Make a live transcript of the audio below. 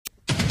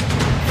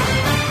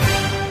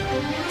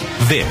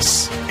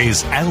This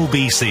is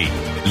LBC,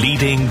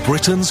 leading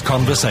Britain's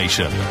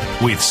conversation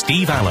with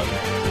Steve Allen.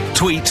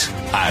 Tweet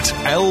at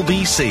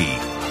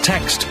LBC.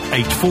 Text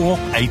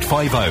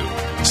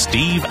 84850.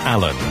 Steve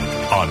Allen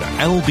on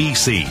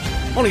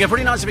LBC. Morning,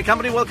 everybody. Nice to be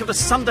company. Welcome to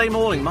Sunday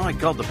morning. My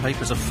God, the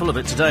papers are full of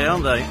it today,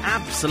 aren't they?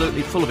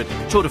 Absolutely full of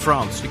it. Tour de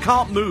France. You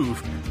can't move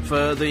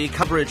for the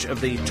coverage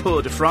of the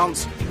Tour de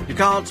France. You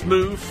can't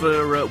move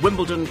for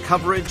Wimbledon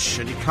coverage,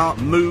 and you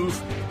can't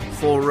move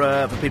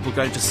for people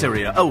going to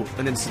Syria. Oh,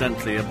 and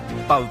incidentally,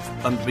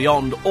 above and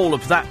beyond all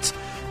of that,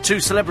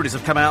 two celebrities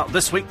have come out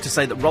this week to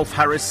say that Rolf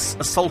Harris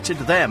assaulted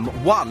them.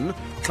 One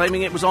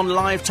claiming it was on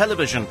live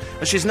television.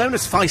 As she's known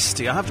as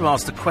feisty, I have to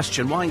ask the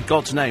question, why in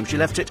God's name she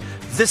left it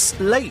this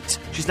late?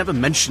 She's never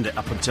mentioned it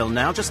up until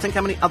now. Just think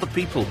how many other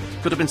people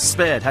could have been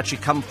spared had she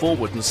come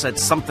forward and said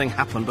something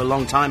happened a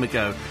long time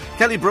ago.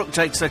 Kelly Brook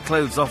takes her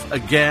clothes off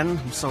again.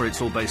 I'm sorry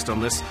it's all based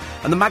on this.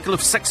 And the Magaluf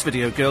sex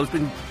video girl has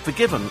been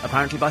forgiven,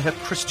 apparently, by her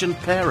Christian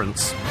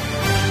parents.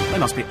 They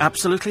must be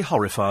absolutely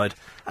horrified.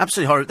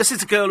 Absolutely horrified. This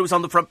is a girl who was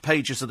on the front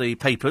pages of the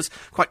papers,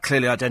 quite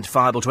clearly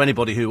identifiable to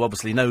anybody who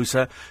obviously knows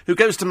her, who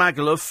goes to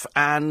Magaluf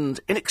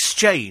and, in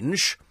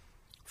exchange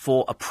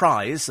for a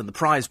prize, and the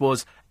prize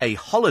was a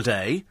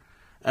holiday,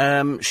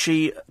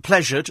 she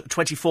pleasured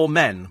 24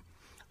 men,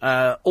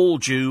 all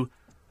due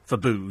for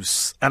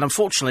booze. And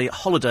unfortunately,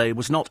 holiday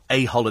was not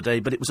a holiday,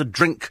 but it was a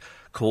drink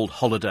called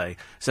Holiday.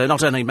 So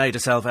not only made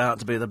herself out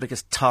to be the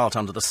biggest tart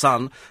under the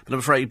sun, but I'm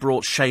afraid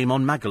brought shame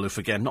on Magaluf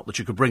again. Not that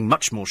you could bring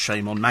much more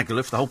shame on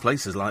Magaluf. The whole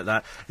place is like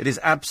that. It is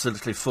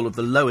absolutely full of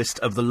the lowest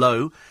of the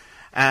low.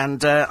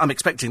 And I'm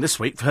expecting this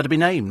week for her to be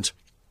named.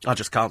 I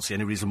just can't see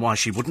any reason why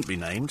she wouldn't be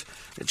named.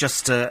 It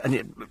just,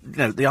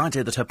 the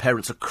idea that her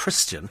parents are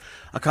Christian,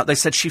 they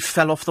said she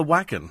fell off the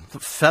wagon.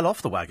 Fell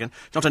off the wagon.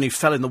 Not only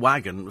fell off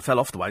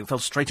the wagon, fell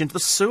straight into the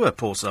sewer,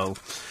 poor soul.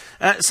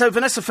 So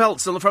Vanessa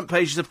Feltz on the front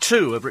pages of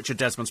two of Richard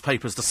Desmond's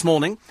papers this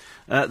morning.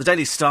 The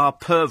Daily Star,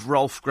 Perv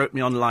Rolf groped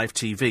me on live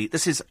TV.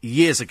 This is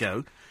years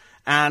ago.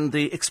 And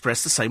the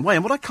Express the same way.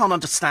 And what I can't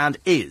understand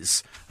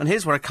is, and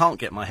here's where I can't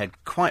get my head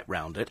quite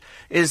round it,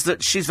 is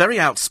that she's very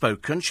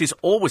outspoken, she's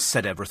always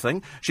said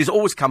everything, she's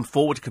always come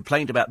forward,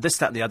 complained about this,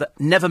 that and the other,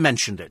 never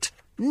mentioned it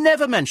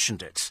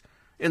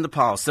in the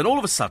past. Then all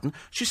of a sudden,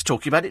 she's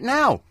talking about it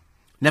now.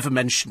 Never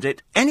mentioned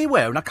it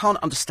anywhere, and I can't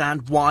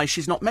understand why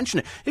she's not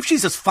mentioning it. If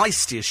she's as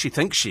feisty as she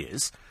thinks she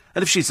is,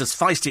 and if she's as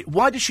feisty,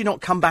 why did she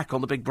not come back on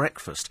the Big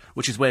Breakfast,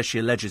 which is where she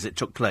alleges it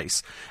took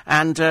place,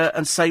 and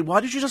say, why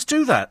did you just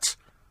do that?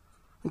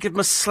 And give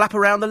him a slap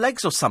around the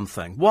legs or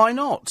something. Why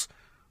not?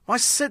 Why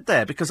sit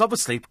there? Because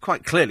obviously,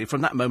 quite clearly, from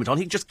that moment on,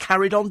 he just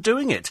carried on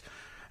doing it.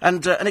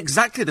 And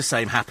exactly the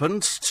same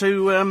happened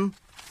to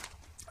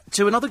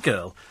another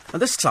girl.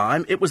 And this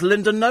time, it was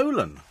Linda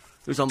Nolan,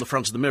 who's on the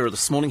front of the Mirror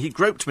this morning. He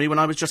groped me when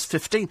I was just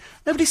 15.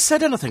 Nobody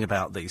said anything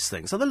about these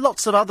things. So there are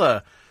lots of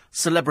other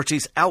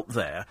celebrities out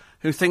there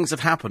who things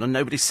have happened and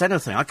nobody said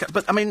anything.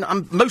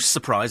 I'm most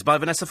surprised by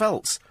Vanessa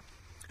Feltz,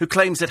 who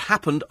claims it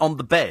happened on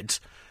the bed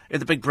in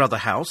the Big Brother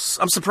house.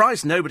 I'm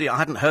surprised I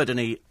hadn't heard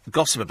any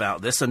gossip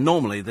about this, and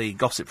normally the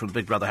gossip from the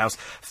Big Brother house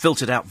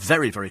filtered out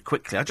very, very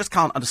quickly. I just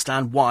can't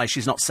understand why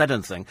she's not said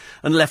anything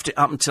and left it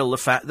up until the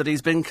fact that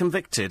he's been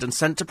convicted and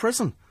sent to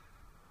prison.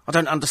 I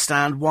don't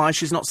understand why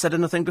she's not said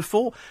anything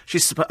before.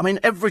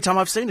 Every time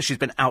I've seen her, she's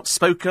been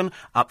outspoken,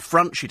 up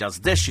front, she does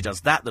this, she does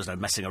that, there's no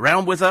messing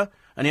around with her,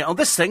 and yet on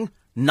this thing,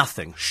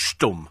 nothing.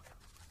 Stumm.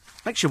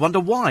 Makes you wonder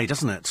why,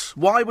 doesn't it?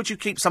 Why would you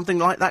keep something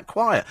like that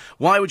quiet?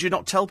 Why would you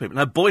not tell people? And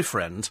her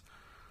boyfriend,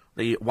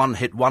 the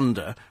one-hit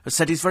wonder, has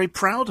said he's very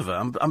proud of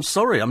her. I'm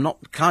sorry, I'm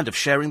not kind of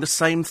sharing the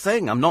same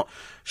thing. I'm not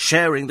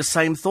sharing the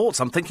same thoughts.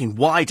 I'm thinking,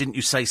 why didn't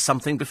you say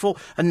something before?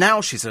 And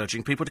now she's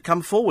urging people to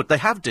come forward. They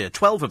have, dear.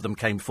 12 of them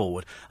came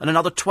forward. And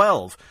another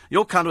 12.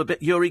 You're kind of a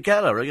bit Uri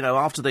Geller,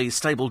 after the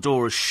stable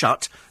door is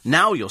shut,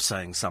 now you're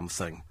saying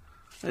something.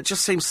 It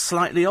just seems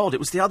slightly odd. It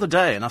was the other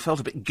day, and I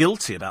felt a bit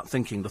guilty about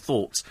thinking the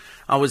thoughts.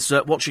 I was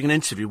watching an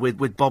interview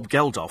with Bob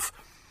Geldof,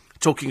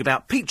 talking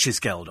about Peaches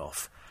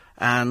Geldof,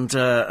 and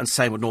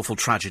saying what an awful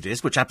tragedy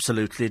is, which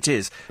absolutely it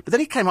is. But then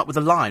he came up with a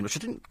line which I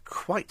didn't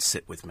quite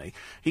sit with me.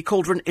 He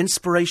called her an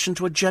inspiration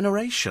to a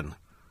generation.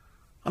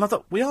 And I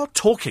thought, we are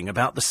talking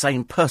about the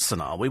same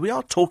person, are we? We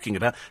are talking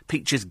about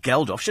Peaches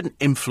Geldof. She didn't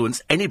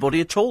influence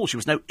anybody at all. She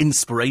was no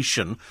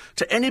inspiration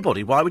to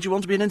anybody. Why would you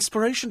want to be an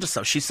inspiration to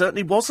someone? She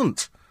certainly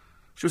wasn't.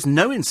 She was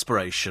no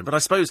inspiration, but I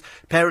suppose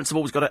parents have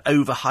always got to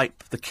overhype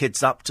the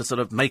kids up to sort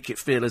of make it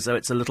feel as though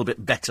it's a little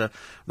bit better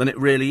than it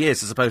really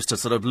is, as opposed to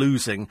sort of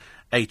losing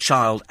a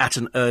child at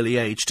an early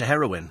age to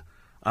heroin.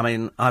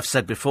 I've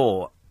said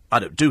before, I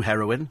don't do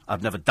heroin,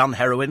 I've never done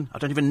heroin, I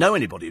don't even know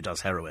anybody who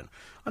does heroin.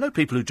 I know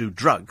people who do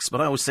drugs,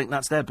 but I always think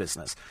that's their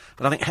business.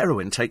 But I think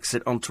heroin takes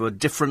it onto a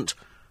different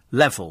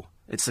level.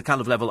 It's the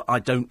kind of level I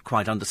don't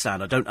quite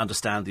understand. I don't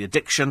understand the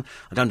addiction.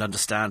 I don't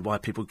understand why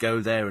people go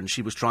there, and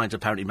she was trying to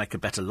apparently make a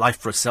better life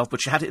for herself, but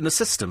she had it in the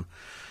system.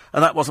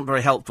 And that wasn't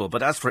very helpful.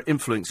 But as for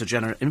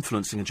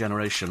influencing a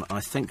generation, I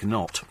think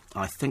not.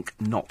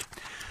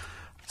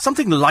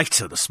 Something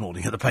lighter this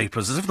morning at the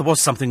papers, as if there was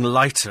something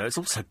lighter. It's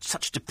also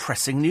such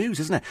depressing news,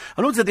 isn't it?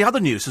 And also the other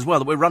news as well,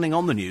 that we're running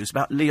on the news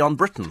about Leon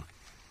Britton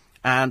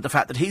and the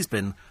fact that he's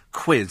been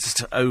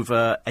quizzed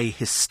over a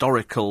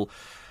historical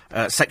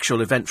sexual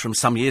event from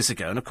some years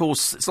ago. And, of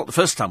course, it's not the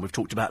first time we've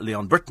talked about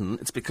Leon Britton.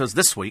 It's because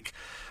this week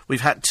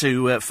we've had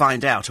to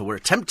find out, or we're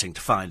attempting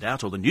to find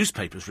out, or the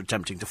newspapers are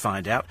attempting to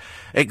find out,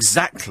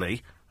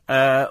 exactly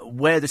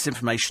where this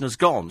information has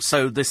gone.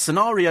 So the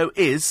scenario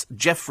is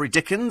Geoffrey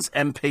Dickens,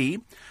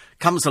 MP,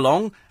 comes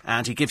along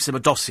and he gives him a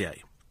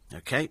dossier.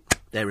 OK,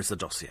 there is the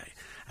dossier.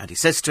 And he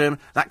says to him,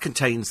 that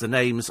contains the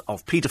names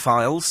of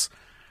paedophiles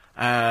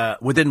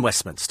within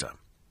Westminster.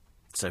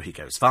 So he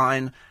goes,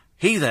 fine.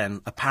 He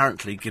then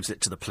apparently gives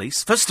it to the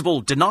police, first of all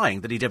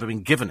denying that he'd ever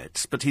been given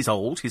it, but he's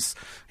old, he's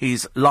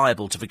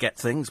liable to forget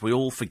things, we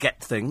all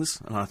forget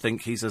things, and I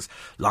think he's as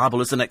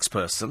liable as the next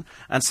person,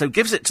 and so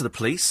gives it to the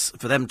police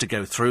for them to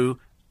go through,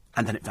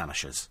 and then it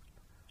vanishes.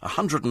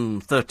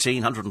 113,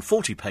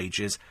 140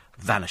 pages,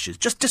 vanishes,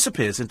 just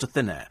disappears into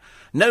thin air.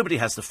 Nobody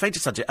has the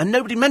faintest idea, and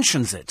nobody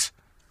mentions it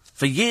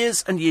for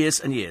years and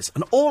years and years,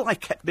 and all I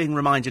kept being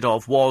reminded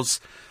of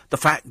was the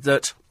fact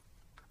that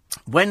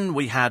when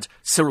we had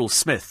Cyril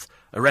Smith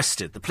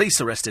arrested, the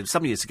police arrested him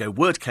some years ago,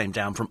 word came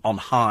down from on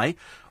high.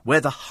 Where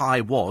the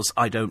high was,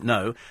 I don't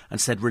know, and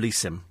said,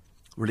 release him.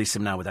 Release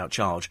him now without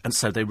charge. And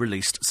so they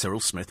released Cyril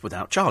Smith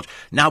without charge.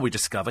 Now we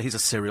discover he's a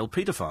serial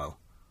paedophile.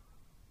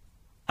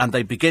 And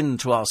they begin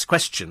to ask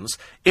questions.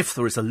 If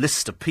there is a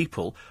list of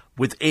people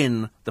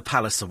within the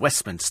Palace of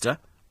Westminster,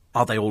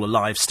 are they all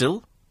alive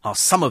still? Are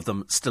some of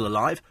them still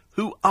alive?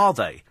 Who are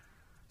they?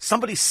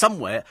 Somebody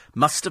somewhere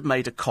must have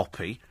made a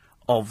copy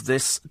of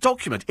this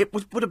document. It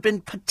would have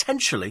been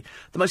potentially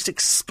the most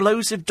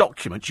explosive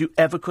document you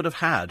ever could have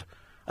had.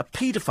 A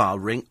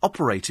paedophile ring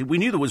operated. We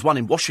knew there was one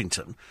in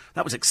Washington.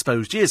 That was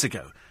exposed years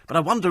ago. But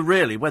I wonder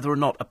really whether or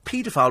not a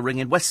paedophile ring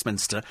in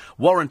Westminster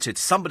warranted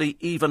somebody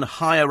even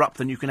higher up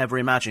than you can ever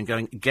imagine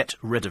going, get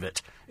rid of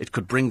it. It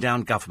could bring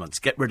down governments.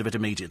 Get rid of it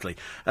immediately.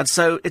 And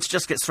so it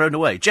just gets thrown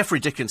away. Geoffrey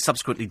Dickens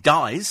subsequently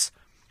dies.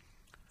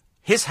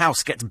 His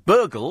house gets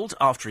burgled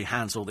after he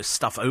hands all this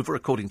stuff over,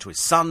 according to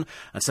his son,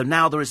 and so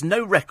now there is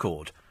no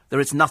record. There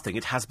is nothing.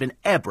 It has been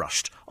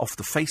airbrushed off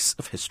the face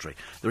of history.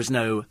 There is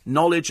no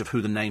knowledge of who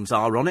the names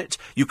are on it.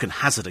 You can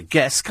hazard a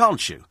guess,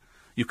 can't you?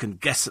 You can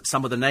guess at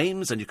some of the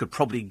names, and you could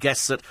probably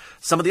guess at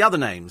some of the other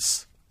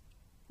names.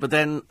 But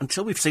then,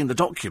 until we've seen the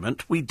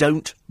document, we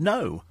don't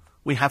know.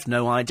 We have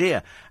no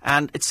idea.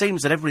 And it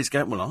seems that everybody's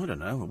going, well, I don't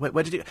know.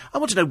 Where did he... I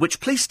want to know which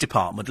police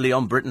department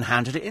Leon Britton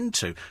handed it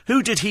into.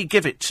 Who did he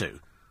give it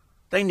to?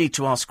 They need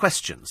to ask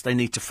questions. They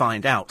need to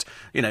find out.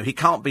 You know, he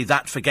can't be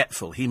that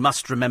forgetful. He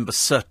must remember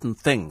certain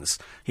things.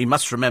 He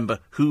must remember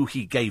who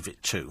he gave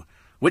it to,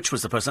 which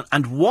was the person,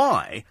 and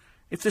why,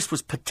 if this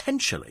was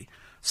potentially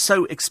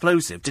so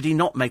explosive, did he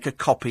not make a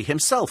copy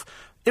himself?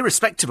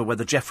 Irrespective of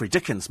whether Geoffrey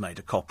Dickens made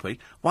a copy,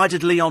 why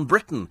did Leon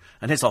Britton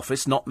and his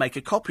office not make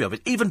a copy of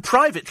it? Even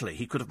privately,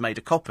 he could have made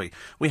a copy.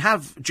 We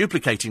have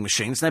duplicating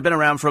machines, and they've been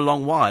around for a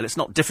long while. It's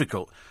not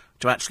difficult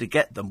to actually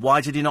get them. Why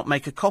did he not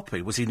make a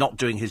copy? Was he not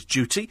doing his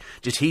duty?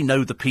 Did he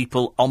know the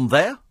people on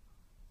there?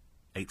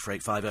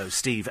 84850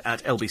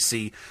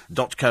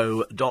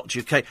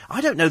 steve@lbc.co.uk.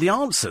 I don't know the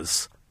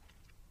answers.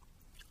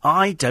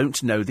 I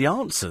don't know the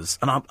answers.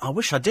 And I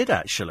wish I did,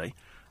 actually.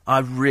 I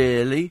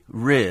really,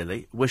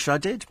 really wish I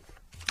did.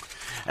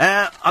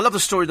 I love the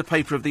story of the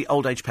paper of the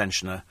old age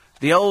pensioner.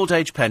 The old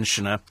age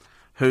pensioner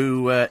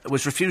who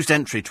was refused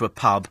entry to a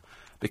pub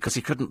because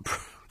he couldn't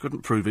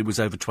prove he was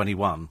over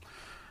 21.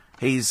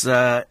 He's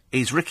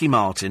Ricky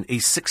Martin.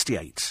 He's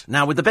 68.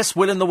 Now, with the best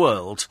will in the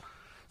world,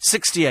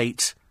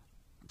 68,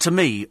 to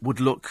me, would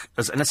look,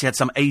 unless he had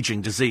some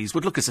ageing disease,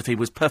 would look as if he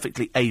was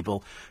perfectly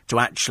able to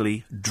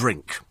actually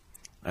drink.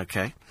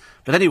 OK?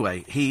 But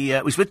anyway, he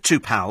was with two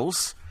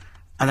pals,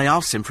 and they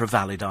asked him for a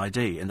valid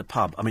ID in the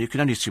pub. I mean, you can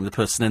only assume the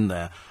person in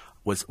there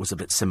was a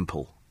bit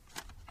simple.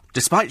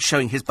 Despite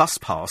showing his bus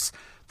pass,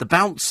 the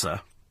bouncer...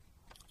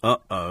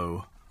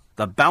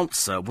 The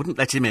bouncer wouldn't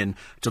let him in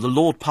to the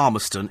Lord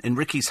Palmerston in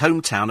Ricky's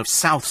hometown of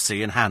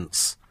Southsea in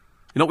Hants.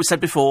 You know what we said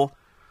before?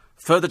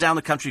 Further down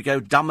the country you go,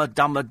 dumber,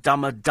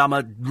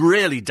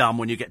 really dumb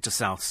when you get to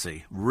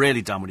Southsea.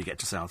 Really dumb when you get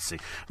to Southsea.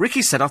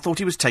 Ricky said, I thought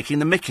he was taking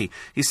the mickey.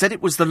 He said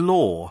it was the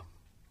law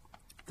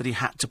that he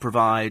had to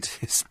provide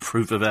his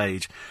proof of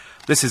age.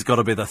 This has got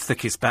to be the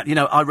thickest You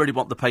know, I really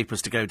want the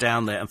papers to go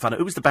down there and find out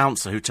who was the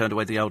bouncer who turned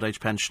away the old age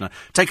pensioner.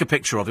 Take a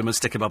picture of him and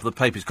stick him up the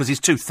papers, because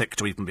he's too thick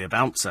to even be a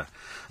bouncer.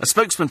 A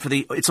spokesman for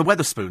it's a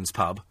Wetherspoons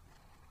pub,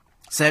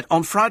 said,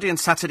 on Friday and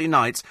Saturday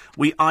nights,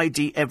 we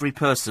ID every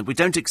person. We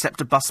don't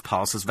accept a bus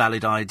pass as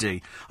valid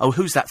ID. Oh,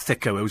 who's that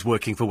thicko who's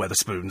working for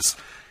Wetherspoons?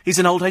 He's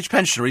an old age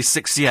pensioner, he's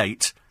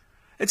 68.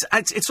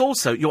 It's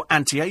also, you're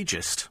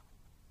anti-ageist.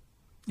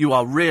 You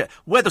are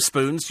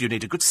Wetherspoons, you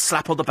need a good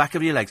slap on the back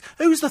of your legs.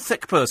 Who's the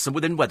thick person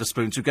within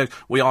Wetherspoons who goes,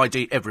 we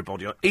ID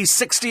everybody? He's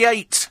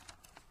 68!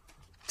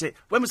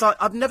 When was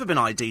I've never been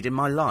ID'd in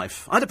my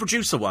life. I had a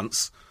producer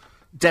once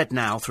dead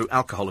now through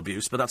alcohol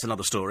abuse, but that's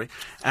another story.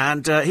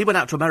 And he went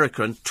out to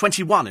America, and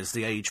 21 is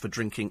the age for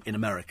drinking in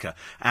America.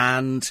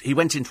 And he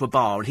went into a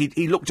bar, and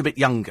he looked a bit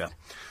younger,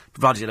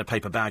 provided he had a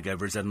paper bag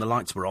over his head and the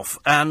lights were off.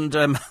 And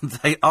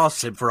they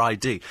asked him for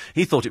ID.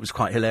 He thought it was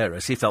quite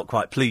hilarious. He felt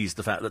quite pleased,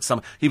 the fact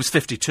that he was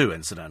 52,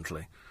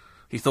 incidentally.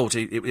 He thought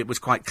it was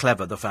quite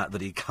clever, the fact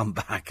that he'd come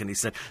back, and he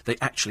said, they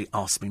actually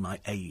asked me my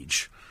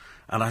age.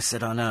 And I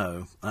said, I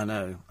know.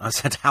 I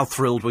said, how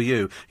thrilled were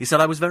you? He said,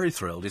 I was very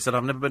thrilled. He said,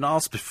 I've never been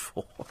asked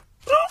before.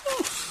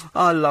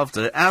 I loved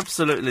it.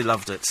 Absolutely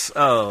loved it.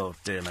 Oh,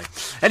 dear me.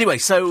 Anyway,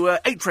 so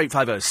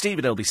 84850,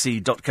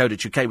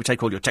 steve@lbc.co.uk. We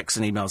take all your texts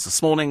and emails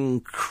this morning,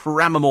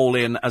 cram them all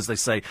in, as they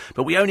say.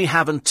 But we only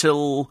have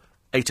until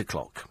 8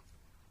 o'clock,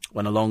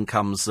 when along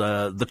comes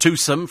the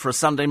twosome for a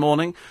Sunday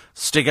morning,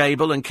 Stig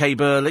Abel and Kay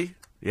Burley.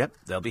 Yep,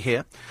 they'll be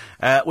here.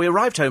 We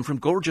arrived home from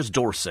gorgeous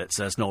Dorset,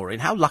 says Noreen.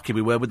 How lucky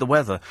we were with the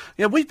weather.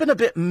 Yeah, we've been a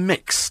bit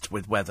mixed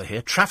with weather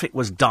here. Traffic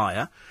was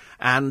dire,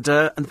 and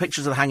the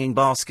pictures of the hanging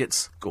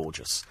baskets,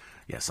 gorgeous.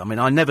 Yes, I mean,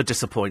 I never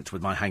disappoint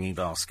with my hanging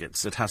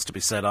baskets. It has to be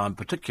said, I'm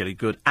particularly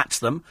good at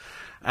them.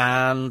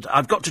 And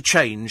I've got to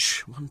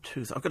change,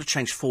 I've got to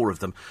change 4 of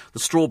them. The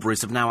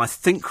strawberries have now, I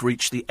think,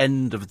 reached the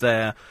end of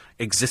their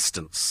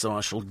existence. So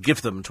I shall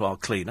give them to our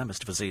cleaner,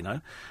 Mr.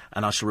 Vazino,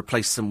 and I shall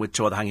replace them with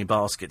 2 other hanging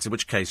baskets, in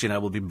which case,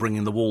 we'll be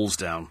bringing the walls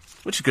down.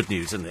 Which is good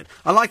news, isn't it?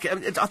 I like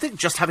it. I think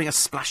just having a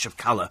splash of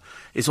colour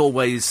is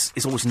always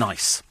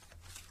nice.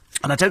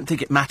 And I don't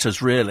think it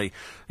matters, really,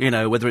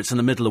 whether it's in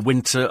the middle of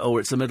winter or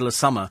it's the middle of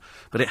summer.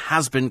 But it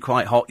has been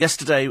quite hot.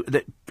 Yesterday,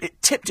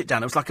 it tipped it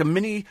down. It was like a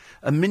mini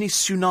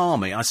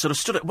tsunami. I sort of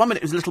stood at one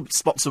minute, it was little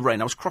spots of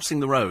rain. I was crossing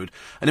the road,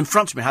 and in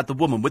front of me I had the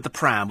woman with the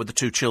pram with the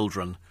 2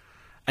 children.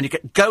 And you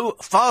get, go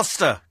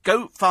faster.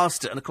 And,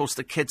 of course,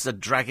 the kids are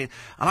dragging.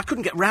 And I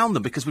couldn't get round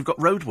them because we've got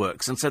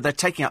roadworks. And so they're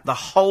taking up the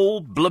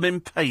whole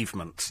blooming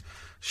pavement.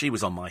 She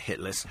was on my hit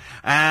list.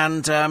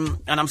 And I'm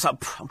trying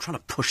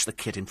to push the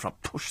kid in front.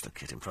 And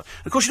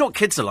of course, you know what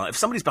kids are like. If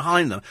somebody's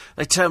behind them,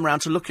 they turn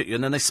around to look at you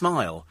and then they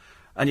smile.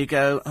 And you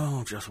go,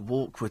 oh, just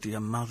walk with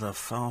your mother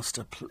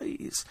faster,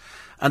 please.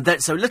 And then,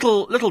 so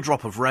little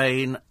drop of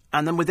rain.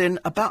 And then within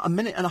about a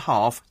minute and a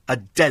half, a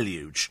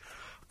deluge.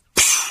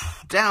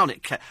 Down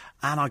it came.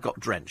 And I got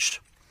drenched.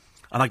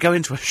 And I go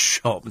into a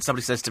shop and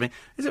somebody says to me,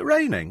 is it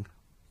raining?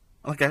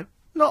 And I go,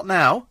 not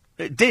now.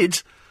 It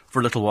did. For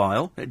a little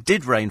while. It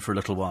did rain for a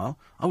little while.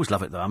 I always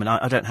love it, though. I mean,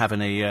 I don't have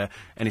any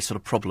sort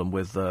of problem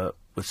with sort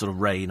of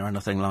rain or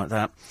anything like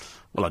that.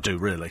 Well, I do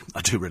really.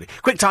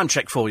 Quick time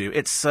check for you.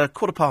 It's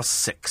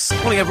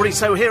 6:15. Morning, everybody.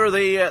 So here are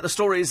the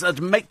stories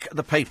that make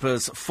the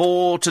papers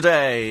for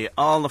today.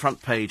 On the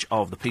front page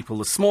of The People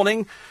this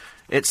morning,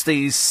 it's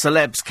these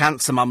celebs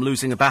cancer mum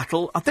losing a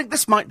battle. I think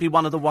this might be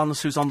one of the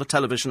ones who's on the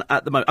television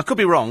at the moment. I could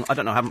be wrong. I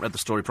don't know. I haven't read the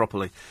story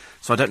properly.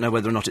 So I don't know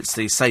whether or not it's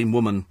the same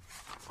woman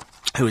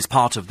who is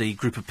part of the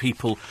group of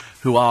people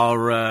who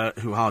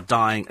are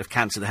dying of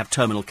cancer. They have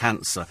terminal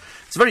cancer.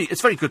 It's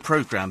a very good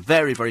programme,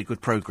 very, very good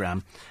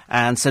programme.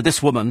 And so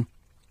this woman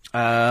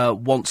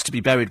wants to be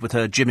buried with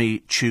her Jimmy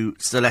Choo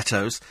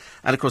stilettos.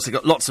 And, of course, they've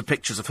got lots of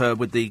pictures of her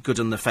with the good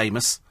and the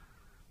famous,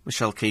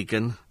 Michelle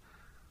Keegan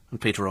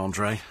and Peter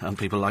Andre and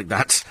people like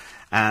that.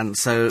 And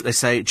so they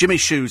say,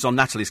 Jimmy's shoes on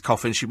Natalie's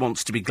coffin. She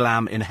wants to be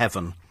glam in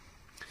heaven.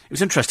 It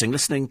was interesting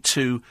listening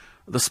to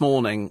this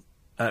morning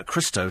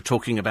Christo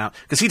talking about,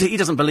 because he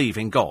doesn't believe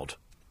in God.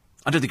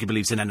 I don't think he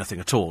believes in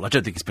anything at all. I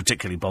don't think he's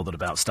particularly bothered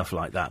about stuff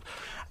like that.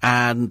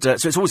 And so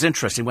it's always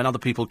interesting when other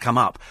people come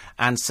up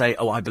and say,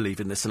 oh, I believe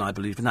in this and I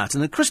believe in that.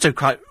 And then Christo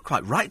quite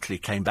rightly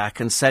came back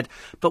and said,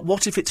 but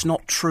what if it's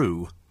not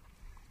true?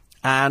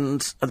 And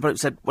the bloke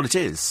said, well, it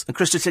is. And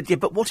Christo said, yeah,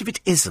 but what if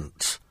it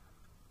isn't?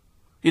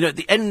 At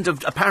the end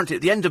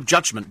of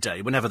Judgment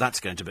Day, whenever that's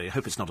going to be, I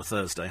hope it's not a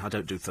Thursday, I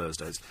don't do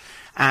Thursdays,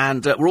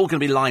 and we're all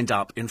going to be lined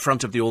up in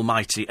front of the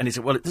Almighty, and he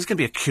said, well, there's going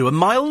to be a queue a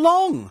mile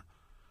long.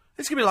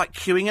 It's going to be like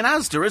queuing in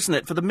Asda, isn't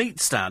it, for the meat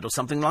stand or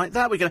something like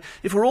that.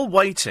 If we're all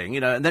waiting,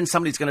 and then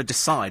somebody's going to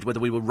decide whether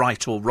we were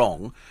right or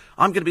wrong,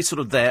 I'm going to be sort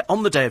of there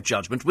on the Day of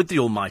Judgment with the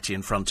Almighty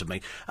in front of me,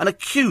 and a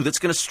queue that's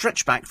going to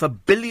stretch back for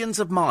billions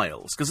of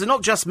miles, because it's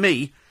not just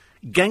me,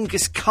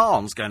 Genghis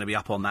Khan's going to be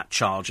up on that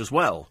charge as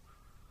well.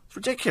 It's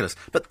ridiculous.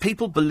 But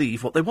people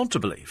believe what they want to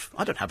believe.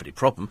 I don't have any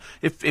problem.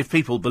 If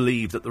people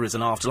believe that there is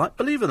an afterlife,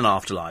 believe in an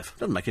afterlife.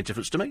 Doesn't make a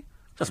difference to me.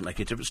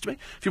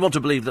 If you want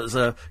to believe that there's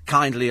a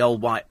kindly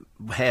old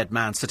white-haired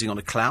man sitting on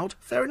a cloud,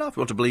 fair enough. If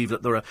you want to believe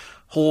that there are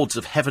hordes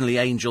of heavenly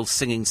angels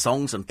singing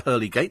songs and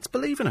pearly gates,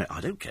 believe in it.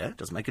 I don't care. It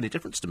doesn't make any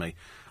difference to me.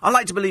 I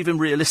like to believe in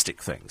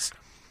realistic things.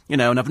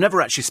 And I've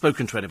never actually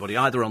spoken to anybody,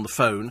 either on the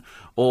phone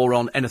or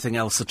on anything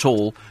else at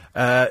all,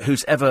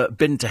 who's ever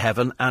been to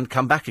heaven and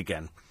come back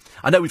again.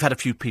 I know we've had a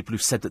few people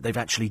who've said that they've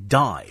actually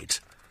died,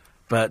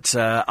 but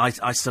I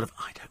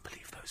don't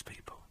believe those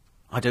people.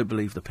 I don't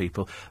believe the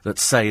people that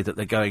say that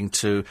they're going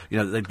to,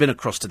 they've been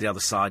across to the other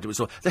side.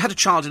 They had a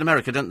child in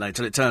America, didn't they,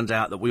 till it turned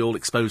out that we all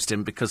exposed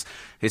him because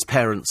his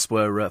parents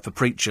were for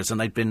preachers, and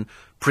they'd been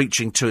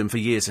preaching to him for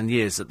years and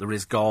years that there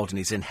is God and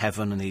he's in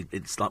heaven and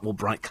it's like all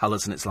bright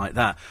colours and it's like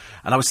that.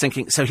 And I was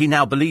thinking, so he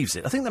now believes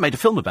it. I think they made a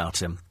film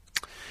about him.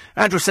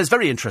 Andrew says,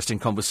 very interesting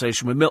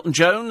conversation with Milton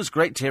Jones.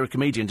 Great to hear a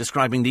comedian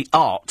describing the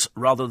art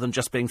rather than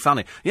just being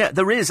funny. Yeah,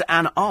 there is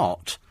an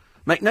art.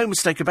 Make no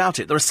mistake about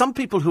it. There are some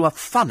people who are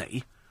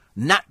funny,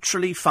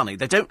 naturally funny.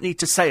 They don't need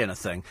to say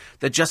anything.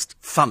 They're just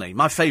funny.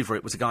 My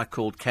favourite was a guy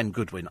called Ken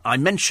Goodwin. I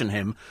mention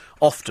him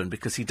often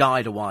because he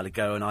died a while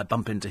ago, and I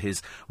bump into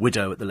his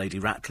widow at the Lady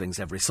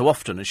Rattlings every so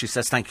often, and she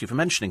says, thank you for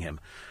mentioning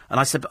him. And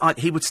I said,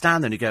 he would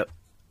stand there and he'd go,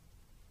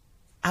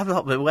 have a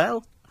lot of it,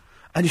 well?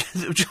 And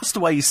it was just the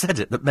way he said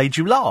it that made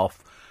you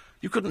laugh.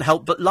 You couldn't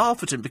help but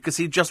laugh at him because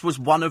he just was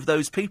one of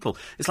those people.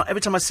 It's like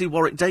every time I see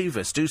Warwick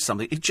Davis do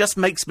something, it just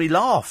makes me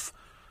laugh.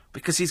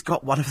 Because he's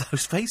got one of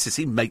those faces.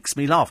 He makes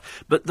me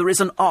laugh. But there is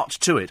an art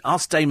to it.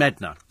 Ask Dame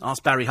Edna.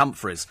 Ask Barry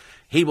Humphries.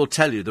 He will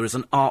tell you there is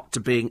an art to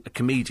being a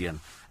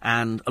comedian.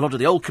 And a lot of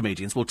the old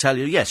comedians will tell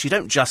you, yes, you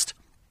don't just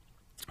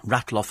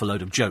rattle off a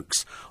load of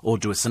jokes or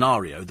do a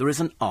scenario. There is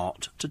an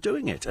art to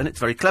doing it. And it's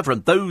very clever.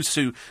 And those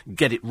who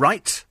get it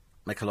right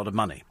make a lot of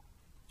money.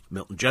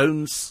 Milton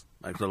Jones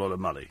makes a lot of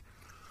money.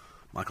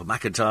 Michael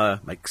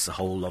McIntyre makes a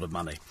whole lot of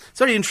money. It's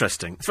very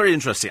interesting. It's very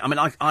interesting. I mean,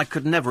 I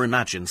could never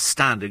imagine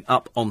standing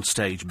up on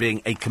stage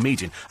being a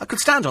comedian. I could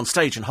stand on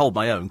stage and hold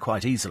my own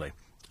quite easily,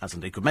 as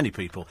indeed could many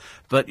people.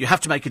 But you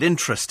have to make it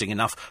interesting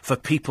enough for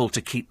people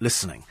to keep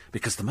listening,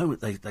 because the moment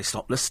they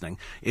stop listening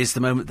is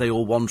the moment they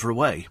all wander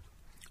away.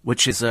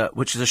 Which is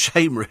a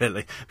shame,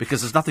 really,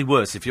 because there's nothing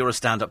worse if you're a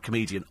stand-up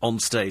comedian on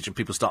stage and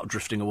people start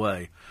drifting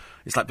away.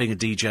 It's like being a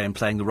DJ and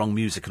playing the wrong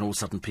music and all of a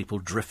sudden people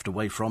drift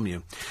away from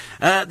you.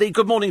 The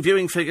Good Morning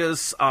viewing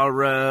figures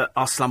are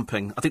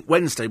slumping. I think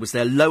Wednesday was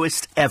their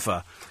lowest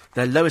ever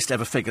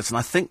figures, and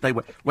I think they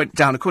went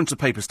down, according to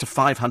the papers, to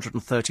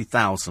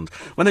 530,000.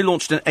 When they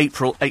launched in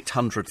April,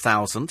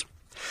 800,000.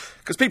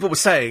 Because people were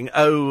saying,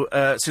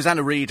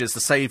 Susanna Reid is the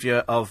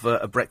saviour of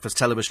breakfast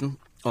television.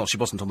 Well, she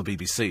wasn't on the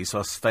BBC, so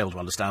I failed to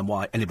understand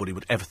why anybody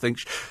would ever think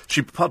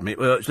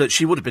that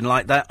she would have been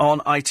like that on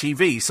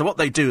ITV. So what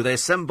they do, they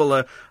assemble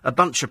a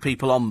bunch of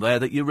people on there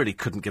that you really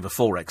couldn't give a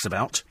forex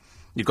about.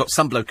 You've got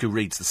some bloke who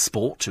reads the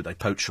sport, who they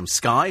poach from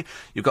Sky.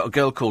 You've got a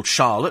girl called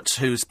Charlotte,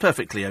 who's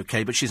perfectly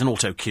okay, but she's an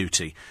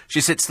auto-cutie.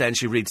 She sits there and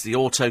she reads the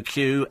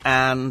auto-cue,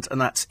 and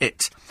that's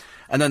it.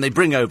 And then they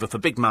bring over, for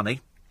big money,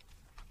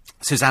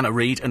 Susanna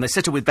Reid, and they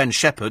sit her with Ben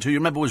Shepherd, who you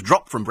remember was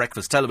dropped from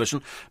breakfast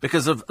television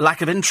because of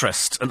lack of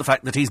interest and the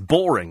fact that he's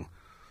boring.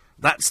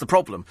 That's the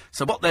problem.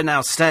 So what they're now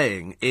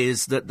saying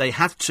is that they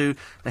have to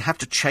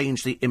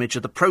change the image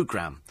of the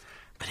programme.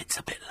 But it's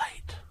a bit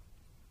late.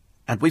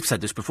 And we've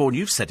said this before, and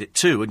you've said it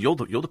too, and you're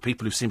the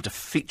people who seem to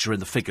feature in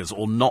the figures,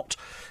 or not,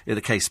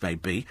 the case may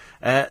be.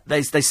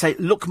 They say,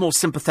 look more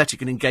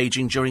sympathetic and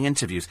engaging during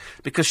interviews,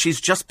 because she's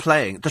just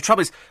playing. The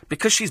trouble is,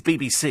 because she's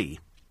BBC,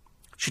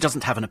 she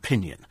doesn't have an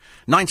opinion.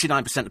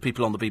 99% of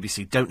people on the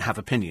BBC don't have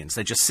opinions.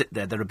 They just sit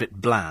there. They're a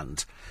bit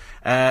bland.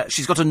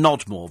 She's got to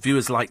nod more.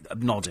 Viewers like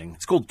nodding.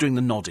 It's called doing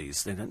the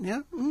noddies. They go,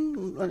 yeah,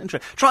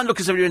 try and look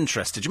as though you're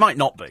interested. You might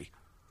not be,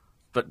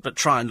 but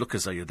try and look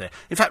as though you're there.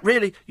 In fact,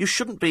 really, you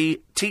shouldn't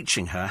be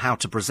teaching her how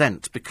to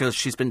present, because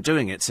she's been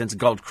doing it since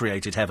God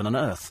created heaven and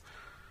earth.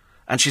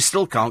 And she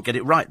still can't get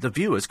it right. The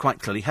viewers quite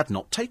clearly had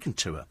not taken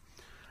to her.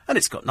 And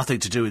it's got nothing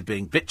to do with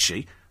being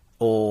bitchy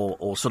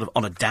or sort of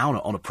on a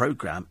downer on a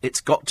programme. It's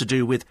got to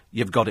do with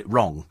you've got it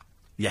wrong,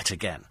 yet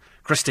again.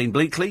 Christine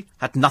Bleakley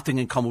had nothing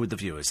in common with the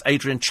viewers.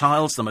 Adrian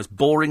Childs, the most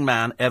boring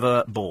man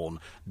ever born.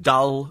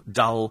 Dull,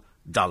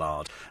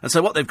 dullard. And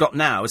so what they've got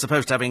now, as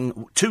opposed to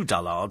having 2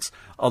 dullards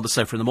on the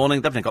sofa in the morning,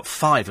 they've now got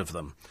 5 of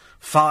them.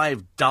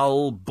 5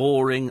 dull,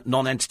 boring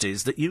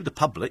non-entities that you, the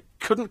public,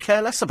 couldn't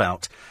care less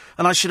about.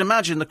 And I should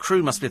imagine the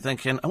crew must be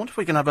thinking, I wonder if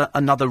we can have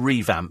another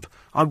revamp.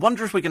 I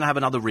wonder if we're going to have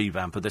another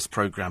revamp of this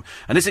programme.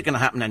 And is it going to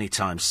happen any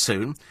time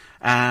soon?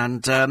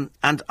 And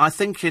I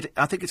think it's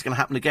going to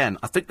happen again.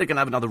 I think they're going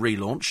to have another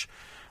relaunch.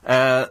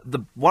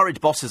 The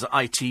worried bosses at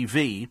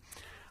ITV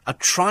are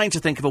trying to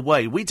think of a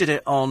way. We did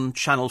it on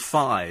Channel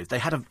 5. They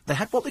had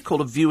what they call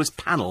a viewers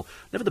panel.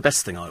 Never the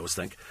best thing, I always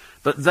think.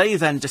 But they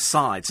then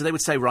decide. So they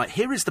would say, right,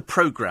 here is the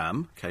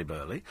programme, Kay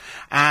Burley,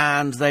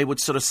 and they would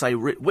sort of say,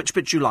 which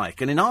bit do you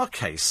like? And in our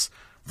case,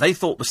 they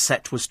thought the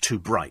set was too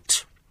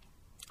bright.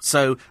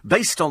 So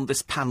based on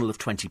this panel of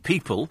 20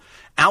 people,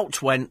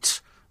 out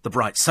went the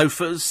bright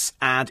sofas,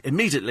 and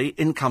immediately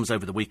in comes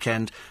over the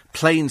weekend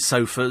plain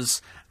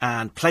sofas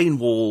and plain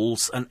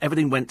walls, and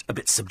everything went a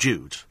bit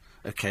subdued.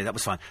 OK, that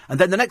was fine. And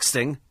then the next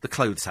thing, the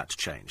clothes had to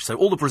change. So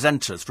all the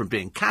presenters, from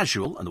being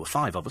casual, and there were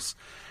 5 of us,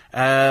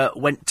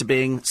 went to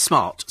being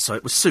smart. So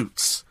it was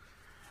suits.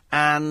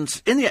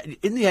 And in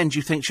the end,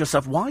 you think to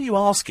yourself, why are you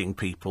asking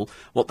people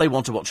what they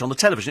want to watch on the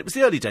television? It was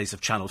the early days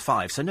of Channel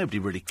 5, so nobody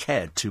really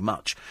cared too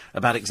much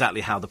about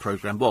exactly how the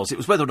programme was. It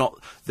was whether or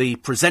not the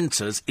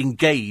presenters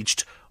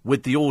engaged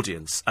with the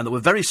audience, and there were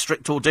very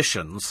strict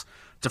auditions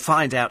to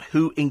find out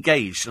who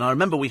engaged. And I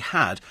remember we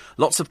had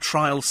lots of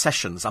trial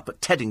sessions up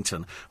at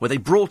Teddington where they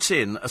brought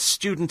in a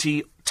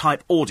studenty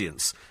type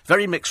audience,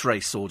 very mixed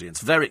race audience,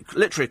 very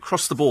literally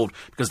across the board,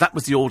 because that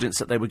was the audience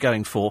that they were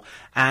going for.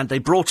 And they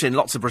brought in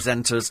lots of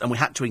presenters, and we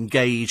had to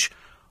engage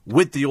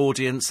with the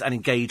audience and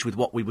engage with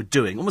what we were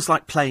doing, almost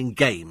like playing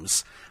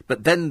games.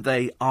 But then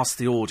they asked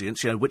the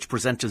audience, which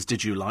presenters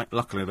did you like?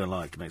 Luckily they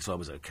liked me, so I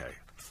was okay.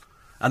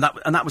 And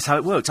that was how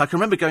it worked. I can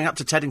remember going up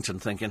to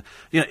Teddington thinking,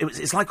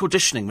 it's like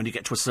auditioning when you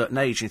get to a certain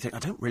age and you think, I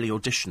don't really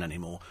audition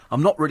anymore.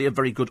 I'm not really a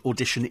very good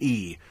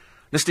auditionee.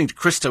 Listening to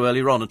Christo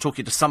earlier on and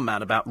talking to some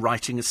man about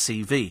writing a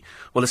CV.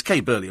 Well, as Kay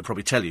Burley will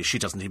probably tell you, she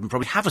doesn't even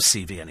probably have a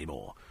CV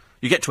anymore.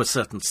 You get to a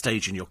certain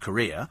stage in your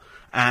career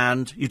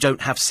and you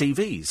don't have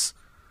CVs.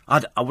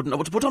 I wouldn't know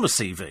what to put on a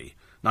CV.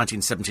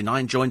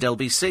 1979, joined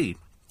LBC.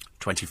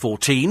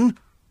 2014...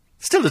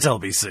 still at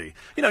LBC.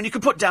 And you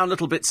can put down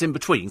little bits in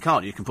between,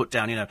 can't you? You can put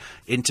down,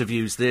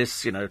 interviews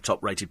this,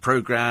 top-rated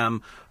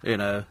programme,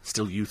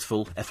 still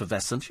youthful,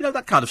 effervescent,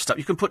 that kind of stuff.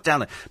 You can put down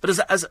there. But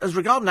as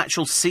regard an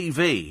actual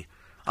CV,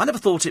 I never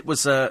thought it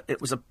was a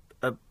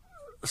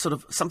sort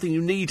of something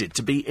you needed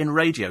to be in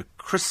radio.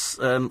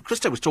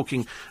 Christo was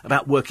talking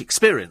about work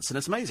experience, and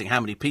it's amazing how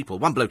many people,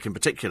 one bloke in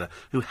particular,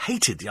 who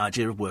hated the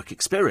idea of work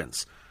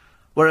experience.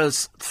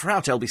 Whereas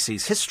throughout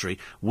LBC's history,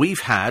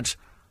 we've had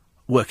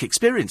work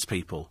experience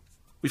people.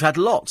 We've had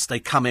lots. They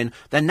come in.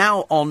 They're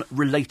now on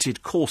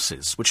related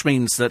courses, which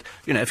means that,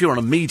 if you're on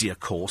a media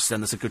course, then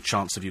there's a good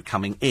chance of you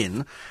coming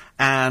in.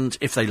 And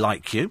if they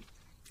like you,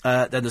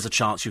 then there's a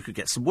chance you could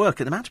get some work.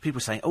 And the amount of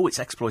people saying, it's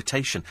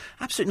exploitation.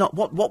 Absolutely not.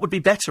 What would be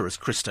better, as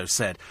Christo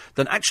said,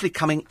 than actually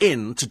coming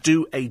in to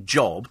do a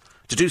job,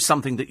 to do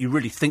something that you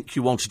really think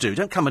you want to do?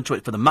 Don't come into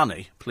it for the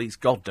money. Please,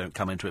 God, don't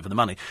come into it for the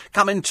money.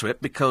 Come into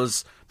it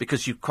because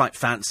you quite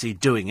fancy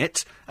doing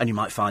it, and you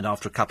might find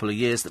after a couple of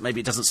years that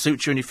maybe it doesn't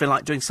suit you and you feel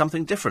like doing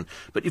something different.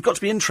 But you've got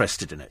to be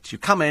interested in it. You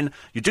come in,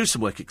 you do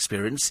some work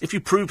experience. If you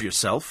prove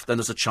yourself, then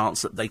there's a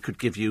chance that they could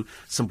give you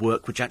some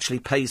work which actually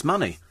pays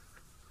money.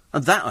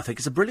 And that, I think,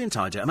 is a brilliant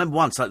idea. I remember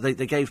once, they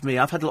gave me...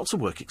 I've had lots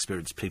of work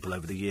experience people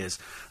over the years.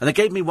 And they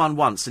gave me one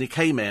once, and he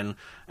came in,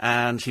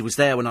 and he was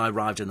there when I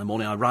arrived in the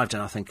morning. I arrived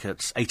in, I think,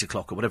 at 8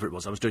 o'clock or whatever it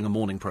was. I was doing a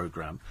morning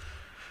programme.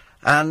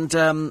 And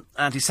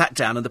he sat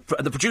down, and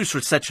the producer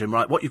had said to him,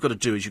 right, what you've got to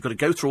do is you've got to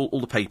go through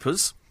all the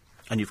papers,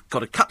 and you've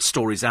got to cut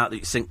stories out that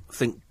you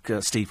think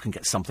Steve can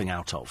get something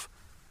out of.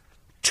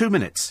 2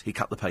 minutes, he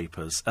cut the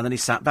papers, and then he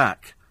sat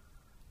back.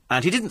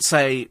 And he didn't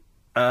say...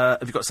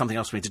 have you got something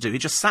else for me to do? He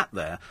just sat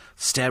there,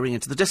 staring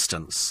into the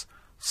distance.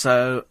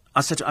 So I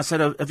said,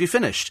 oh, have you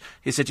finished?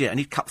 He said, yeah, and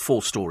he'd cut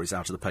 4 stories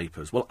out of the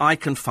papers. Well, I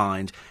can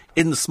find,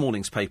 in this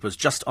morning's papers,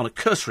 just on a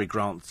cursory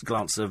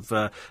glance of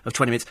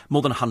 20 minutes,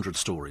 more than 100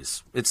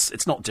 stories.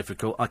 It's not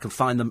difficult. I can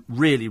find them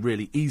really,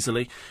 really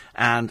easily,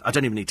 and I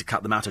don't even need to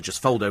cut them out. I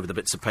just fold over the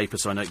bits of paper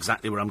so I know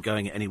exactly where I'm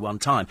going at any one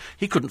time.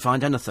 He couldn't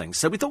find anything.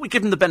 So we thought we'd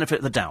give him the benefit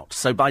of the doubt.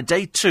 So by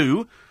day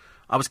 2...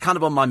 I was kind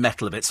of on my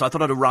mettle a bit, so I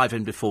thought I'd arrive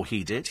in before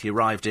he did. He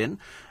arrived in,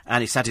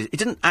 and he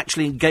didn't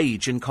actually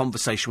engage in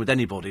conversation with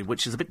anybody,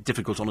 which is a bit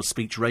difficult on a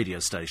speech radio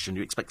station.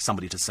 You expect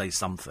somebody to say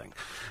something.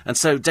 And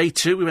so day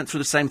 2, we went through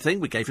the same thing.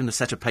 We gave him the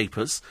set of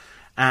papers,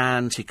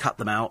 and he cut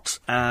them out,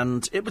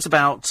 and it was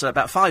about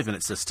 5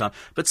 minutes this time,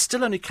 but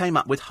still only came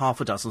up with half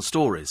a dozen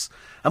stories.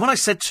 And when I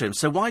said to him,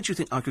 so why do you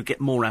think I could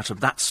get more out of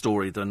that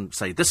story than,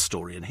 say, this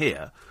story in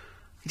here?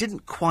 He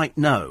didn't quite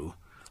know.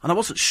 And I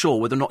wasn't sure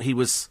whether or not he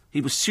was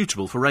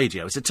suitable for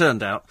radio. As it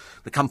turned out,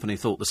 the company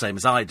thought the same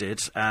as I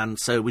did, and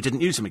so we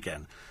didn't use him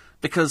again.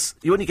 Because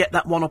you only get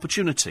that one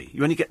opportunity.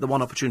 You only get the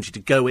one opportunity to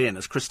go in,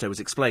 as Christo was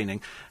explaining,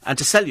 and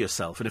to sell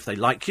yourself. And if they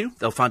like you,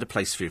 they'll find a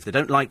place for you. If they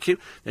don't like you,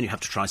 then you have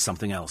to try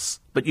something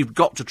else. But you've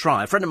got to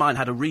try. A friend of mine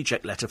had a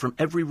reject letter from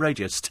every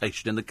radio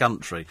station in the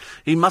country.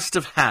 He must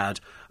have had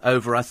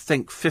over, I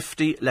think,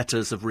 50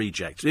 letters of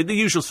reject. The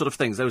usual sort of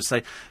things. They would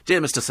say, "Dear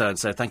Mr.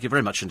 So-and-so, thank you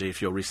very much indeed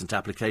for your recent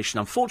application.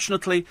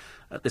 Unfortunately,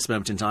 at this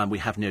moment in time, we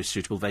have no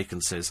suitable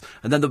vacancies."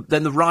 And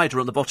then the rider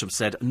on the bottom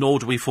said, "Nor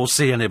do we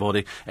foresee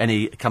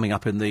any coming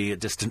up in the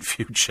distant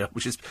future,"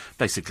 which is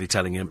basically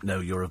telling him, no,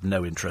 you're of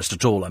no interest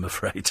at all, I'm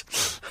afraid.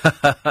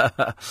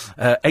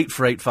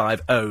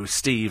 84850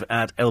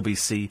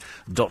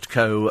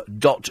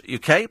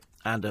 steve@lbc.co.uk,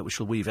 and we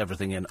shall weave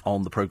everything in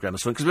on the programme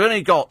as well, because we've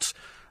only got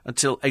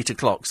until 8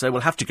 o'clock, so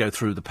we'll have to go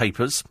through the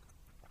papers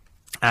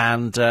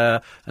and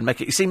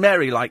make it. You see,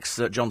 Mary likes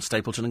John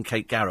Stapleton and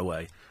Kate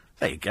Garraway.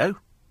 There you go.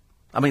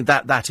 I mean,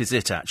 that is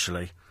it,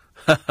 actually.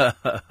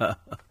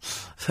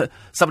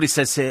 Somebody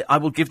says here, I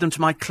will give them to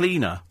my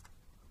cleaner.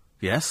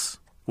 Yes,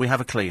 we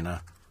have a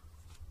cleaner.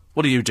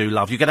 What do,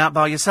 love? You get out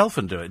by yourself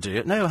and do it, do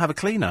you? No, have a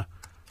cleaner.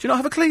 Do you not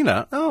have a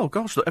cleaner? Oh,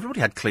 gosh, look, everybody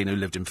had a cleaner who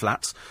lived in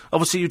flats.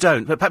 Obviously you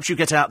don't, but perhaps you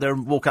get out there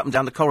and walk up and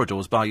down the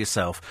corridors by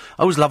yourself.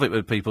 I always love it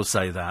when people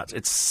say that.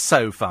 It's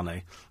so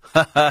funny.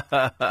 And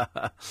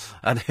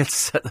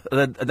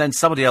then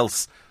somebody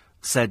else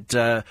said,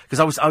 because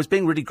I was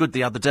being really good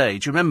the other day.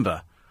 Do you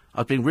remember?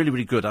 I've been really,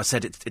 really good. I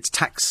said it's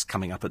tax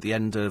coming up at the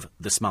end of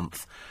this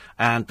month.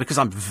 And because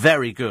I'm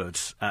very good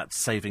at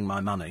saving my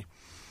money,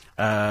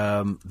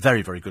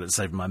 very, very good at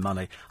saving my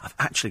money, I've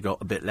actually got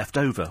a bit left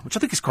over, which I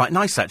think is quite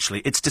nice,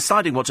 actually. It's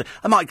deciding what to...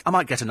 I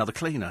might get another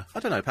cleaner.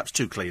 I don't know, perhaps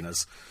 2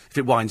 cleaners. If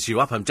it winds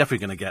you up, I'm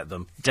definitely going to get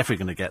them.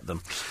 Definitely going to get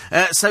them.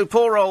 So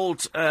poor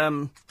old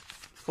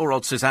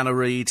Susanna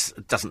Reid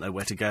doesn't know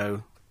where to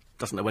go.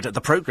 Doesn't know where to...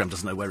 The programme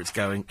doesn't know where it's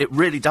going. It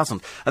really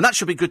doesn't. And that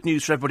should be good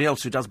news for everybody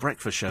else who does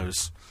breakfast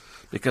shows.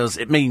 Because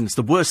it means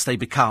the worse they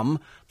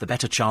become, the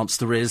better chance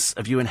there is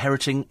of you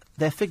inheriting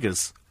their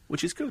figures,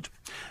 which is good.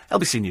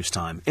 LBC News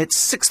Time. It's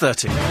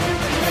 6:30.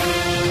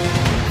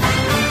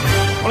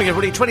 Morning,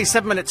 everybody.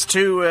 27 minutes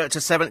to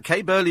 7.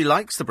 Kay Burley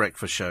likes the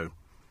breakfast show.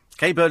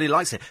 Kay Burley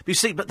likes it. But you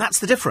see, but that's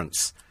the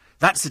difference.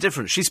 That's the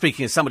difference. She's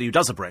speaking as somebody who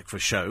does a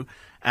breakfast show,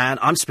 and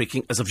I'm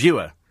speaking as a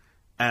viewer.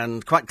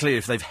 And quite clearly,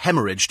 if they've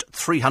hemorrhaged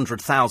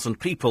 300,000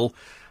 people,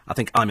 I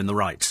think I'm in the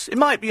right. It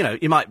might,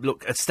 it might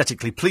look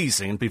aesthetically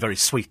pleasing and be very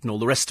sweet and all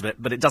the rest of it,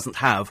 but it doesn't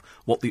have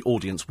what the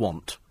audience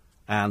want.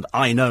 And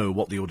I know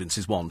what the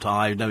audiences want.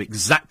 I know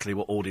exactly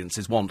what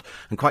audiences want.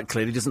 And quite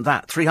clearly it isn't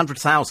that.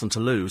 300,000 to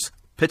lose.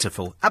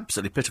 Pitiful.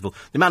 Absolutely pitiful.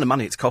 The amount of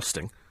money it's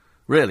costing.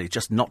 Really,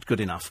 just not good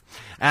enough.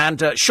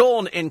 And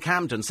Sean in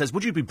Camden says,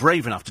 would you be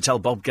brave enough to tell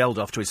Bob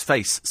Geldof to his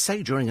face,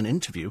 say during an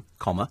interview,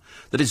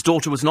 that his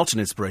daughter was not an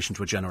inspiration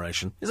to a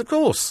generation? Yes, of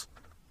course.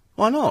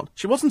 Why not?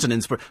 She wasn't an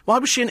inspiration. Why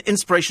was she an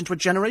inspiration to a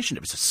generation?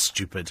 It was just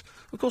stupid.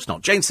 Of course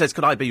not. Jane says,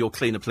 could I be your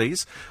cleaner,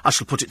 please? I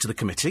shall put it to the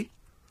committee.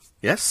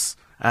 Yes.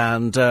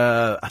 And,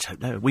 I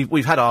don't know.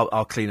 We've had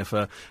our cleaner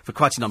for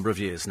quite a number of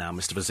years now,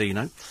 Mr.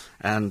 Vazino.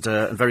 And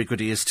very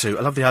good he is too.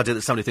 I love the idea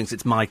that somebody thinks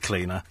it's my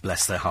cleaner.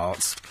 Bless their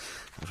hearts.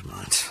 Never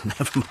mind.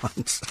 Never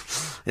mind.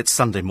 It's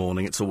Sunday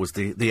morning. It's always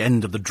the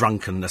end of the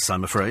drunkenness,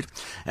 I'm afraid.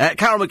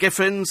 Carol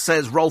McGiffin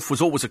says Rolf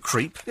was always a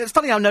creep. It's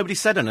funny how nobody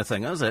said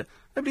anything, has it?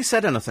 Nobody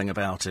said anything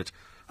about it.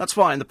 That's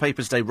why in the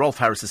papers today, Rolf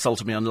Harris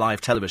assaulted me on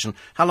live television.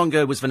 How long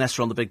ago was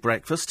Vanessa on The Big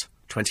Breakfast?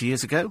 20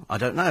 years ago? I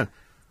don't know.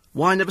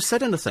 Why never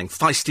said anything?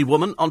 Feisty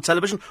woman on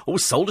television,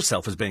 always sold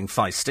herself as being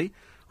feisty.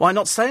 Why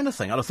not say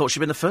anything? I'd have thought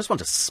she'd been the first one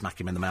to smack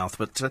him in the mouth,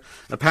 but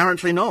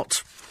apparently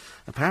not.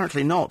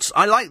 Apparently not.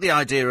 I like the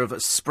idea of a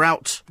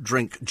sprout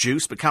drink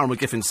juice, but Carol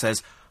McGiffin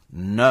says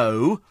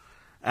no.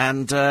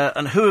 And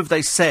who have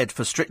they said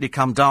for Strictly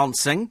Come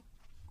Dancing?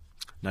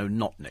 No,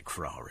 not Nick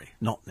Ferrari.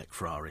 Not Nick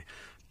Ferrari.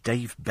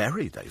 Dave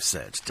Berry, they've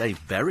said.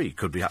 Dave Berry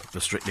could be up for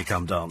Strictly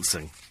Come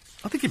Dancing.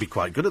 I think he'd be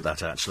quite good at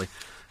that, actually.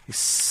 He's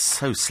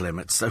so slim,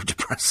 it's so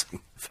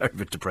depressing. Very,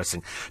 very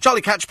depressing.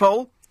 Charlie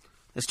Catchpole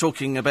is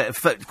talking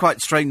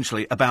quite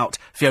strangely about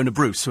Fiona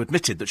Bruce, who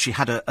admitted that she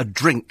had a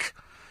drink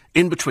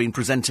in between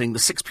presenting the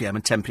 6pm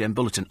and 10pm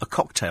bulletin, a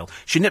cocktail.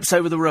 She nips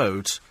over the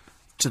road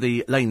to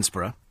the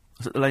Lanesborough.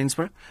 Is it the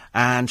Lanesborough?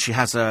 And she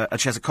has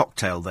a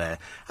cocktail there.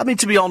 I mean,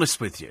 to be honest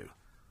with you,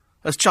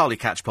 as Charlie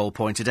Catchpole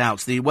pointed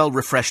out, the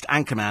well-refreshed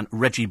anchorman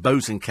Reggie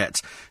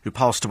Bosanquet, who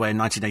passed away in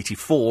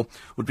 1984,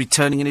 would be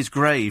turning in his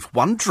grave.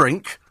 One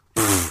drink...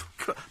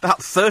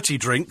 about 30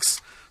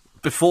 drinks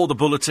before the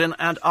bulletin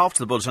and after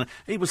the bulletin.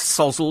 He was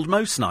sozzled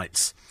most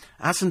nights,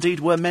 as indeed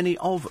were many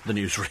of the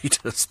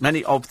newsreaders,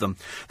 many of them.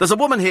 There's a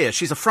woman here,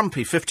 she's a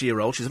frumpy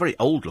 50-year-old, she's a very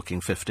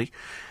old-looking 50,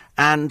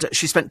 and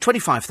she spent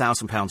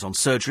 £25,000 on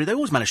surgery. They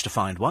always manage to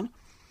find one.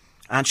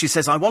 And she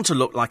says, I want to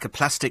look like a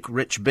plastic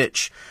rich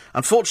bitch.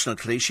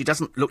 Unfortunately, she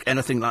doesn't look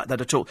anything like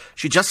that at all.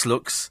 She just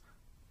looks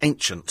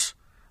ancient.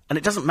 And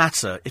it doesn't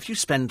matter if you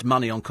spend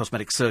money on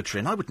cosmetic surgery,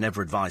 and I would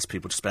never advise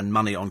people to spend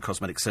money on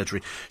cosmetic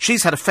surgery.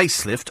 She's had a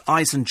facelift,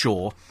 eyes and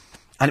jaw,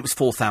 and it was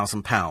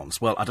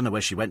 £4,000. Well, I don't know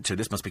where she went to.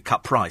 This must be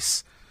cut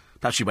price.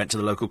 Perhaps she went to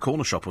the local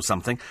corner shop or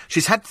something.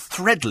 She's had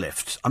thread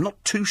lift. I'm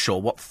not too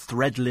sure what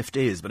thread lift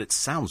is, but it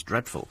sounds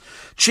dreadful.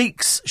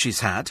 Cheeks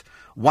she's had,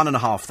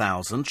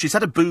 £1,500. She's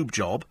had a boob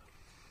job,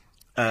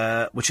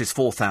 which is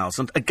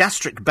 £4,000, a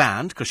gastric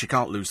band, because she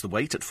can't lose the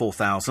weight, at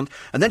 £4,000,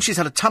 and then she's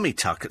had a tummy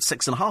tuck at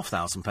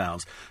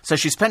 £6,500. So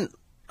she spent,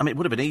 I mean, it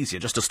would have been easier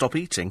just to stop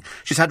eating.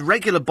 She's had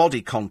regular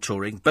body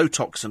contouring,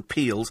 Botox and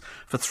peels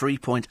for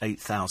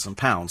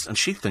 £3,800, and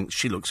she thinks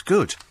she looks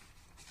good.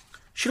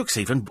 She looks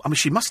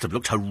she must have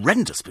looked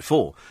horrendous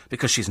before,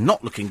 because she's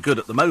not looking good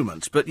at the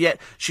moment, but yet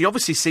she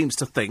obviously seems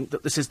to think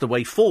that this is the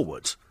way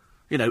forward.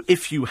 You know,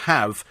 if you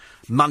have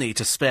money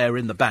to spare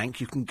in the bank,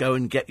 you can go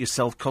and get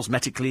yourself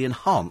cosmetically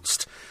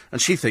enhanced.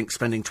 And she thinks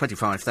spending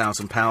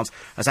 £25,000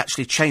 has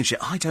actually changed it.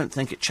 I don't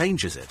think it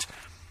changes it.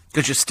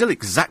 Because you're still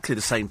exactly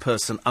the same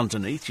person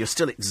underneath. You're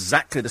still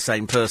exactly the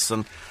same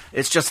person.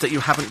 It's just that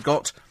you haven't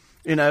got,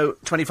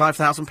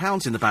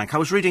 £25,000 in the bank.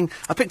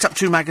 I picked up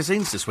 2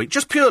 magazines this week,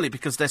 just purely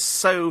because there's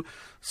so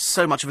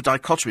much of a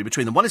dichotomy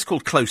between them. One is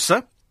called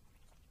Closer,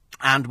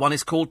 and one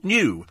is called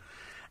New.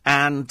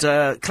 And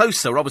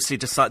Closer obviously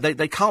decide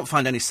they can't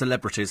find any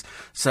celebrities,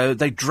 so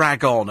they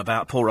drag on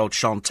about poor old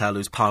Chantal,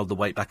 who's piled the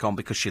weight back on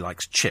because she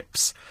likes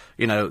chips.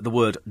 You know, the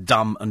word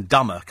dumb and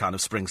dumber kind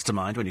of springs to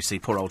mind when you see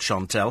poor old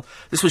Chantal.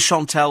 This was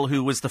Chantal,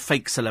 who was the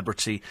fake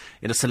celebrity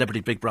in a Celebrity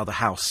Big Brother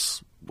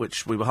house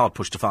which we were hard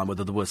pushed to find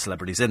whether there were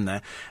celebrities in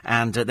there.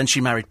 And then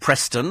she married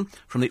Preston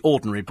from the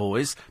Ordinary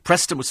Boys.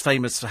 Preston was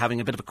famous for having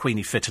a bit of a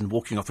Queenie fit and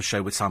walking off a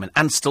show with Simon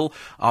Anstell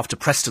after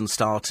Preston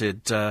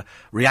started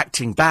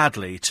reacting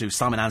badly to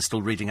Simon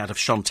Anstell reading out of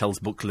Chantel's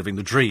book Living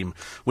the Dream.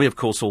 We, of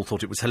course, all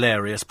thought it was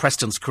hilarious.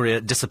 Preston's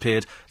career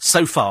disappeared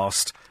so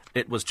fast,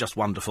 it was just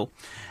wonderful.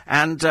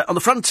 And on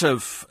the front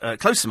of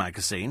Closer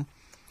magazine,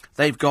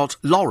 they've got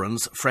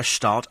Lauren's fresh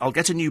start. I'll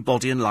get a new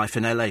body and life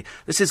in LA.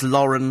 This is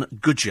Lauren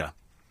Goodger.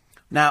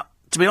 Now,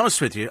 to be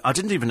honest with you, I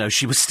didn't even know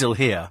she was still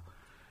here.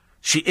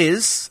 She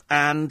is,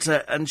 and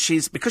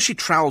she's, because she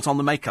trowels on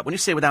the makeup. When you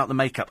see her without the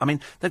makeup, I mean,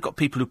 they've got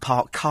people who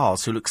park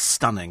cars who look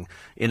stunning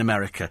in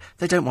America.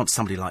 They don't want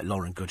somebody like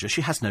Lauren Goodger.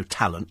 She has no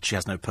talent, she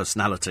has no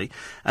personality,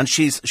 and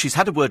she's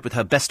had a word with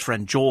her best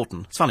friend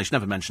Jordan. It's funny, she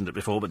never mentioned it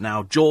before, but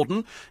now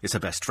Jordan is her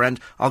best friend.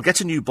 I'll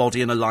get a new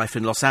body and a life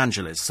in Los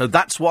Angeles. So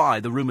that's why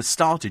the rumours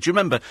started. Do you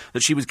remember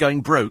that she was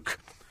going broke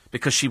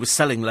because she was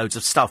selling loads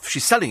of stuff?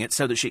 She's selling it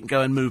so that she can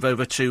go and move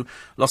over to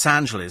Los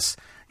Angeles.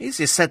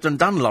 Easier said than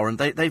done, Lauren.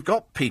 They've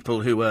got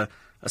people who are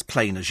as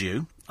plain as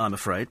you, I'm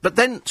afraid. But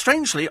then,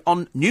 strangely,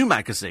 on New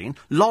Magazine,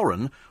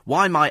 Lauren,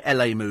 why my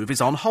LA move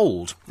is on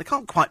hold. They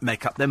can't quite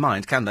make up their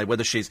mind, can they,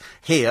 whether she's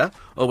here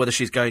or whether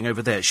she's going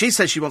over there. She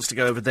says she wants to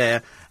go over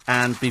there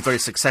and be very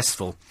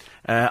successful.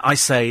 I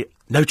say,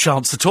 no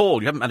chance at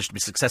all. You haven't managed to be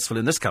successful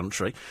in this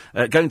country.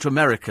 Going to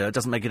America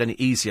doesn't make it any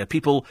easier.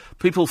 People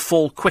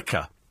fall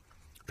quicker.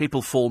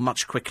 People fall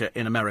much quicker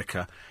in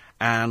America.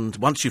 And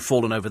once you've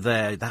fallen over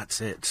there,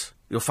 that's it.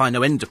 You'll find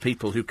no end of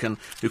people who can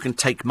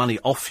take money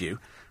off you,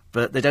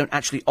 but they don't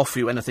actually offer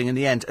you anything in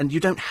the end. And you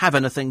don't have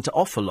anything to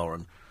offer,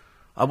 Lauren.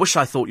 I wish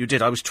I thought you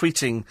did. I was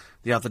tweeting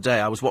the other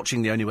day. I was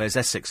watching The Only Way is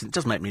Essex, and it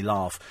does make me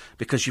laugh,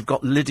 because you've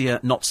got Lydia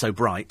Not So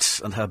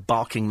Bright and her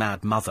barking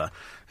mad mother,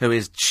 who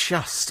is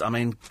just, I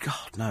mean,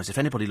 God knows, if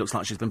anybody looks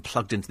like she's been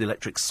plugged into the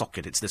electric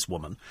socket, it's this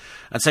woman.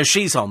 And so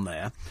she's on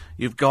there.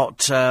 You've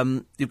got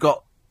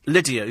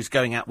Lydia, who's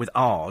going out with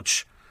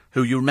Arj,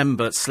 who you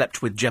remember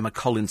slept with Gemma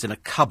Collins in a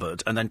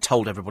cupboard and then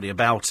told everybody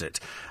about it.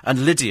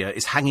 And Lydia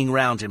is hanging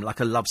round him like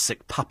a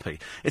lovesick puppy.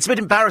 It's a bit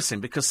embarrassing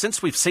because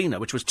since we've seen her,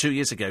 which was 2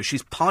 years ago,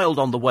 she's piled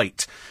on the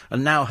weight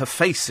and now her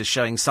face is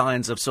showing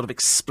signs of sort of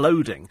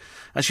exploding.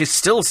 And she's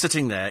still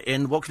sitting there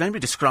in what can only be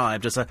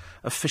described as a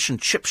fish and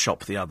chip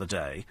shop the other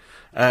day.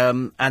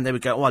 And they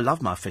would go, oh, I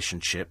love my fish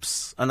and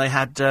chips. And they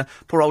had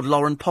poor old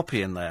Lauren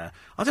Poppy in there.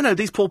 I don't know,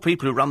 these poor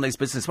people who run these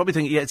businesses probably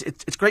think, yeah,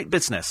 it's great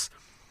business.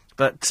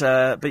 But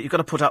you've got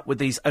to put up with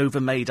these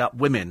over-made-up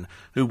women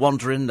who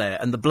wander in there,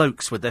 and the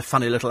blokes with their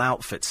funny little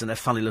outfits and their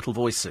funny little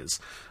voices.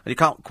 And you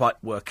can't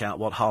quite work out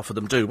what half of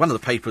them do. One of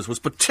the papers was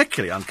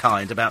particularly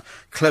unkind about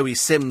Chloe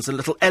Sims and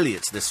little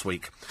Elliot this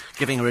week,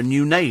 giving her a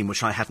new name,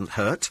 which I hadn't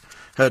heard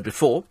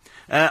before.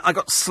 I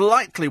got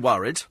slightly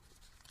worried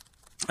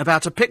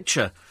about a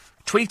picture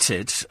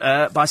tweeted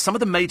by some of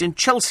the Made in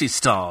Chelsea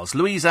stars,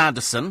 Louise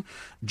Anderson,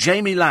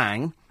 Jamie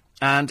Lang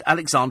and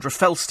Alexandra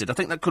Felsted. I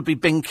think that could be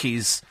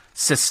Binky's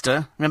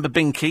sister. Remember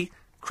Binky?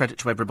 Credit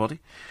to everybody.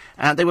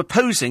 And they were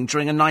posing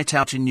during a night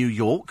out in New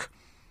York.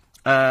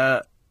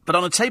 But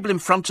on a table in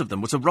front of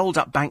them was a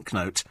rolled-up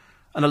banknote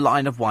and a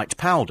line of white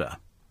powder.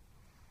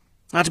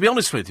 Now, to be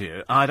honest with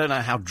you, I don't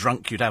know how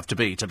drunk you'd have to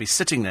be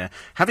sitting there,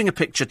 having a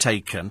picture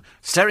taken,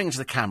 staring into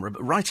the camera,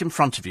 but right in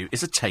front of you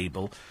is a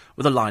table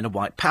with a line of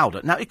white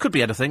powder. Now, it could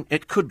be anything.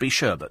 It could be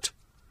sherbet.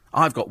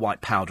 I've got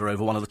white powder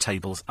over one of the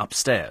tables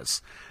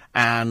upstairs.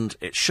 And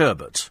it's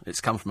sherbet.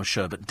 It's come from a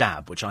sherbet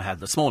dab, which I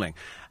had this morning.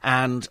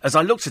 And as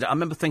I looked at it, I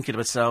remember thinking to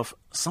myself,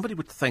 somebody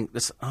would think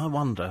this, I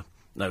wonder.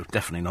 No,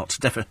 definitely not.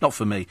 Definitely not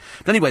for me.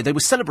 But anyway, they were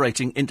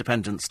celebrating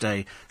Independence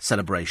Day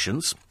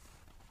celebrations.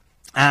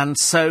 And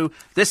so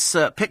this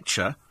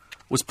picture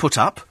was put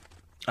up,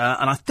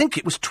 and I think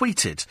it was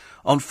tweeted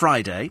on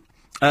Friday.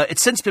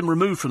 It's since been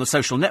removed from the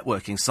social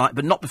networking site,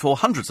 but not before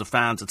hundreds of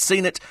fans had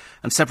seen it,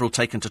 and several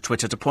taken to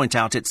Twitter to point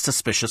out its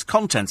suspicious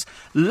contents.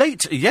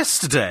 Late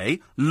yesterday,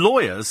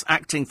 lawyers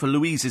acting for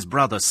Louise's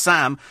brother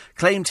Sam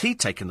claimed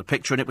he'd taken the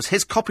picture and it was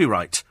his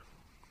copyright.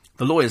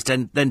 The lawyers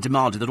then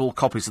demanded that all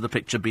copies of the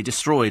picture be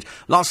destroyed.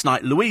 Last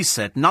night, Louise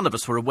said none of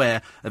us were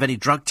aware of any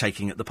drug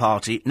taking at the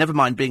party, never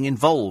mind being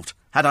involved.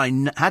 Had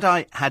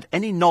I had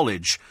any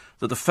knowledge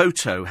that the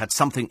photo had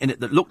something in it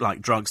that looked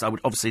like drugs, I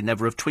would obviously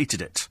never have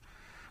tweeted it.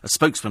 A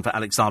spokesman for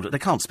Alexandra, they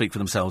can't speak for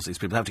themselves, these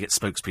people, they have to get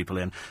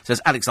spokespeople in,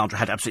 says Alexandra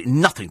had absolutely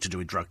nothing to do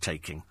with drug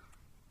taking.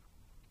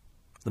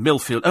 The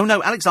Millfield, oh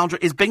no, Alexandra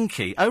is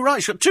Binky. Oh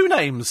right, she's got two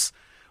names.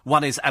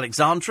 One is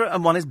Alexandra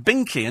and one is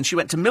Binky, and she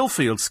went to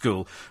Millfield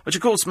School, which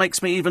of course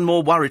makes me even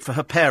more worried for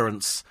her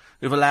parents,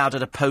 who've allowed her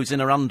to pose in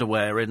her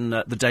underwear in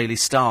the Daily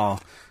Star.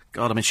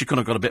 God, I mean, she could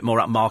have got a bit more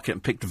upmarket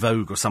and picked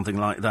Vogue or something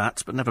like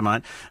that, but never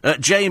mind.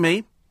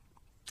 Jamie,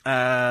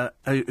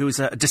 who is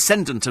a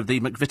descendant of the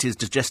McVitie's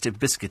digestive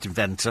biscuit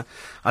inventor.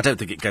 I don't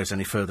think it goes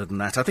any further than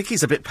that. I think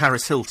he's a bit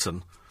Paris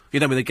Hilton. You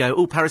know, when they go,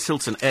 oh, Paris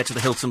Hilton, heir to the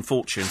Hilton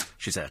fortune.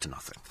 She's heir to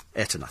nothing.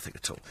 Heir to nothing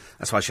at all.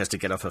 That's why she has to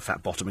get off her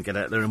fat bottom and get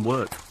out there and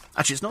work.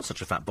 Actually, it's not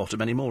such a fat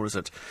bottom anymore, is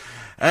it?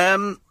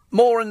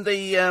 More in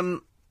the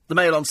the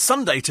Mail on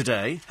Sunday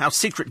today, how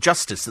secret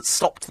justice that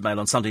stopped the Mail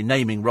on Sunday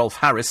naming Rolf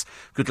Harris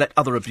could let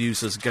other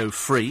abusers go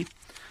free.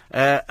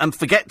 And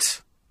forget,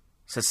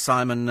 says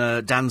Simon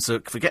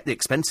Danzuk, forget the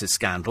expenses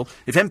scandal.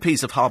 If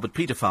MPs have harboured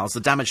paedophiles,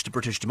 the damage to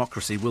British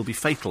democracy will be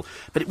fatal.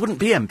 But it wouldn't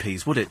be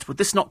MPs, would it? Would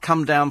this not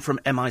come down from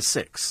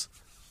MI6?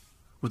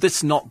 Would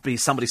this not be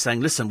somebody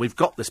saying, listen, we've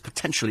got this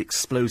potentially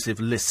explosive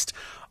list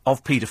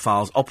of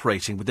paedophiles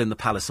operating within the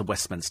Palace of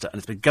Westminster, and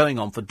it's been going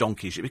on for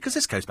donkey's years, because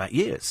this goes back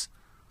years.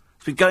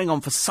 It's been going on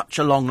for such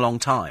a long, long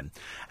time.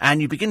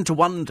 And you begin to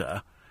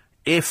wonder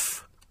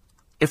if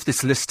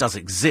this list does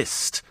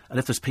exist, and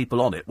if there's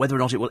people on it, whether or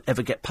not it will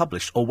ever get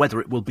published, or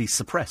whether it will be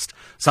suppressed.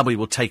 Somebody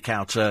will take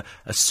out a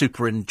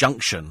super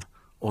injunction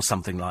or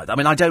something like that. I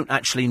mean, I don't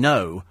actually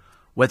know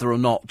whether or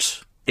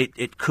not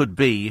it could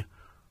be,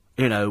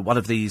 you know, one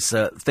of these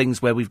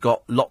things where we've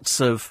got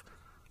lots of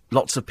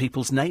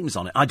people's names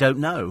on it. I don't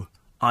know.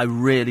 I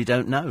really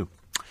don't know.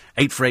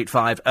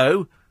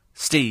 84850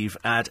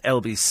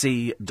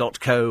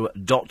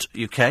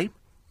 steve@lbc.co.uk.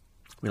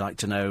 We like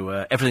to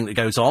know everything that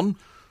goes on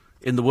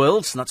in the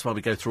world, and that's why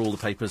we go through all the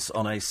papers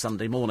on a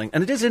Sunday morning.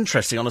 And it is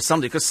interesting on a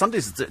Sunday, because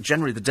Sunday's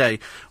generally the day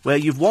where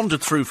you've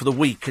wandered through for the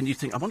week and you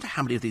think, I wonder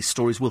how many of these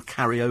stories will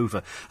carry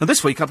over. And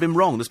this week I've been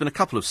wrong. There's been a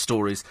couple of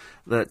stories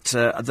that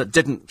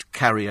didn't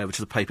carry over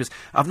to the papers.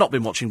 I've not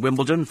been watching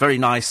Wimbledon. Very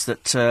nice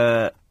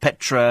that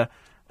Petra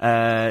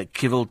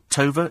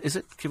Kvitova, is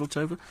it?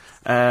 Kvitova?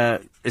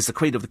 Is the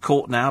Queen of the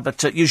Court now.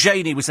 But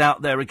Eugenie was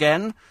out there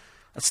again.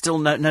 Still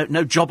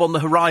no job on the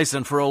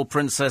horizon for old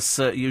Princess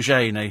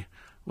Eugenie,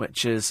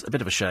 which is a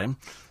bit of a shame.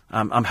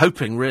 I'm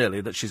hoping,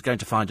 really, that she's going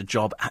to find a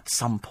job at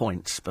some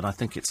point, but I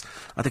think it's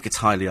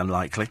highly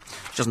unlikely.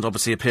 She doesn't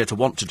obviously appear to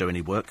want to do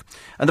any work.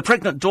 And the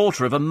pregnant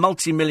daughter of a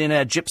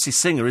multi-millionaire gypsy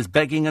singer is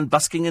begging and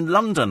busking in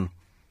London.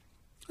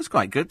 That's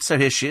quite good. So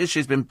here she is.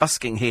 She's been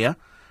busking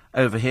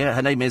over here.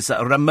 Her name is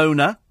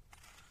Ramona,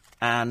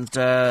 and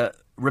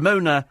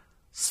Ramona's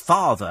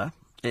father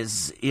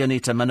is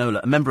Ionita Manola,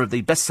 a member of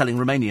the best-selling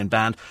Romanian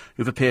band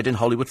who've appeared in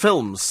Hollywood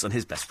films, and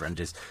his best friend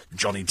is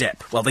Johnny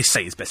Depp. Well, they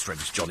say his best friend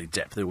is Johnny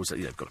Depp. They always,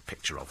 got a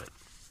picture of it.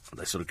 And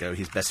they sort of go,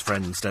 his best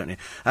friends, don't you?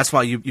 That's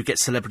why you get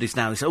celebrities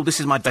now. They say, oh, this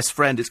is my best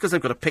friend. It's because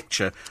they've got a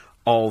picture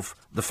of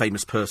the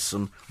famous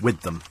person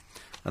with them.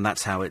 And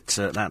that's how it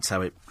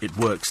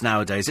works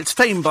nowadays. It's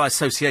fame by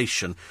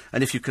association,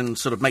 and if you can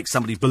sort of make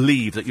somebody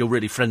believe that you're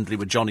really friendly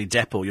with Johnny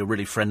Depp or you're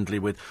really friendly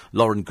with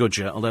Lauren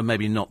Goodger, although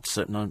maybe not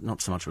so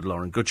much with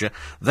Lauren Goodger,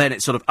 then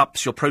it sort of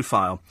ups your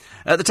profile.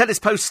 The tennis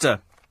poster.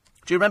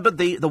 Do you remember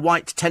the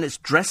white tennis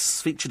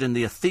dress featured in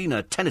the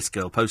Athena Tennis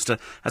Girl poster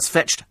has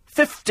fetched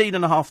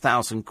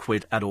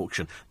 £15,500 at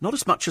auction? Not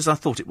as much as I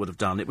thought it would have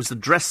done. It was the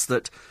dress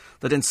that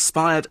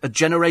inspired a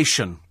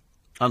generation,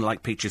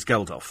 unlike Peaches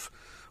Geldof.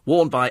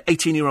 Worn by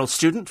 18-year-old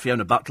student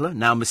Fiona Butler,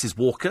 now Mrs.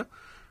 Walker,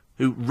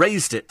 who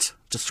raised it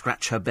to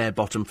scratch her bare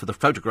bottom for the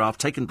photograph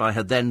taken by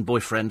her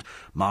then-boyfriend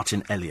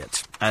Martin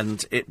Elliott.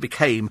 And it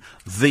became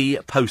the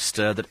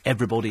poster that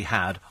everybody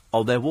had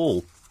on their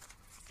wall.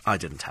 I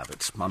didn't have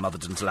it. My mother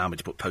didn't allow me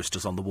to put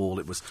posters on the wall.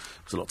 It was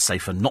a lot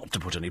safer not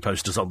to put any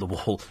posters on the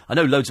wall. I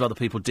know loads of other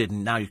people did,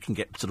 and now you can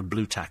get sort of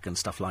blue tack and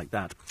stuff like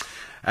that.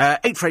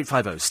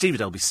 84850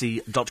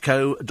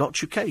 steve@lbc.co.uk,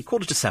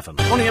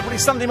 6:45. Morning, everybody.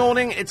 Sunday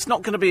morning. It's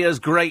not going to be as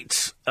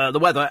great, the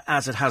weather,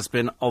 as it has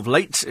been of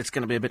late. It's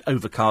going to be a bit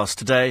overcast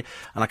today,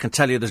 and I can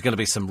tell you there's going to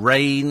be some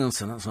rain,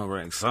 so that's not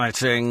very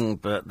exciting,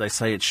 but they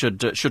say it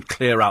should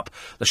clear up.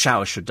 The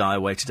showers should die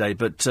away today,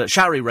 but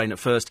showery rain at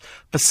first,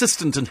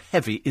 persistent and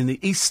heavy in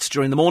the east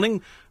during the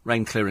morning,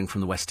 rain clearing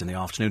from the west in the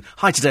afternoon.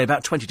 High today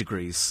about 20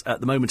 degrees.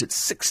 At the moment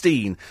it's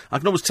 16. I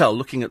can always tell,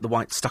 looking at the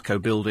white stucco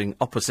building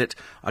opposite,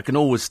 I can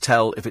always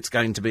tell if it's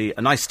going to be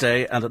a nice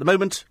day, and at the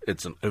moment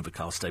it's an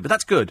overcast day. But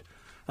that's good.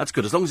 That's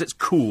good. As long as it's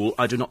cool,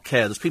 I do not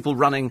care. There's people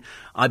running,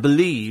 I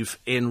believe,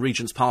 in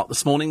Regent's Park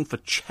this morning for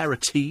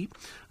charity.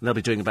 And they'll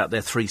be doing about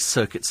their 3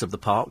 circuits of the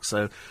park.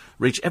 So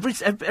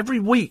every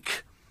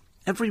week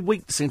there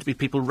seem to be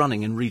people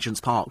running in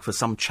Regent's Park for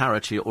some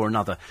charity or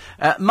another.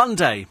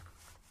 Monday.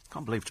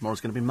 Can't believe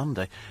tomorrow's going to be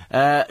Monday.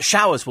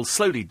 Showers will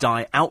slowly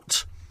die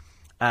out,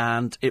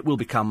 and it will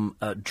become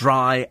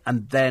dry,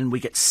 and then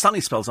we get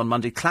sunny spells on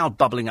Monday, cloud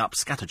bubbling up,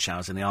 scattered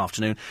showers in the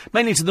afternoon,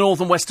 mainly to the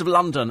north and west of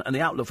London, and the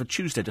outlook for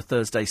Tuesday to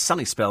Thursday,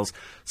 sunny spells,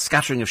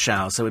 scattering of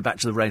showers, so we're back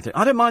to the rain thing.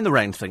 I don't mind the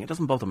rain thing, it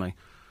doesn't bother me.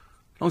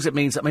 As long as it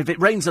means that, if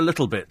it rains a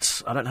little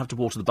bit, I don't have to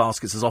water the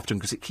baskets as often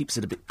because it keeps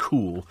it a bit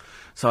cool.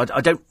 So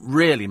I don't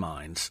really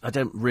mind.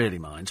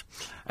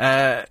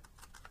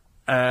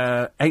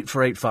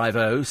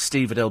 84850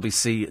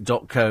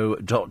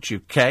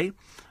 steve@lbc.co.uk.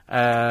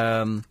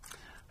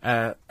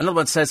 Another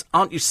one says,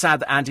 aren't you sad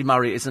that Andy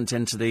Murray isn't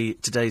into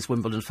today's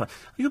Wimbledon final?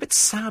 Are you a bit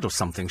sad or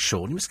something,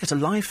 Sean? You must get a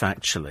life,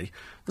 actually.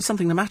 There's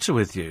something the matter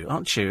with you,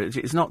 aren't you?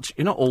 You're not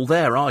all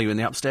there, are you, in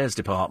the upstairs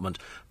department?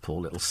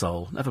 Poor little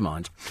soul. Never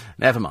mind.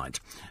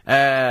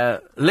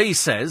 Lee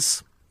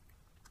says,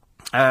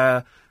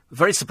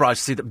 very surprised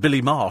to see that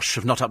Billy Marsh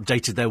have not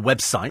updated their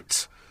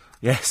website.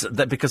 Yes,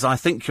 because I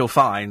think you'll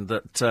find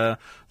that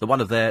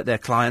one of their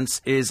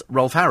clients is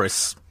Rolf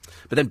Harris.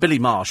 But then Billy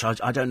Marsh,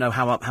 I don't know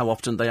how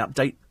often they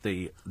update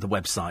the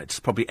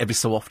website. Probably every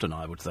so often,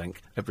 I would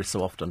think. Every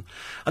so often.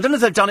 I don't know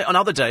if they've done it on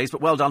other days,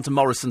 but well done to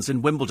Morrison's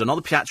in Wimbledon. On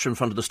the piazza in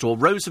front of the store,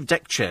 rows of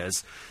deck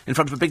chairs in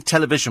front of a big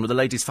television with the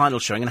ladies' final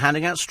showing and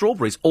handing out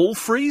strawberries. All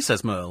free,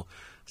 says Merle.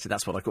 See,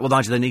 that's what I call... Well,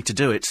 why do they need to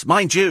do it?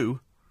 Mind you,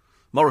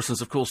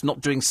 Morrison's, of course,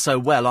 not doing so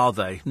well, are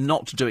they?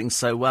 Not doing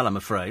so well, I'm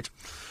afraid.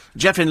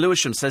 Jeff in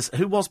Lewisham says,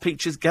 who was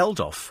Peaches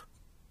Geldof?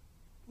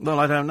 Well,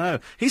 I don't know.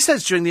 He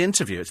says during the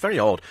interview, it's very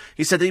odd,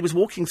 he said he was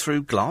walking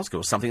through Glasgow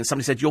or something and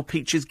somebody said, you're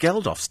Peaches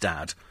Geldof's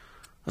dad,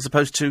 as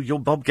opposed to you're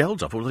Bob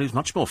Geldof, although he's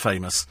much more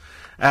famous.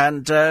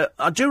 And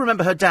I do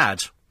remember her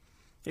dad.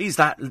 He's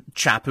that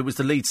chap who was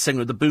the lead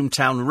singer of the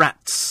Boomtown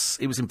Rats.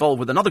 He was involved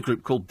with another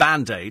group called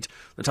Band-Aid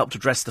that helped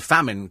address the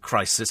famine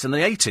crisis in the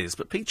 80s.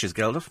 But Peaches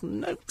Geldof,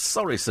 no,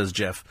 sorry, says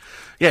Jeff.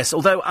 Yes,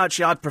 although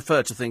actually I'd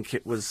prefer to think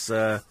it was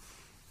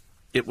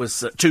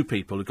two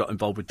people who got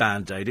involved with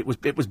Band-Aid.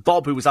 It was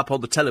Bob who was up on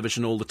the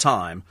television all the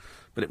time,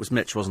 but it was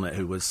Mitch, wasn't it,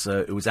 who was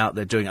out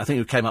there doing it. I think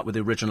who came up with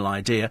the original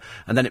idea,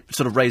 and then it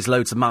sort of raised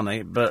loads of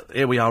money, but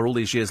here we are all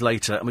these years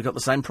later, and we've got the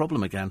same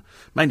problem again,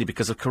 mainly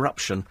because of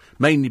corruption,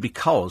 mainly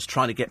because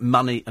trying to get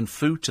money and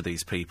food to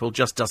these people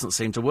just doesn't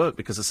seem to work,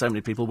 because there's so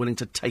many people willing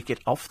to take it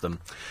off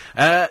them.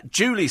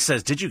 Julie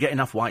says, did you get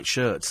enough white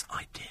shirts?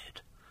 I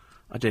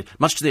did.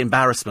 Much to the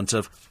embarrassment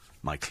of...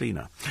 my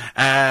cleaner.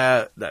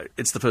 No,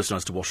 it's the person who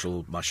has to wash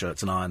all my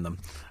shirts and iron them.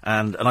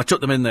 And I took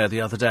them in there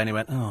the other day and he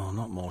went, oh,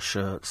 not more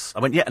shirts.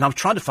 I went, yeah, and I was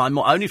trying to find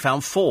more. I only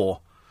found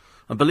 4.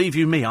 And believe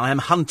you me, I am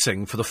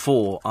hunting for the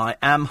 4. I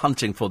am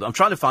hunting for them. I'm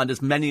trying to find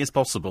as many as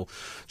possible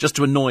just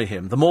to annoy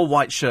him. The more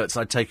white shirts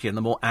I take in,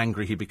 the more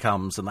angry he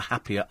becomes and the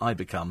happier I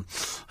become.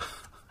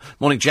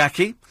 Morning,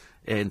 Jackie,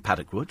 in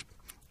Paddock Wood.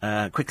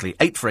 Quickly,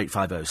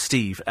 84850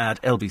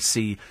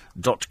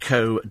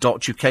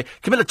 steve@lbc.co.uk.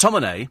 Camilla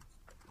Tominay,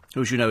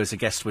 who, as you know, is a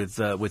guest with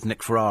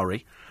Nick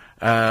Ferrari,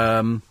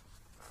 was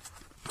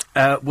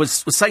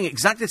saying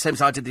exactly the same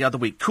as I did the other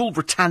week. Cool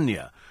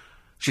Britannia,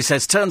 she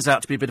says, turns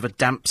out to be a bit of a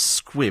damp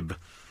squib.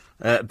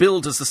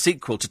 Billed as the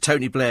sequel to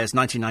Tony Blair's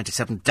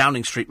 1997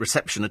 Downing Street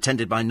reception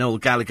attended by Noel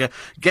Gallagher,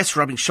 guests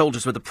rubbing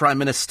shoulders with the Prime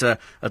Minister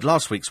at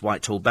last week's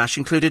Whitehall Bash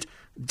included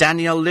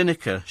Danielle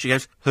Lineker. She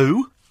goes,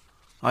 who?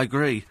 I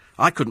agree.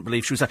 I couldn't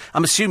believe she was there.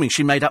 I'm assuming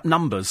she made up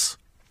numbers.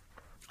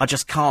 I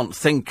just can't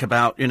think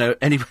about,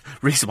 any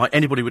reason why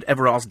anybody would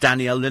ever ask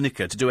Danielle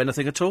Lineker to do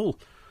anything at all.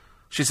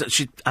 She's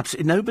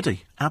absolutely nobody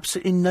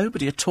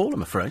at all,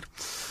 I'm afraid.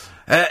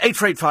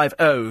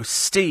 84850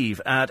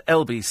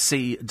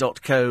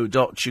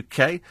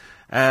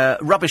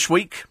 steve@lbc.co.uk. Rubbish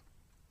week,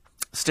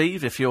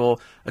 Steve, if you're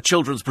a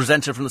children's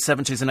presenter from the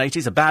 70s and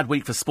 80s. A bad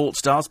week for sports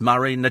stars,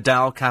 Murray,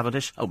 Nadal,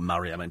 Cavendish. Oh,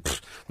 Murray,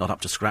 not up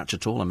to scratch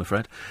at all, I'm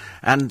afraid.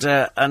 And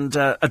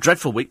a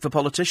dreadful week for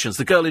politicians.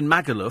 The girl in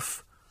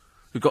Magaluf,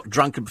 who got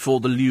drunken before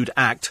the lewd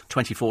act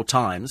 24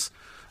 times.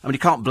 I mean, you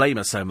can't blame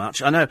her so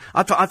much. I know.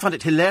 I find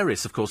it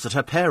hilarious, of course, that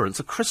her parents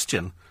are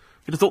Christian.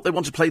 You'd have thought they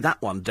wanted to play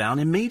that one down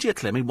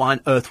immediately. I mean, why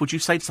on earth would you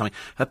say to something,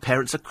 her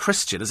parents are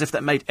Christian, as if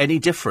that made any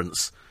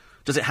difference?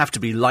 Does it have to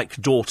be like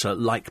daughter,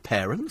 like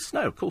parents?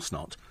 No, of course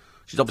not.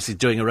 She's obviously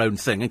doing her own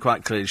thing, and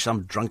quite clearly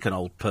some drunken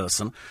old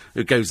person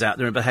who goes out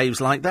there and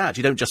behaves like that.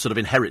 You don't just sort of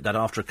inherit that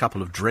after a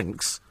couple of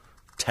drinks.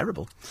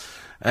 Terrible.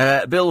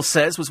 Bill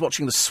says, was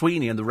watching the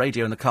Sweeney and the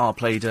radio in the car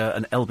played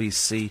an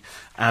LBC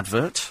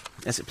advert.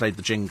 Yes, it played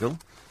the jingle.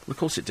 Well, of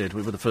course it did.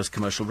 We were the first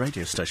commercial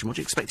radio station. What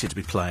do you expect it to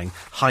be playing?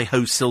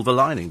 Hi-Ho Silver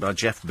Lining by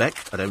Jeff Beck?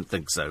 I don't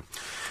think so.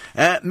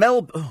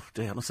 Oh,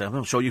 dear, I'm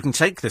not sure you can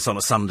take this on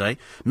a Sunday.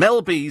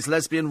 Mel B's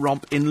lesbian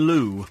romp in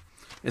Loo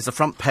is the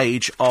front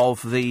page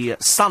of the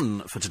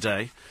Sun for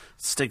today.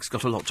 Stig's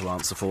got a lot to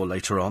answer for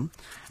later on.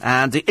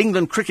 And the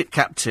England cricket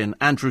captain,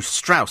 Andrew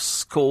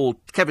Strauss, called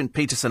Kevin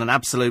Peterson an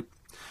absolute...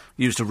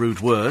 used a rude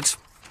word,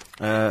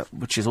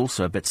 which is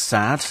also a bit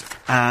sad.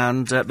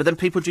 And but then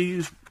people do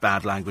use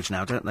bad language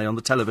now, don't they, on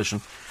the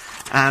television?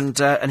 And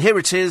here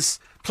it is,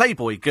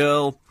 Playboy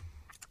girl,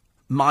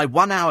 my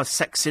 1 hour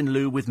sex in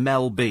Loo with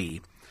Mel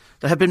B.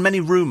 There have been many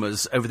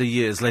rumours over the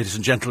years, ladies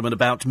and gentlemen,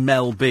 about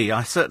Mel B.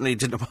 I certainly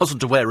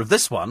wasn't aware of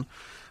this one.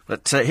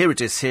 But here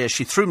it is here.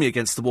 She threw me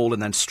against the wall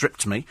and then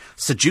stripped me,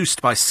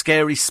 seduced by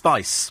Scary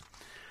Spice.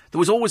 There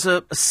was always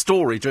a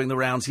story during the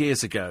rounds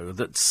years ago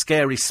that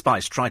Scary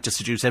Spice tried to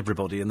seduce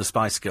everybody in the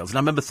Spice Girls. And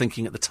I remember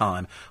thinking at the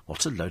time,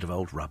 what a load of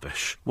old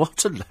rubbish.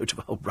 What a load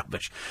of old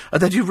rubbish.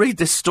 And then you read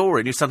this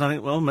story and you suddenly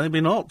think, well, maybe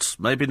not.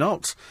 Maybe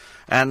not.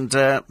 And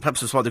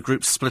perhaps that's why the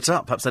group split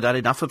up. Perhaps they'd had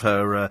enough of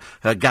her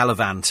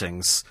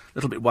gallivantings. A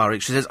little bit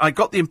worried. She says, I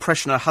got the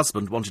impression her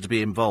husband wanted to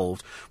be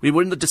involved. We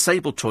were in the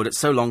disabled toilet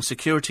so long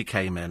security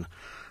came in.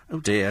 Oh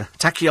dear.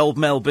 Tacky old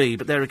Mel B.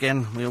 But there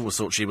again, we always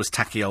thought she was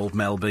tacky old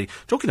Mel B.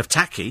 Talking of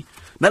tacky,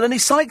 Melanie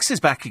Sykes is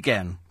back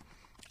again.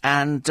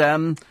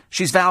 And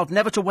she's vowed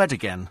never to wed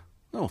again.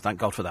 Oh, thank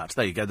God for that.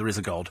 There you go, there is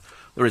a God.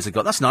 There is a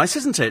God. That's nice,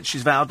 isn't it?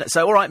 She's vowed...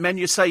 So, all right, men,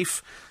 you're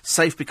safe.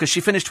 Safe because she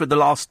finished with the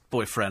last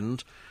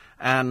boyfriend.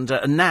 And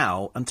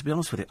now, and to be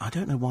honest with you, I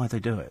don't know why they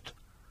do it.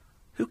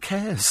 Who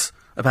cares?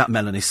 about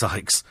Melanie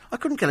Sykes. I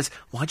couldn't care less.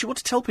 Why do you want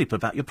to tell people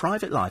about your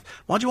private life?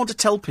 Why do you want to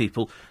tell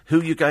people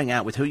who you're going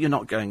out with, who you're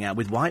not going out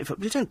with, why?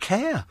 You don't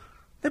care.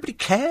 Nobody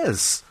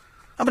cares.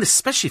 I mean,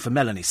 especially for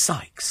Melanie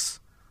Sykes.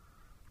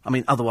 I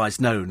mean,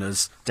 otherwise known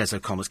as Des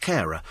O'Connor's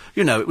carer.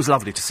 You know, it was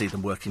lovely to see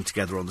them working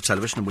together on the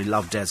television, and we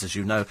love Des, as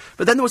you know.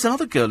 But then there was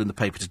another girl in the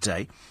paper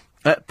today,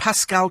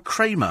 Pascal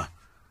Kramer.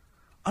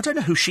 I don't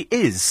know who she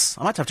is.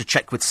 I might have to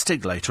check with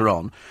Stig later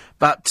on.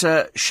 But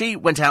she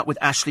went out with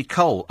Ashley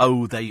Cole.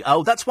 Oh,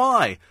 that's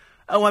why.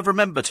 Oh, I've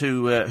remembered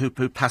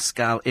who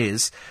Pascal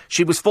is.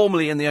 She was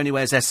formerly in The Only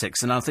Way is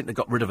Essex, and I think they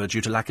got rid of her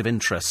due to lack of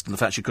interest and the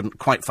fact she couldn't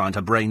quite find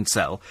her brain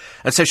cell.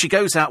 And so she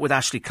goes out with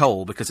Ashley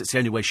Cole because it's the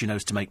only way she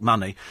knows to make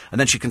money, and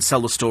then she can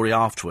sell the story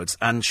afterwards.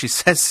 And she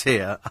says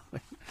here,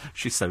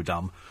 she's so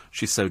dumb.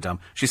 She's so dumb.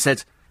 She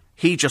said,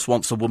 he just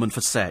wants a woman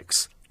for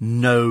sex.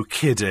 No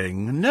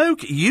kidding.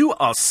 You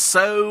are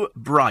so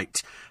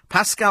bright.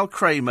 Pascal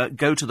Kramer,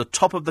 go to the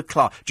top of the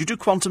class. Do you do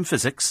quantum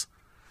physics?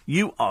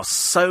 You are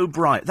so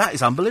bright. That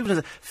is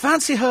unbelievable.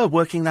 Fancy her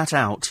working that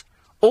out.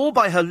 All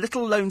by her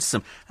little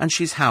lonesome. And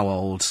she's how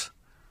old?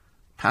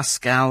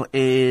 Pascal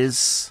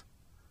is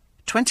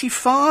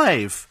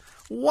 25.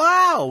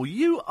 Wow,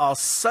 you are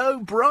so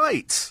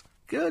bright.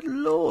 Good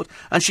Lord.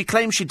 And she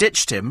claims she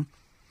ditched him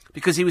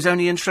because he was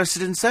only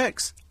interested in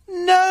sex.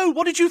 No,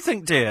 what did you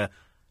think, dear?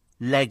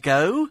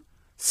 Lego?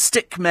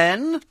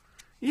 Stickmen?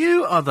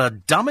 You are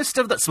the dumbest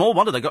of the... Small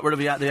wonder they got rid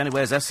of you at The Only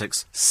Way is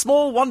Essex.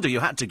 Small wonder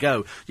you had to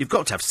go. You've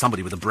got to have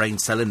somebody with a brain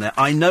cell in there.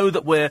 I know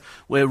that we're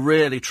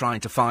really trying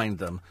to find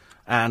them.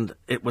 And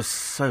it was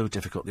so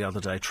difficult the other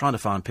day. Trying to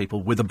find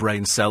people with a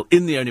brain cell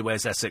in The Only Way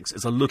is Essex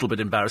is a little bit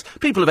embarrassed.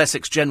 People of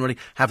Essex generally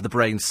have the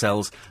brain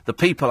cells. The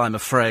people, I'm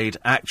afraid,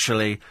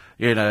 actually,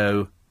 you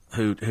know,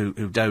 who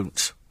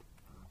don't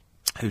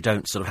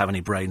sort of have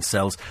any brain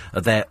cells are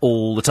there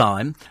all the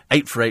time.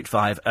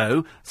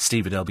 84850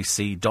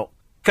 steve@lbc.co.uk.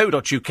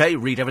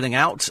 Read everything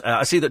out.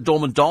 I see that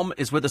Dorman Dom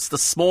is with us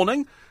this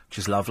morning, which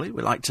is lovely.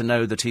 We like to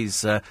know that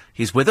he's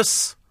with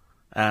us,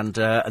 and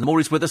the more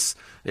he's with us,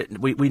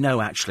 we know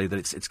actually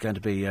that it's going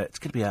to be a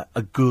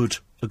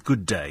good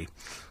day,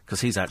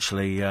 because he's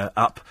actually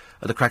up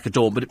at the crack of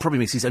dawn. But it probably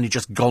means he's only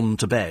just gone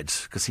to bed,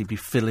 because he'd be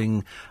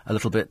feeling a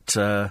little bit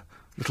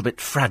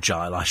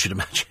fragile, I should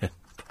imagine.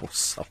 Poor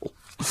soul.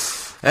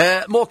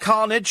 More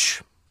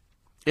carnage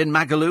in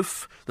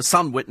Magaluf. The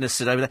Sun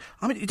witnessed it over there.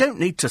 I mean, you don't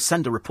need to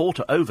send a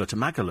reporter over to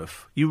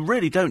Magaluf. You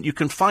really don't. You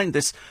can find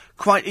this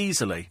quite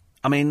easily.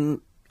 I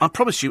mean, I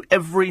promise you,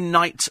 every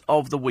night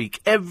of the week,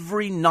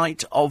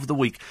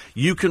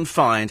 you can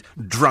find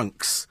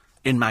drunks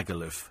in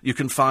Magaluf. You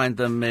can find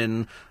them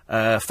in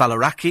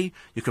Falaraki.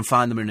 You can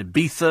find them in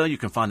Ibiza. You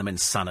can find them in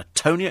San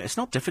Antonio. It's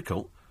not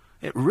difficult.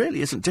 It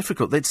really isn't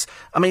difficult.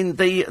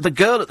 The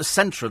girl at the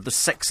centre of the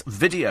sex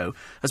video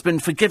has been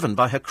forgiven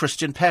by her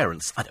Christian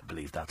parents. I don't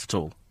believe that at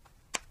all.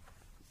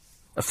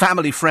 A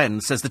family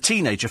friend says the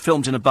teenager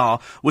filmed in a bar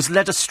was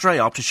led astray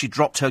after she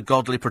dropped her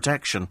godly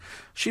protection.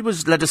 She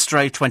was led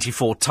astray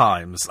 24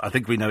 times. I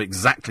think we know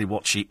exactly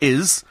what she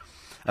is.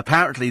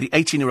 Apparently, the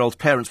 18-year-old's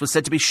parents were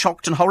said to be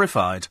shocked and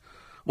horrified.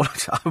 Well,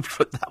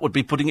 that would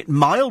be putting it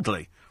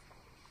mildly.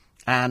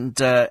 And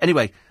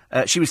anyway,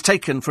 she was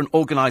taken for an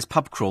organised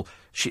pub crawl.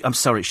 She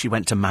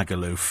went to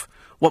Magaluf.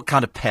 What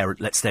kind of parent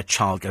lets their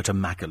child go to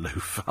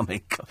Magaluf? I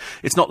mean,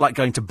 it's not like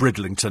going to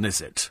Bridlington, is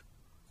it?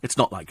 It's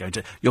not like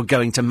you're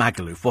going to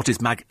Magaluf.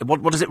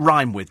 What does it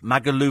rhyme with?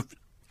 Magaluf,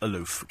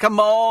 aloof. Come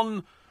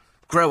on!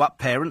 Grow up,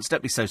 parents.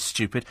 Don't be so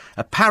stupid.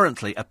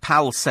 Apparently, a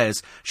pal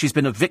says she's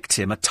been a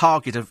victim, a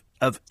target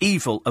of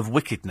evil, of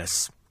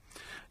wickedness.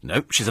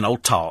 No, she's an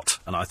old tart,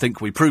 and I think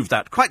we proved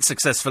that quite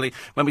successfully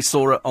when we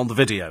saw her on the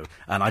video.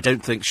 And I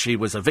don't think she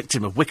was a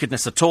victim of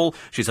wickedness at all.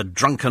 She's a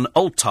drunken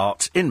old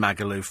tart in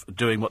Magaluf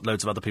doing what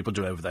loads of other people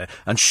do over there.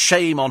 And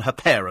shame on her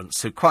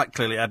parents, who quite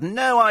clearly had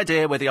no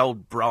idea where the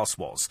old brass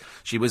was.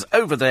 She was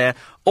over there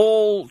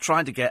all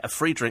trying to get a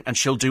free drink, and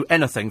she'll do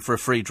anything for a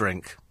free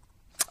drink.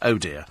 Oh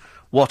dear,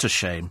 what a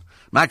shame.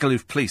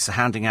 Magaluf police are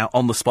handing out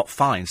on-the-spot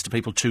fines to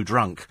people too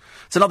drunk.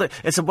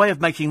 It's a way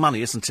of making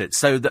money, isn't it?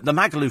 So that the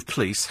Magaluf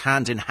police,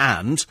 hand in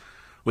hand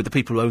with the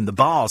people who own the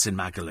bars in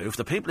Magaluf,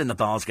 the people in the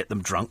bars get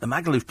them drunk, the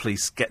Magaluf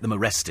police get them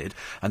arrested,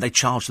 and they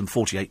charge them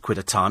 48 quid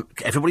a time.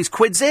 Everybody's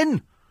quids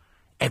in!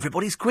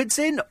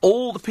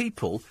 All the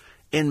people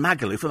in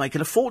Magaluf are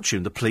making a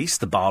fortune. The police,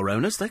 the bar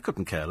owners, they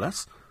couldn't care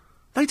less.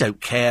 They don't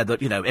care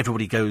that,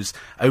 everybody goes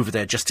over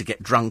there just to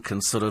get drunk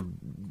and sort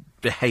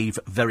of behave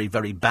very,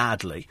 very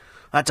badly.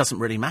 That doesn't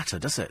really matter,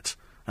 does it?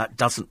 That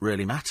doesn't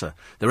really matter.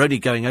 They're only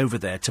going over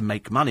there to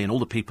make money, and all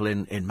the people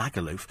in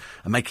Magaluf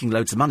are making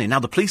loads of money. Now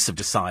the police have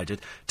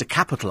decided to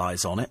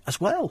capitalise on it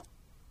as well.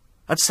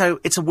 And so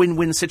it's a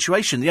win-win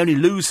situation. The only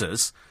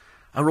losers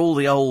are all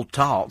the old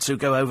tarts who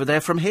go over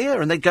there from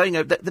here, and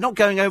they're not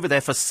going over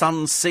there for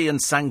sun, sea and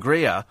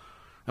sangria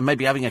and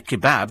maybe having a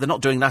kebab. They're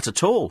not doing that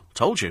at all.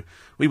 Told you.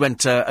 We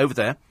went over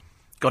there,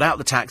 got out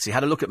the taxi,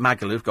 had a look at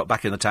Magaluf, got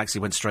back in the taxi,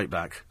 went straight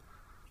back.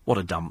 What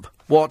a dump.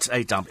 What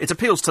a dump. It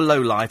appeals to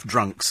low-life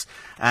drunks.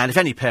 And if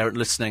any parent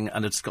listening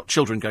and has got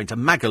children going to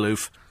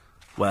Magaluf,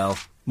 Well,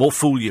 more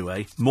fool you,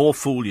 eh? More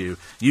fool you.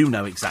 You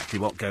know exactly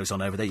what goes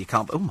on over there. You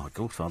can't... Oh, my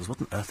godfathers,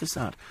 what on earth is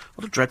that?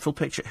 What a dreadful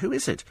picture. Who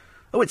is it?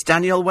 Oh, it's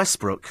Danielle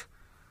Westbrook.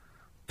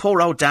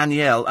 Poor old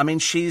Danielle. I mean,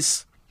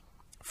 she's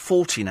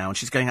 40 now and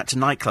she's going out to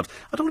nightclubs.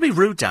 I don't want to be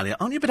rude, Danielle.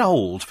 Aren't you a bit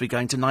old to be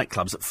going to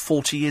nightclubs at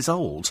 40 years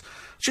old?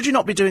 Should you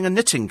not be doing a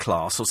knitting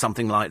class or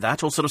something like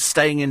that, or sort of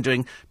staying in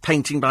doing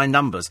painting by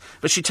numbers?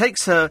 But she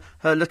takes her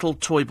little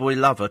toy boy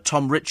lover,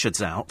 Tom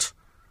Richards, out.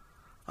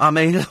 I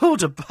mean,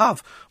 Lord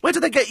above, where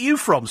did they get you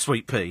from,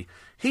 Sweet Pea?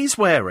 He's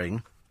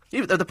wearing,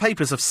 even though the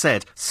papers have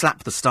said,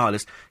 slap the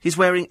stylist, he's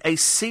wearing a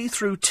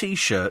see-through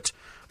T-shirt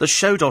that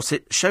showed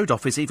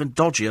off his even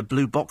dodgier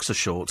blue boxer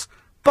shorts.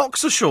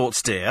 Boxer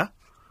shorts, dear?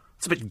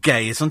 It's a bit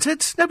gay, isn't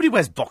it? Nobody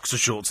wears boxer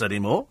shorts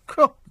anymore.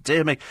 Oh,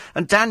 dear me.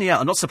 And Danielle,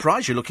 I'm not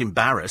surprised you look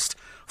embarrassed.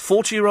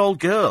 40-year-old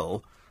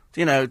girl,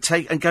 you know,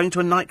 going to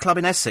a nightclub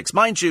in Essex.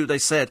 Mind you, they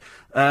said,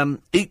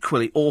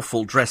 equally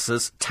awful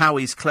dressers,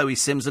 Towie's Chloe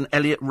Sims and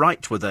Elliot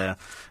Wright were there.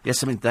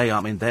 Yes, I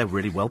mean, they're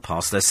really well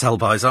past their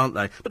sell-bys, aren't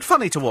they? But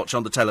funny to watch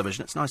on the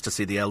television. It's nice to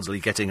see the elderly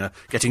getting a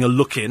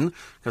look in,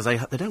 because they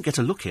don't get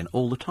a look in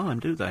all the time,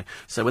 do they?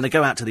 So when they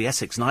go out to the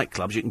Essex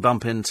nightclubs, you can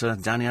bump into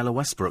Daniela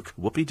Westbrook.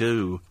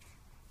 Whoopee-doo.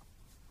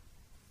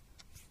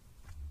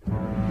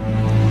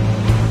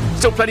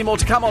 Still plenty more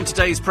to come on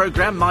today's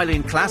programme.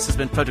 Mylene Class has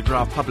been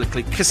photographed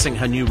publicly kissing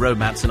her new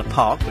romance in a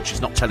park, but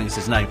she's not telling us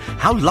his name.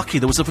 How lucky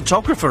there was a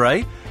photographer,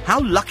 eh? How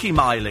lucky,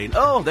 Mylene.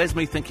 Oh, there's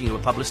me thinking you were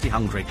publicity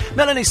hungry.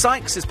 Melanie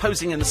Sykes is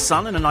posing in the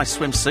sun in a nice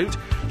swimsuit.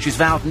 She's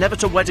vowed never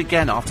to wed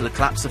again after the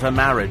collapse of her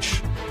marriage.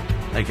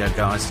 There you go,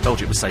 guys. Told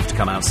you it was safe to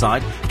come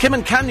outside. Kim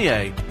and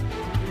Kanye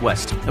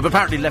West have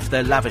apparently left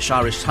their lavish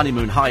Irish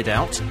honeymoon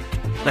hideout.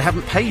 They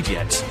haven't paid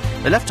yet.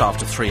 They left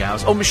after 3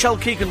 hours. Oh, Michelle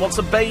Keegan wants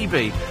a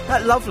baby.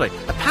 That's lovely.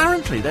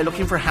 Apparently, they're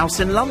looking for a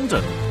house in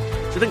London.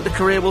 Do you think the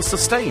career will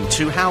sustain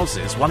 2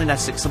 houses, one in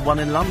Essex and one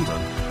in London?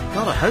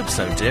 God, I hope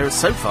so, dear.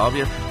 So far,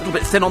 we're a little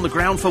bit thin on the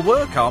ground for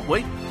work, aren't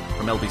we?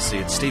 From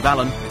LBC, it's Steve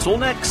Allen. It's all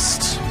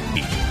next.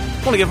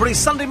 Morning, everybody.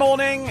 Sunday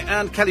morning,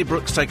 and Kelly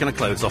Brook's taking her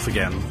clothes off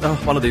again. Oh,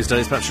 one of these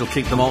days, perhaps she'll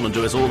keep them on and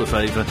do us all a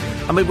favour.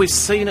 I mean, we've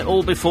seen it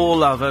all before,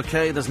 love,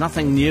 OK? There's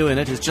nothing new in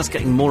it. It's just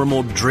getting more and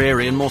more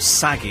dreary and more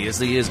saggy as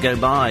the years go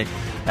by.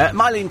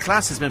 Mylene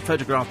Class has been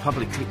photographed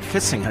publicly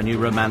kissing her new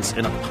romance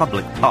in a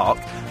public park.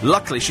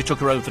 Luckily, she took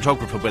her own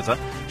photographer with her.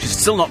 She's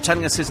still not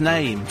telling us his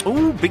name.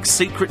 Ooh, big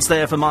secrets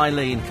there for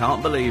Mylene.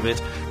 Can't believe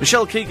it.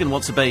 Michelle Keegan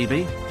wants a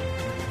baby.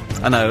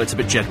 I know, it's a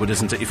bit Jedward,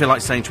 isn't it? You feel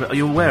like saying to her, are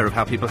you aware of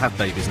how people have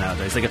babies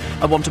nowadays? They go,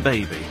 I want a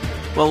baby.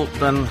 Well,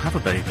 then have a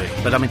baby.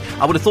 But, I mean,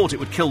 I would have thought it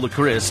would kill the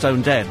career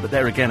stone dead, but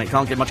there again, it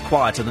can't get much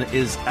quieter than it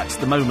is at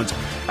the moment.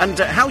 And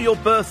how your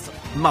birth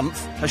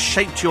month has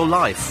shaped your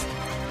life.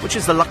 Which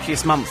is the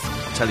luckiest month?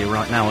 I'll tell you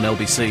right now on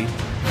LBC.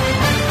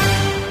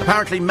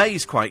 Apparently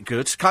May's quite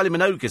good. Kylie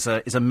Minogue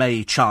is a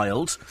May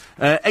child.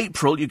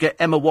 April, you get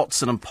Emma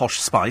Watson and Posh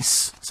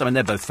Spice. So, I mean,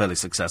 they're both fairly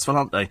successful,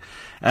 aren't they?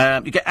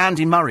 You get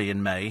Andy Murray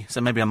in May, so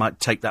maybe I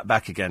might take that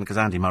back again, because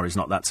Andy Murray's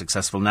not that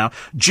successful now.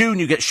 June,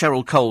 you get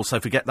Cheryl Cole,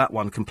 so forget that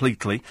one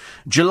completely.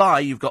 July,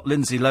 you've got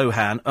Lindsay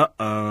Lohan.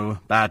 Uh-oh,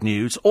 bad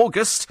news.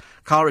 August,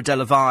 Cara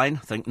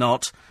Delevingne. Think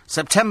not.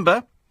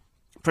 September,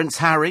 Prince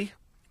Harry.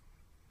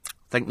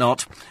 Think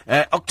not.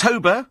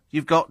 October,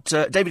 you've got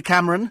David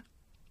Cameron.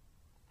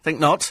 Think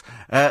not.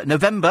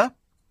 November,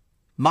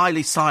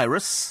 Miley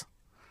Cyrus.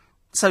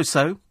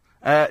 So-so.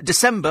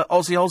 December,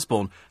 Ozzy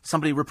Osbourne.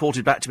 Somebody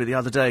reported back to me the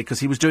other day,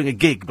 because he was doing a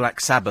gig, Black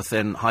Sabbath,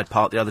 in Hyde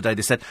Park the other day.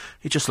 They said,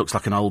 he just looks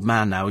like an old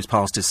man now who's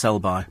past his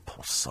sell-by.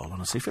 Poor soul,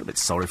 honestly. I feel a bit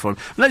sorry for him.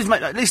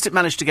 At least it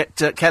managed to get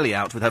Kelly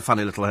out with her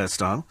funny little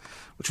hairstyle,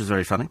 which was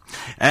very funny.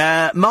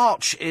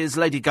 March is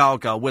Lady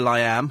Gaga,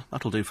 Will.i.am.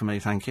 That'll do for me,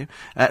 thank you.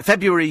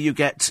 February, you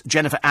get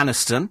Jennifer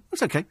Aniston.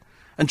 That's okay.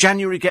 And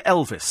January, you get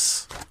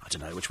Elvis. I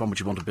don't know, which one would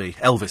you want to be?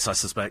 Elvis, I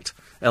suspect.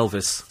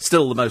 Elvis.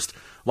 Still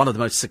one of the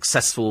most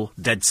successful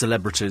dead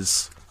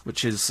celebrities,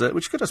 which is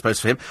good, I suppose,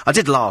 for him. I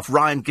did laugh.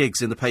 Ryan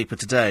Giggs in the paper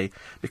today,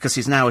 because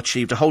he's now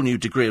achieved a whole new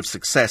degree of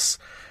success.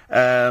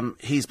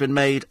 He's been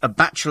made a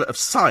Bachelor of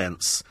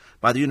Science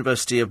by the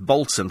University of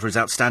Bolton for his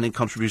outstanding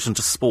contribution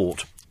to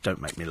sport.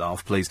 Don't make me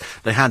laugh, please.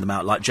 They hand them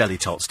out like jelly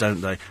tots,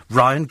 don't they?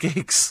 Ryan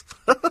Giggs.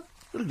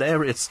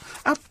 Hilarious.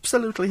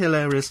 Absolutely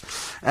hilarious.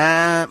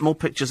 More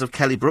pictures of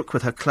Kelly Brook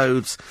with her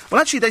clothes. Well,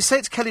 actually, they say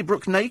it's Kelly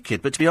Brook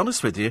naked, but to be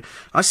honest with you,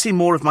 I see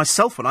more of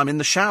myself when I'm in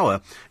the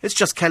shower. It's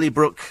just Kelly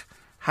Brook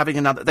having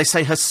another... They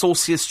say her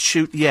sauciest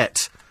shoot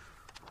yet.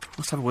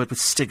 Let's have a word with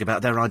Stig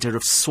about their idea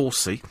of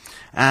saucy.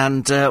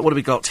 And what have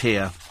we got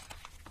here?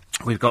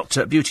 We've got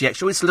Beauty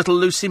Extra. It's little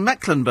Lucy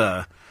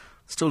Mecklenburgh.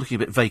 Still looking a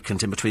bit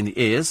vacant in between the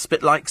ears. A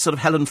bit like sort of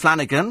Helen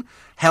Flanagan.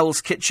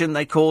 Hell's Kitchen,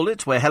 they call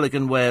it, where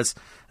Helen wears...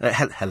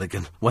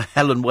 where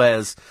Helen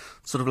wears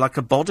sort of like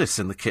a bodice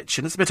in the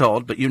kitchen. It's a bit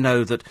odd, but you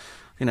know that,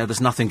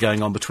 there's nothing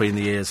going on between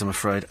the ears, I'm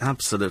afraid.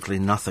 Absolutely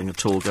nothing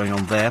at all going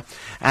on there.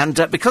 And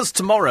because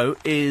tomorrow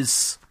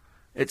it's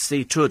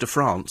the Tour de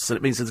France, and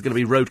it means there's going to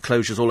be road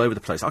closures all over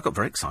the place. I got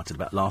very excited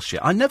about last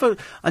year. I never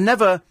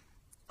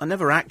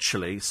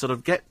actually sort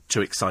of get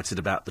too excited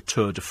about the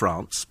Tour de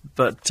France,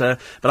 but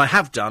I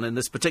have done in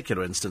this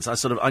particular instance. I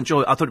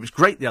thought it was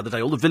great the other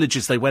day, all the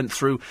villages they went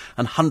through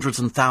and hundreds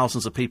and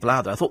thousands of people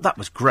out there. I thought that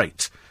was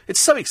great. It's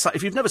so exciting.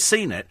 If you've never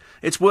seen it,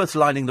 it's worth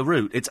lining the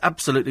route. It's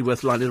absolutely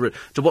worth lining the route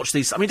to watch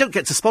these. I mean, you don't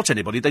get to spot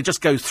anybody. They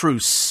just go through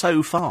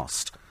so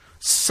fast.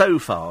 So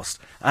fast.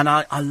 And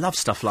I love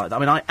stuff like that. I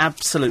mean, I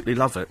absolutely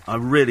love it. I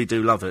really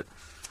do love it.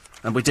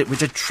 And we did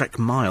trek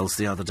miles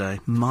the other day.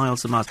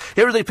 Miles and miles.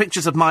 Here are the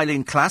pictures of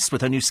Mylene Klass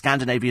with her new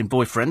Scandinavian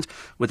boyfriend,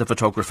 with a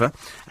photographer.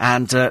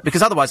 And,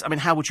 because otherwise, I mean,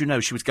 how would you know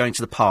she was going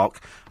to the park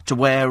to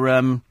wear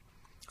a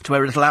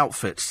little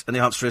outfit? And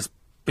the answer is,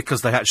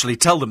 because they actually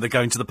tell them they're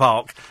going to the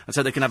park, and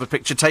so they can have a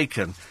picture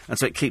taken, and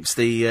so it keeps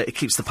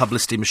the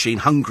publicity machine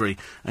hungry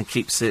and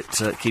keeps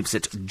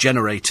it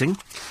generating.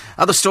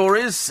 Other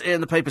stories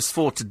in the papers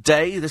for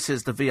today. This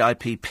is the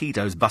VIP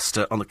pedos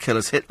buster on the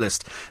killer's hit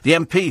list. The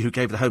MP who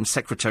gave the Home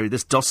Secretary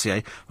this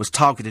dossier was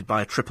targeted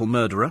by a triple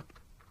murderer.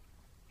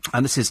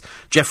 And this is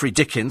Geoffrey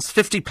Dickens,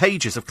 50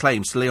 pages of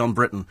claims to Leon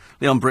Britton.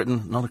 Leon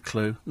Britton, not a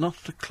clue,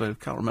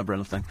 can't remember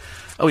anything.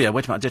 Oh yeah,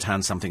 wait a minute, I did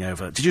hand something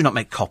over. Did you not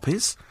make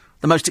copies?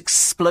 The most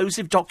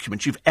explosive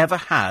document you've ever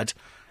had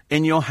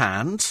in your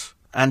hand,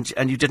 and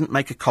you didn't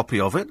make a copy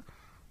of it?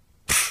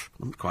 Pfft,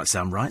 doesn't quite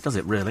sound right, does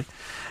it, really?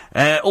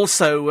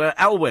 Also,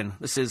 Alwyn,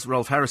 this is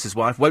Rolf Harris's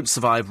wife, won't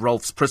survive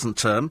Rolf's prison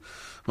term.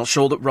 Not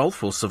sure that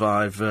Rolf will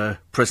survive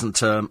prison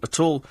term at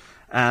all.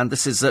 And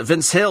this is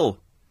Vince Hill,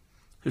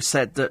 who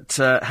said that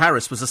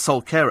Harris was the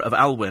sole carer of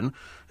Alwyn,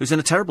 who's in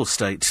a terrible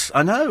state.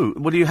 I know.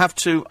 Well, you have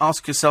to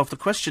ask yourself the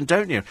question,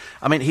 don't you?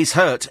 I mean, he's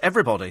hurt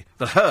everybody,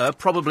 but her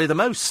probably the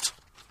most.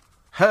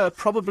 Her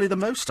probably the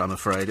most, I'm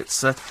afraid.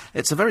 It's a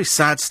very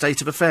sad state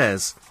of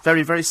affairs.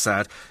 Very, very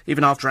sad.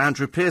 Even after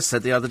Andrew Pearce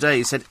said the other day,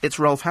 he said, it's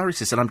Rolf Harris.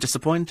 He said, I'm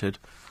disappointed.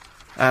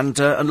 And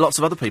lots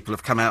of other people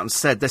have come out and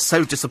said they're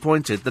so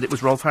disappointed that it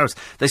was Rolf Harris.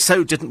 They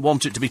so didn't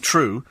want it to be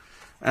true,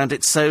 and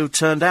it so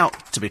turned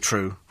out to be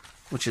true,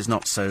 which is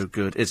not so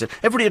good, is it?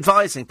 Everybody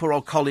advising poor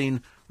old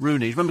Colleen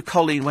Rooney. Remember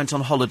Colleen went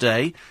on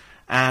holiday,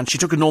 and she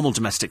took a normal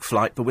domestic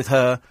flight, but with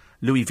her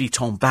Louis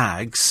Vuitton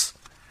bags.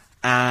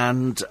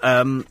 And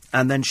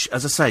then,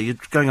 as I say, you're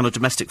going on a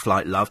domestic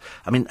flight, love.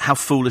 I mean, how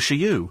foolish are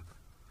you?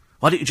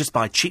 Why don't you just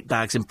buy cheap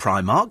bags in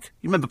Primark?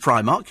 You remember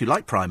Primark? You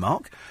like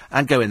Primark.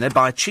 And go in there,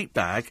 buy a cheap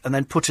bag, and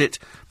then put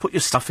your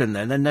stuff in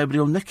there, and then nobody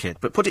will nick it.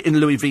 But put it in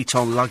Louis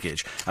Vuitton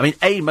luggage. I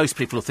mean, most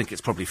people will think it's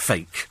probably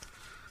fake,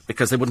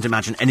 because they wouldn't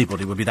imagine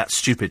anybody would be that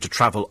stupid to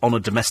travel on a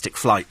domestic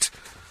flight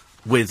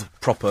with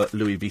proper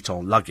Louis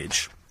Vuitton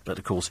luggage. But,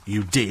 of course,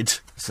 you did,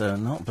 so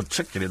not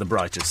particularly the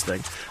brightest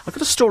thing. I've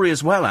got a story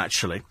as well,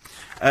 actually,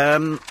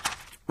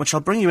 which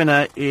I'll bring you in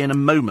a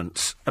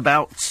moment,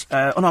 about...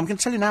 I'm going to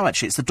tell you now,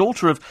 actually. It's the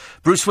daughter of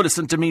Bruce Willis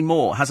and Demi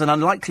Moore, has an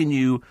unlikely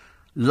new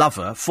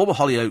lover, former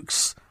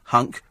Hollyoaks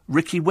hunk,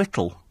 Ricky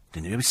Whittle.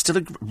 Didn't you know he's still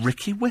a...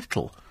 Ricky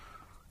Whittle?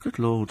 Good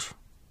Lord.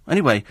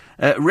 Anyway,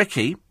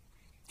 Ricky,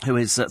 who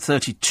is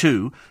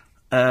 32...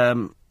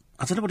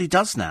 I don't know what he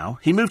does now.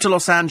 He moved to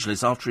Los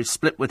Angeles after he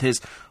split with his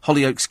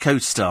Hollyoaks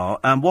co-star,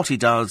 and what he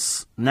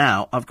does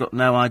now, I've got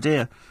no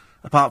idea.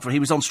 Apart from he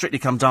was on Strictly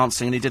Come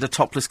Dancing and he did a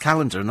topless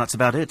calendar, and that's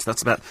about it.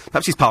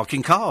 Perhaps he's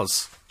parking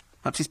cars.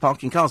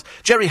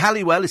 Jerry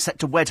Halliwell is set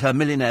to wed her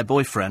millionaire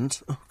boyfriend.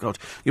 Oh, God.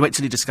 You wait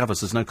till he discovers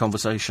there's no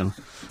conversation.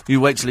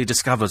 You wait till he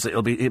discovers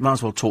it might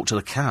as well talk to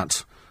the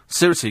cat.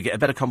 Seriously, you get a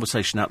better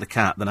conversation out of the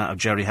cat than out of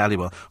Jerry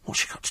Halliwell.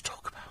 What's she got to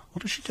talk about?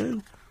 What does she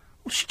do?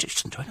 She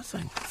doesn't do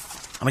anything.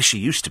 I mean, she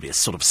used to be a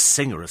sort of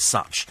singer as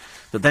such,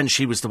 but then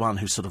she was the one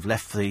who sort of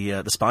left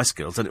the Spice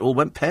Girls, and it all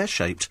went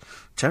pear-shaped.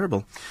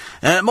 Terrible.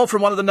 More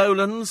from one of the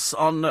Nolans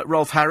on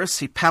Rolf Harris.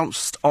 He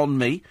pounced on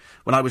me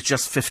when I was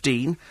just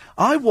 15.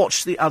 I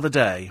watched the other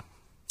day...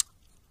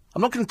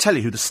 I'm not going to tell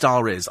you who the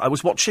star is. I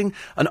was watching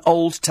an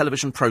old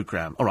television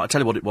programme. All right, I'll tell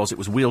you what it was. It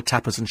was Wheel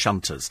Tappers and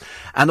Shunters.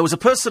 And there was a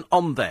person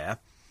on there,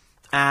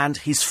 and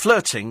he's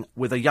flirting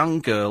with a young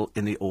girl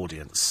in the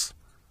audience.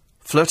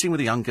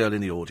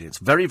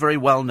 Very, very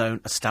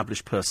well-known,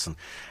 established person.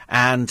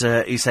 And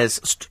he says,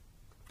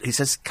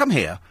 come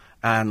here.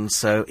 And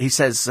so he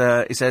says,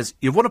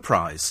 you've won a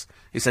prize.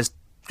 He says,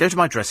 go to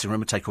my dressing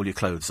room and take all your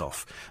clothes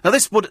off. Now,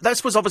 this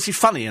was obviously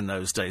funny in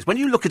those days. When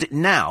you look at it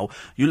now,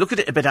 you look at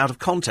it a bit out of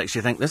context.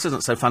 You think, this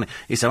isn't so funny.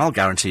 He said, I'll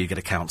guarantee you get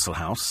a council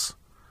house.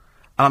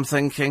 And I'm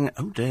thinking,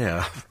 oh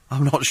dear,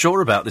 I'm not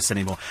sure about this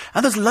anymore.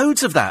 And there's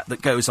loads of that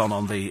goes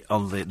on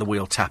the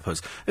Wheel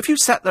Tappers. If you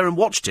sat there and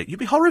watched it, you'd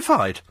be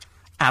horrified.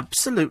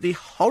 Absolutely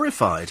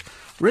horrified.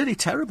 Really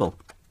terrible.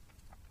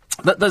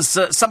 But there's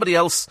somebody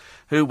else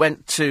who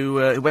went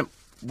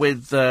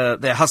with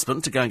their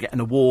husband to go and get an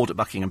award at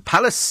Buckingham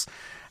Palace,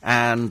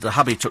 and the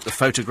hubby took the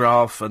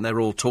photograph, and they're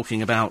all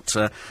talking about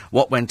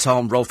what went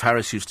on. Rolf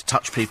Harris used to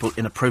touch people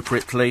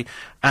inappropriately,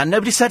 and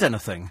nobody said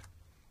anything.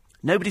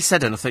 Nobody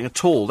said anything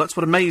at all. That's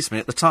what amazed me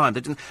at the time.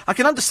 I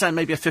can understand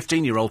maybe a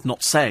 15-year-old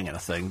not saying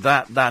anything.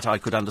 That I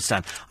could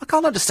understand. I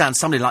can't understand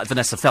somebody like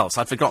Vanessa Feltz.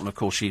 I'd forgotten, of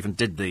course, she even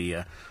did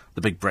the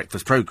Big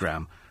Breakfast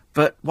programme.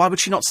 But why would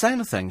she not say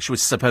anything? She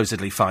was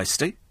supposedly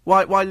feisty.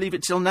 Why leave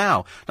it till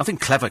now? Nothing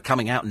clever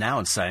coming out now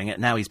and saying it.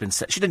 Now he's been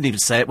said. She didn't even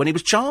say it when he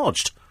was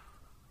charged.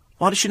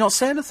 Why did she not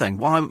say anything?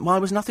 Why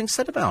was nothing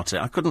said about it?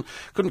 I couldn't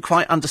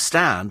quite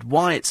understand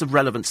why it's of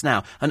relevance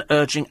now, and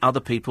urging other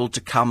people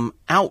to come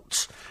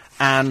out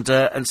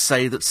and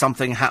say that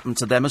something happened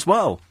to them as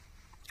well.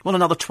 Well,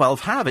 another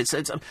 12 have.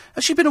 Has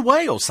she been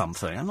away or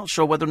something? I'm not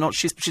sure whether or not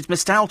she's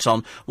missed out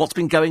on what's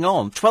been going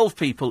on. 12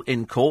 people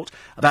in court.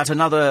 About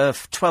another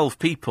 12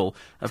 people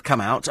have come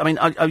out. I mean,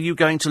 are you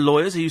going to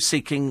lawyers? Are you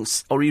seeking,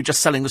 or are you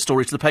just selling the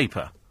story to the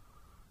paper?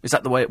 Is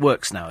that the way it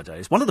works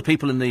nowadays? One of the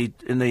people in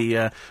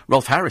the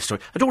Rolf Harris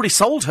story had already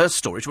sold her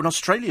story to an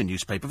Australian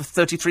newspaper for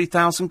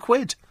 33,000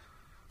 quid.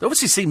 They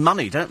obviously see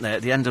money, don't they,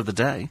 at the end of the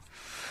day?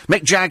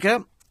 Mick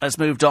Jagger has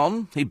moved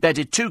on. He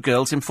bedded 2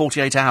 girls in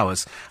 48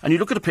 hours. And you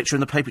look at a picture in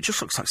the paper, it just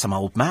looks like some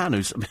old man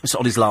who's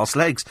on his last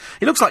legs.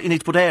 He looks like you need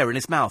to put air in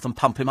his mouth and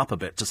pump him up a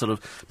bit to sort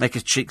of make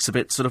his cheeks a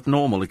bit sort of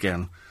normal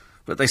again.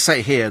 But they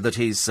say here that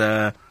he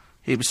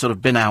was sort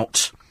of been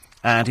out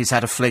and he's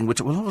had a fling, which,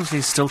 well, obviously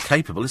he's still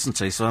capable, isn't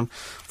he? So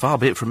far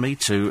be it from me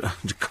to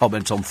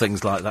comment on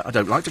things like that. I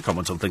don't like to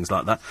comment on things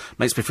like that.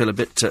 Makes me feel a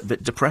bit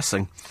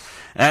depressing.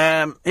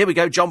 Here we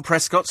go. John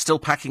Prescott still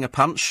packing a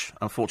punch.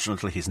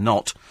 Unfortunately, he's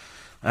not.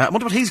 I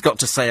wonder what he's got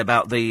to say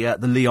about the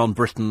Leon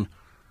Britton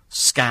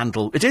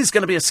scandal. It is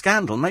going to be a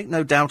scandal, make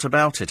no doubt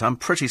about it. I'm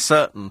pretty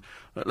certain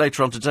that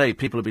later on today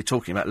people will be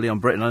talking about Leon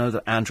Britton. I know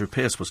that Andrew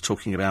Pearce was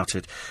talking about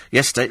it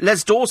yesterday.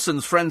 Les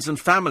Dawson's friends and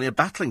family are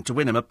battling to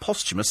win him a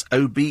posthumous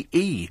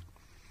OBE.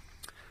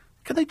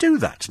 Can they do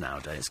that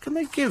nowadays? Can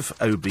they give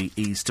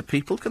OBEs to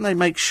people? Can they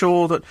make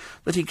sure that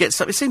he gets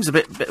something? It seems a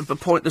bit of a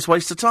pointless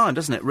waste of time,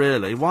 doesn't it,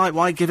 really?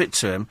 Why give it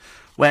to him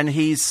when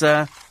he's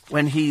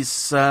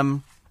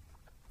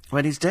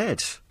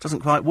dead? Doesn't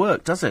quite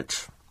work, does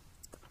it?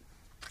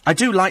 I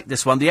do like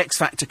this one, the X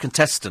Factor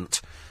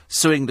contestant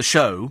suing the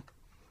show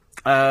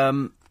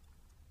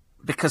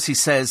because he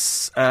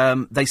says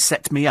they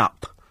set me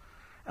up.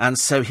 And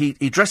so he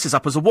dresses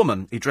up as a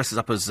woman. He dresses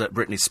up as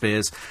Britney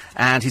Spears,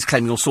 and he's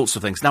claiming all sorts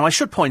of things. Now, I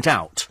should point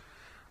out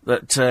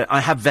that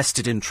I have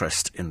vested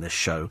interest in this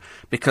show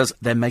because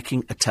they're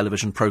making a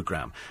television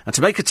programme. And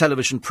to make a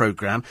television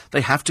programme,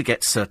 they have to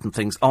get certain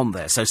things on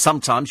there. So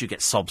sometimes you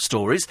get sob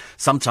stories.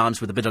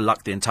 Sometimes, with a bit of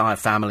luck, the entire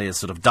family has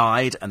sort of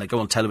died and they go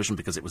on television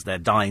because it was their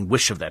dying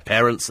wish of their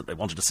parents that they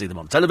wanted to see them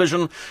on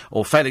television.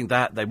 Or failing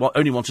that, they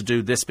only want to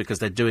do this because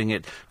they're doing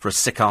it for a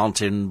sick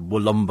aunt in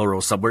Wollumba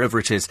or wherever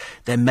it is.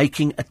 They're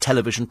making a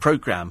television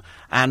programme.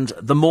 And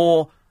the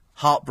more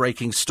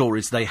heartbreaking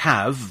stories they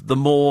have, the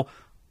more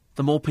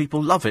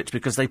people love it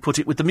because they put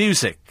it with the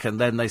music, and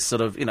then they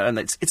sort of, and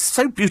it's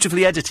so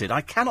beautifully edited.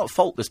 I cannot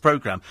fault this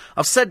programme.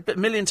 I've said a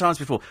million times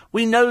before,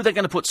 we know they're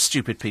going to put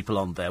stupid people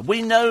on there.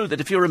 We know that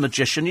if you're a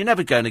magician, you're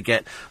never going to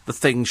get the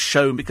things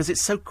shown because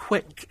it's so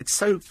quick. It's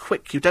so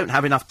quick. You don't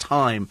have enough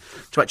time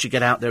to actually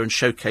get out there and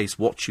showcase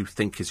what you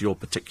think is your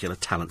particular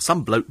talent.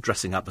 Some bloke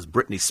dressing up as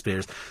Britney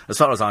Spears, as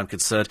far as I'm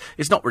concerned,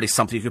 is not really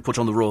something you could put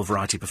on the Royal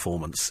Variety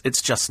Performance.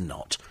 It's just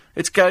not.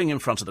 It's going in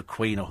front of the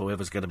Queen or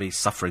whoever's going to be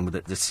suffering with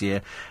it this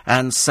year.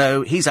 And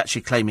so he's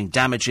actually claiming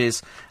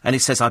damages. And he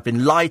says, I've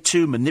been lied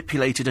to,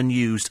 manipulated and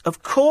used.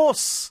 Of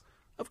course,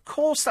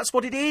 that's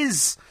what it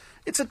is.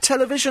 It's a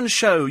television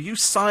show. You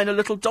sign a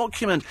little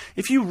document.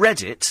 If you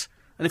read it,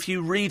 and if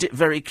you read it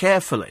very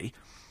carefully,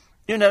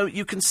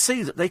 you can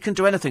see that they can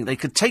do anything. They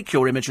can take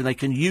your image and they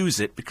can use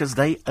it because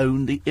they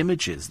own the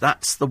images.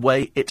 That's the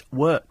way it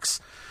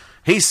works.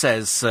 He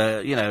says,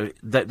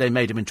 that they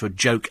made him into a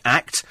joke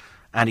act.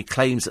 And he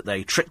claims that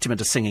they tricked him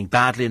into singing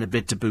badly in a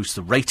bid to boost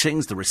the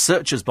ratings. The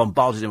researchers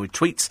bombarded him with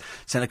tweets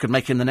saying they could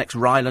make him the next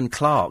Ryland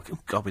Clark. Oh,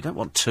 God, we don't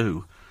want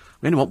 2.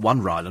 We only want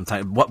 1 Ryland.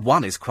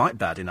 One is quite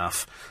bad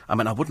enough. I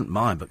mean, I wouldn't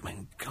mind, but,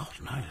 God,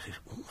 no, it's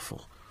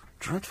awful.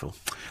 Dreadful.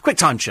 Quick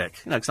time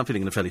check, because I'm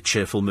feeling in a fairly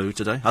cheerful mood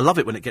today. I love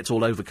it when it gets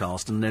all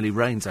overcast and nearly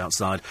rains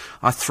outside.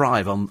 I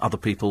thrive on other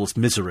people's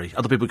misery.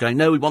 Other people going,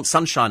 no, we want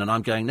sunshine, and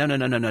I'm going,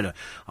 no.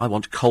 I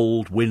want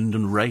cold wind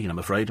and rain, I'm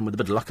afraid, and with a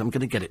bit of luck, I'm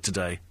going to get it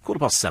today.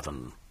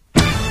 7:15.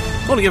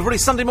 Morning, everybody.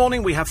 Sunday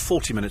morning, we have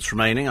 40 minutes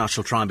remaining. I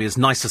shall try and be as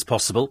nice as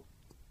possible.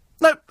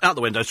 No, out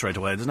the window straight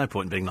away. There's no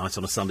point in being nice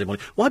on a Sunday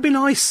morning. Why be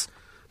nice?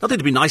 Nothing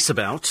to be nice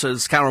about,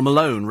 as Carol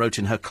Malone wrote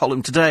in her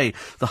column today.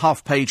 The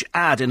half-page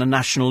ad in a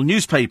national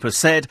newspaper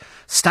said,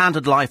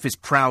 Standard Life is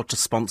proud to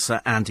sponsor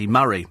Andy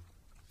Murray.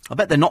 I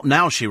bet they're not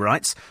now, she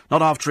writes,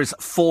 not after his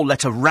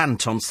 4-letter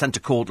rant on centre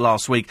court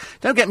last week.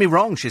 Don't get me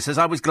wrong, she says,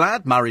 I was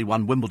glad Murray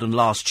won Wimbledon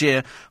last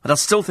year, but I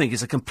still think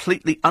he's a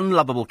completely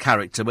unlovable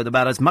character with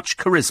about as much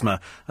charisma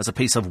as a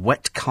piece of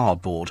wet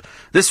cardboard.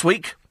 This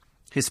week,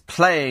 his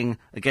playing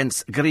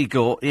against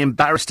Grigor, he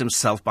embarrassed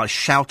himself by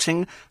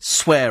shouting,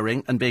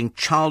 swearing and being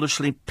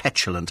childishly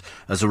petulant.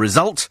 As a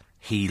result,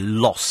 he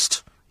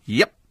lost.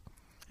 Yep,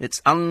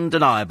 it's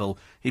undeniable.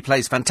 He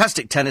plays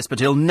fantastic tennis, but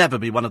he'll never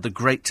be one of the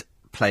great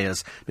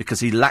players because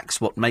he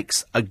lacks what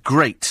makes a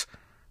great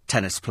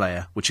tennis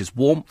player, which is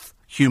warmth,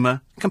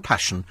 humour,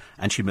 compassion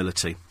and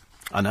humility.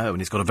 I know, and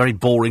he's got a very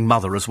boring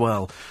mother as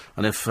well.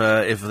 And if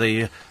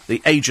the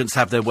agents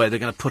have their way, they're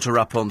going to put her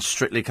up on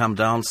Strictly Come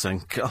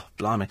Dancing. God,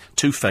 blimey.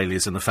 2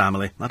 failures in the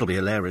family. That'll be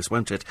hilarious,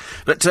 won't it?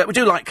 But we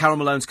do like Carol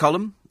Malone's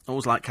column.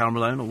 Always like Carol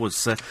Malone.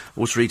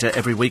 Always read her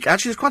every week.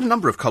 Actually, there's quite a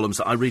number of columns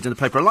that I read in the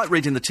paper. I like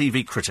reading the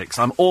TV critics.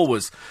 I'm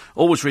always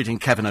reading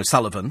Kevin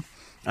O'Sullivan.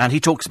 And he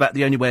talks about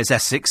The Only Way is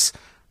Essex,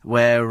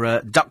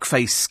 where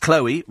Duckface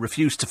Chloe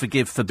refused to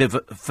forgive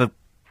Fibber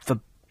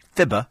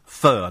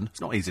Fern.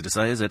 It's not easy to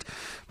say, is it?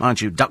 Mind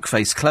you,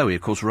 Duckface Chloe,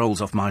 of course,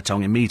 rolls off my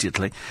tongue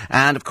immediately.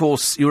 And, of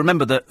course, you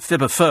remember that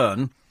Fibber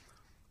Fern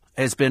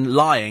has been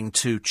lying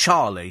to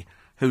Charlie,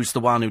 who's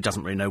the one who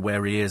doesn't really know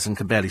where he is and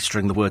can barely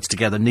string the words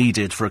together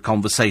needed for a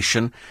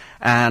conversation.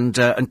 And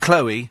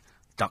Chloe,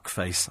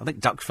 Duckface. I think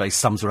Duckface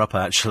sums her up,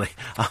 actually.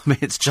 I mean,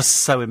 it's just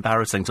so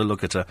embarrassing to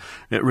look at her.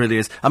 It really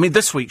is. I mean,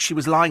 this week she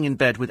was lying in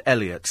bed with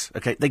Elliot.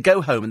 OK, they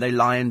go home and they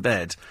lie in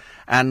bed.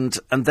 And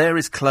there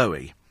is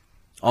Chloe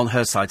on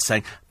her side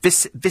saying,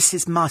 this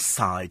is my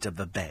side of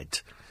the bed,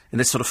 in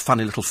this sort of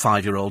funny little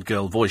 5-year-old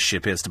girl voice she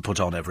appears to put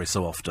on every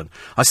so often.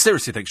 I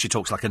seriously think she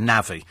talks like a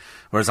navvy,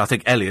 whereas I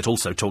think Elliot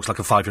also talks like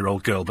a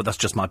 5-year-old girl, but that's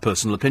just my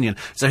personal opinion.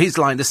 So he's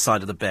lying this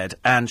side of the bed,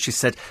 and she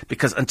said,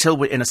 because until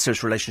we're in a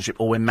serious relationship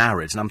or we're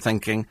married, and I'm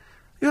thinking,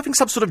 you're having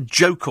some sort of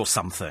joke or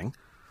something.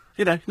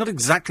 You know, not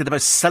exactly the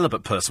most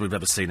celibate person we've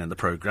ever seen in the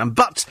programme.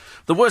 But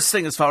the worst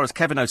thing as far as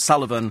Kevin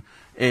O'Sullivan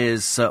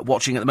is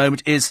watching at the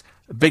moment is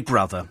Big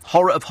Brother.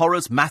 Horror of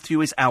horrors,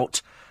 Matthew is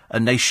out, a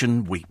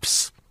nation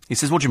weeps. He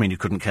says, what do you mean you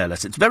couldn't care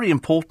less? It's very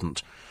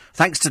important.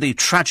 Thanks to the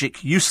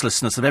tragic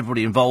uselessness of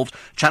everybody involved,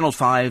 Channel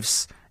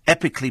 5's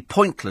epically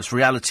pointless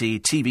reality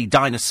TV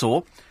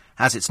dinosaur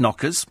has its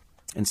knockers.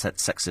 Insert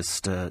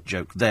sexist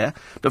joke there.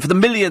 But for the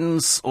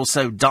millions or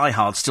so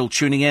diehards still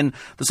tuning in,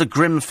 there's a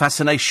grim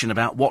fascination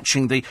about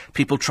watching the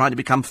people trying to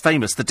become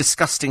famous. The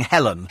disgusting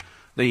Helen,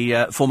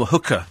 the former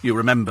hooker, you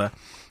remember,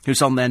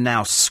 who's on there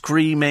now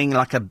screaming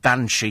like a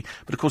banshee.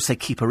 But, of course, they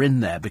keep her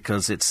in there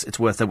because it's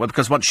worth their while.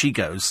 Because once she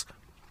goes,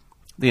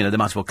 you know, they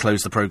might as well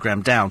close the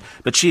programme down.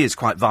 But she is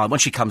quite vile.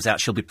 When she comes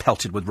out, she'll be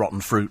pelted with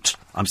rotten fruit.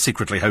 I'm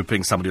secretly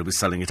hoping somebody will be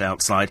selling it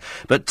outside.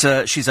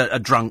 But she's a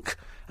drunk,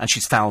 and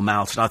she's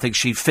foul-mouthed, and I think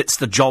she fits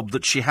the job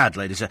that she had,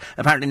 ladies.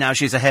 Apparently now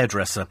she's a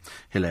hairdresser.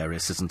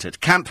 Hilarious, isn't it?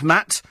 Camp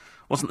Matt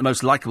wasn't the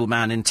most likeable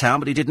man in town,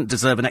 but he didn't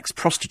deserve an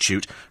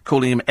ex-prostitute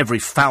calling him every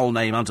foul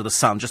name under the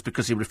sun just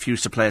because he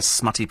refused to play a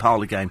smutty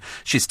parlour game.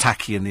 She's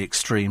tacky in the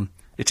extreme.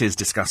 It is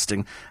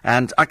disgusting.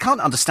 And I can't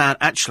understand,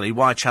 actually,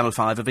 why Channel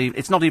 5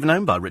 it's not even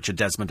owned by Richard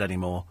Desmond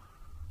anymore.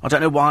 I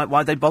don't know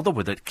why they bother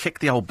with it. Kick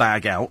the old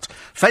bag out.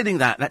 Failing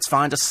that, let's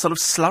find a sort of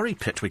slurry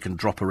pit we can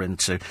drop her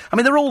into. I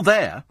mean, they're all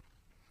there.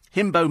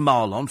 Himbo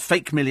Marlon,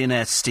 fake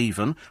millionaire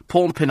Stephen,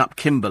 porn pin-up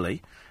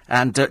Kimberly,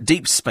 and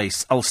Deep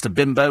Space Ulster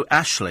Bimbo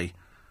Ashley.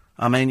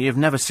 I mean, you've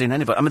never seen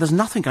anybody. I mean, there's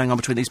nothing going on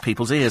between these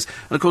people's ears.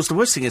 And, of course, the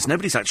worst thing is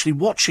nobody's actually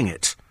watching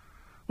it,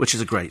 which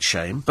is a great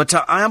shame. But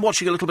I am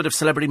watching a little bit of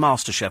Celebrity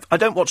MasterChef. I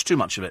don't watch too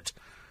much of it.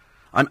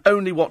 I'm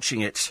only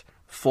watching it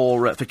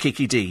for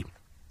Kiki D.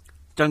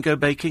 Don't go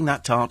baking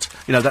that tart.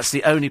 You know, that's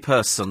the only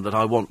person that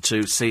I want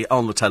to see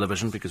on the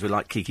television because we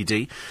like Kiki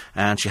D,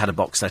 and she had a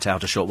box set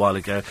out a short while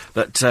ago.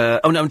 But,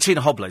 and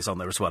Tina Hoblay's on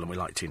there as well, and we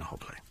like Tina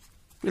Hobley.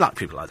 We like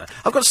people like that.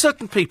 I've got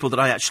certain people that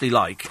I actually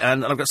like,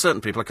 and I've got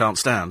certain people I can't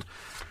stand.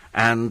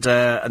 And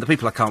the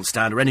people I can't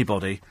stand are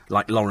anybody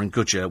like Lauren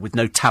Goodger with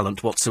no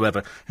talent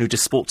whatsoever who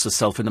disports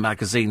herself in the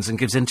magazines and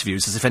gives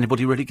interviews as if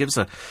anybody really gives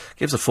a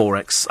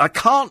 4X. I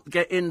can't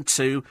get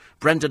into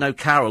Brendan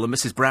O'Carroll and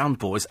Mrs Brown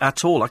Boys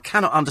at all. I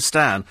cannot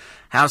understand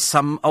how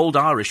some old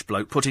Irish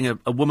bloke putting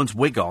a woman's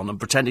wig on and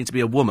pretending to be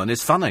a woman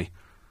is funny.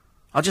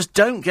 I just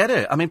don't get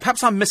it. I mean,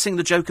 perhaps I'm missing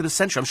the joke of the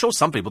century. I'm sure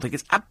some people think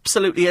it's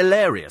absolutely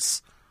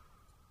hilarious.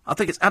 I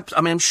think it's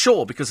I'm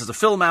sure, because there's a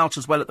film out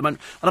as well at the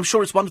moment, and I'm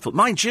sure it's wonderful.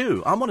 Mind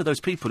you, I'm one of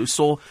those people who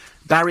saw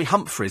Barry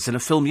Humphries in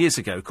a film years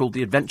ago called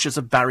The Adventures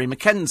of Barry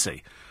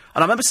Mackenzie.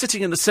 And I remember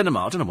sitting in the cinema,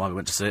 I don't know why we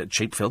went to see it, a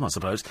cheap film, I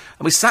suppose,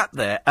 and we sat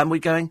there and we're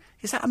going,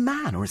 is that a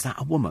man or is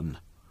that a woman?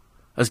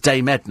 As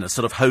Dame Edna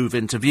sort of hove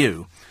into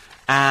view.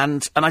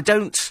 And I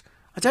don't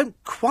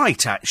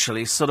quite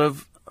actually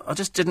I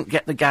just didn't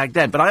get the gag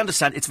then, but I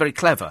understand it's very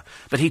clever.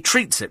 But he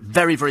treats it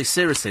very, very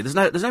seriously. There's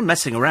no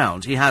messing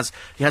around. He has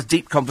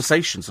deep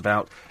conversations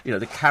about, you know,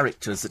 the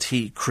characters that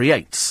he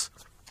creates.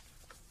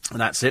 And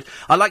that's it.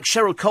 I like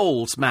Cheryl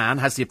Cole's man,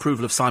 has the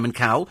approval of Simon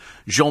Cowell,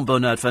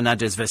 Jean-Bernard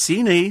Fernandez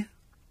Versini.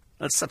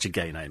 That's such a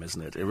gay name,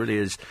 isn't it? It really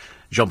is.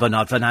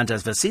 Jean-Bernard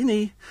Fernandez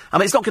Versini. I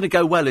mean, it's not going to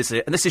go well, is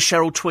it? And this is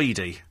Cheryl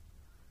Tweedy.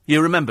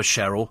 You remember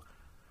Cheryl?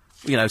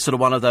 You know, sort of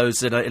one of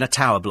those in a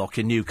tower block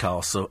in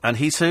Newcastle. And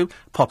he's who?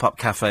 Pop-up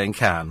cafe in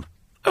Cannes.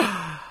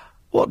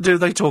 What do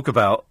they talk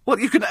about? Well,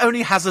 you can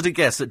only hazard a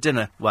guess at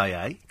dinner. Why,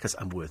 eh? Because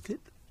I'm worth it.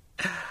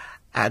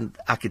 And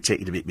I could take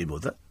you to meet me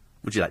mother.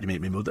 Would you like to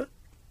meet me mother?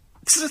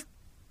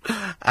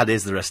 And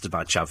here's the rest of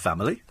my Chubb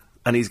family.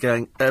 And he's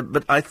going,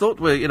 but I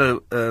thought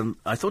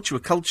I thought you were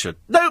cultured.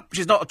 No,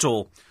 she's not at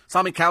all.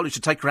 Simon Cowell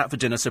should take her out for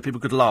dinner so people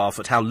could laugh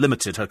at how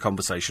limited her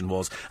conversation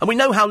was. And we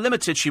know how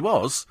limited she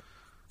was,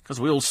 because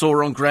we all saw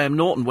her on Graham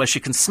Norton, where she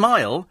can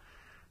smile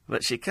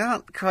but she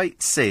can't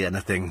quite see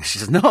anything.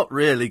 She's not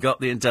really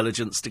got the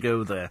intelligence to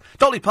go there.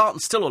 Dolly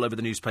Parton's still all over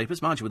the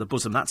newspapers, mind you, with a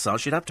bosom that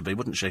size, she'd have to be,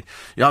 wouldn't she?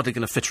 You're hardly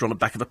going to fit her on the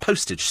back of a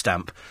postage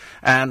stamp.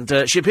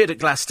 And she appeared at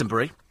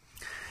Glastonbury.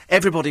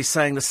 Everybody's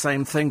saying the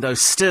same thing, though.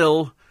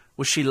 Still,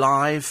 was she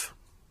live?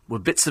 Were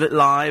bits of it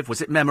live?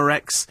 Was it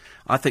Memorex?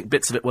 I think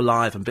bits of it were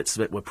live and bits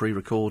of it were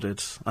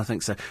pre-recorded. I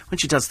think so. When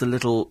she does the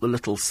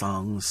little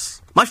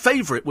songs. My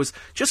favourite was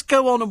just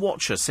go on and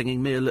watch her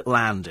singing Me a Little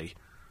Andy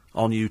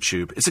on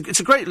YouTube. It's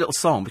a great little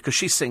song because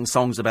she sings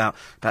songs about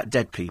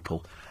dead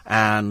people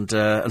and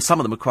some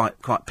of them are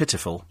quite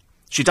pitiful.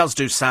 She does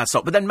do sad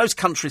songs, but then most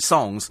country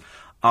songs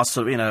are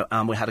sort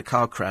of, we had a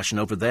car crash and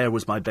over there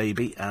was my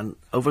baby and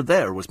over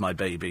there was my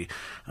baby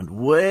and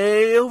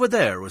way over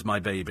there was my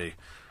baby.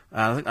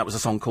 I think that was a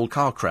song called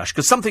Car Crash.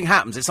 Because something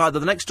happens. It's either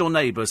the next-door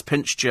neighbour's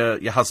pinched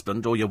your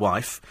husband or your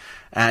wife,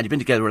 and you've been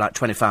together for like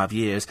 25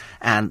 years,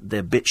 and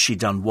the bitch she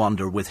done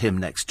wander with him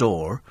next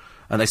door,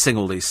 and they sing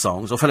all these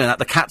songs. Or filling out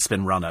the cat's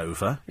been run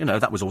over.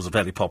 That was always a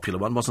very popular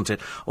one, wasn't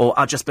it? Or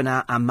I've just been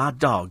out and my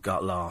dog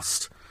got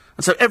lost.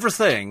 And so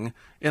everything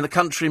in the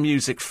country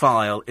music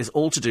file is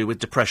all to do with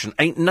depression.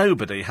 Ain't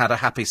nobody had a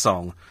happy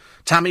song.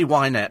 Tammy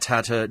Wynette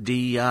had her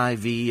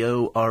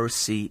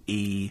Divorce.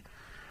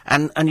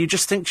 And you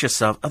just think to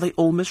yourself, are they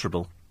all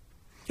miserable?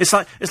 It's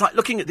like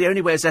looking at The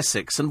Only Way is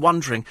Essex and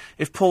wondering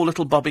if poor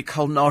little Bobby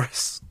Cole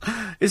Norris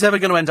is ever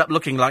going to end up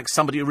looking like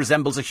somebody who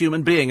resembles a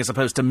human being as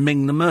opposed to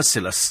Ming the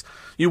Merciless.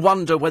 You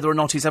wonder whether or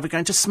not he's ever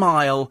going to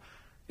smile,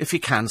 if he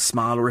can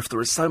smile, or if there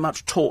is so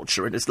much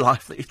torture in his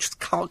life that he just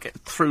can't get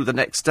through the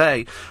next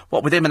day.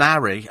 What with him and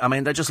Harry, I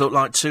mean, they just look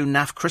like two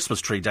naff Christmas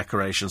tree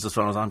decorations as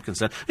far as I'm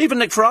concerned. Even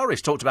Nick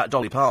Ferrari's talked about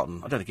Dolly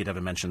Parton. I don't think he'd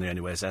ever mentioned The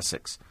Only Way is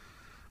Essex.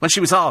 When she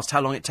was asked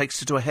how long it takes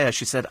to do her hair,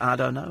 she said, I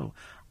don't know.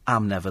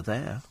 I'm never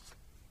there.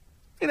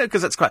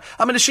 Because that's quite...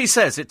 I mean, as she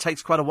says, it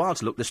takes quite a while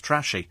to look this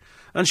trashy.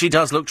 And she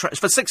does look trashy.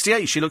 For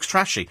 68, she looks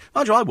trashy.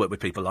 Mind you, I work with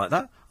people like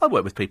that. I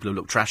work with people who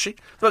look trashy.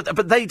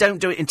 But they don't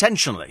do it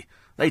intentionally.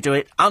 They do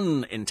it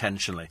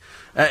unintentionally.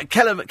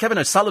 Kevin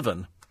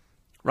O'Sullivan,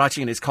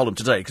 writing in his column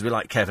today, because we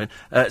like Kevin,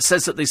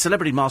 says that the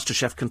Celebrity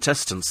MasterChef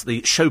contestants,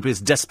 the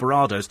showbiz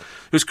desperados,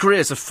 whose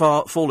careers have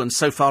fallen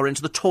so far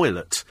into the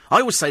toilet. I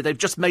always say they've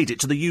just made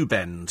it to the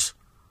U-bend.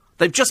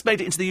 They've just made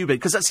it into the U-bend,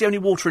 because that's the only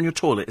water in your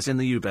toilet is in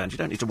the U-bend. You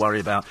don't need to worry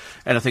about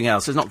anything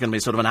else. There's not going to be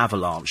sort of an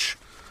avalanche.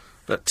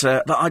 But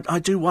I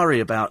do worry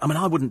about... I mean,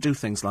 I wouldn't do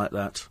things like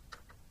that.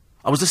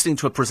 I was listening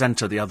to a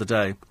presenter the other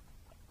day.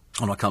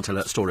 Oh, no, I can't tell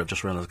you that story. I've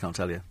just realised I can't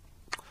tell you.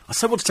 I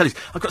so want to tell you.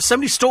 I've got so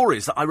many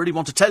stories that I really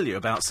want to tell you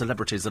about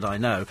celebrities that I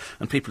know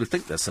and people who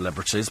think they're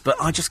celebrities, but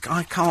I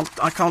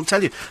can't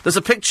tell you. There's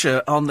a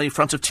picture on the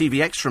front of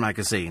TV Extra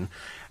magazine,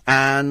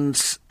 and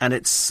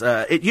it's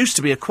it used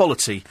to be a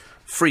quality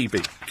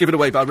freebie given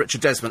away by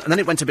Richard Desmond, and then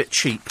it went a bit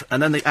cheap,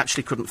 and then they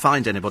actually couldn't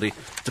find anybody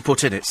to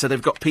put in it. So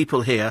they've got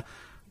people here,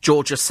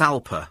 Georgia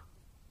Salper.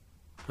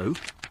 Who?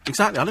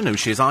 Exactly, I don't know who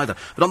she is either.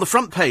 But on the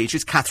front page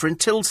is Catherine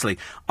Tilsley.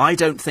 I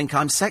don't think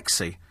I'm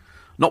sexy.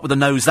 Not with a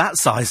nose that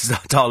size,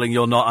 darling,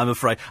 you're not, I'm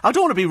afraid. I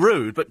don't want to be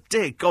rude, but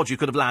dear God, you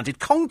could have landed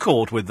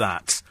Concorde with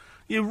that.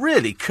 You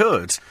really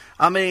could.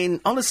 I mean,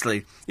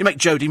 honestly, you make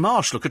Jodie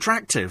Marsh look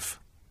attractive.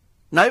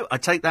 No, I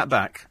take that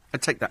back.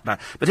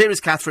 But here is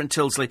Catherine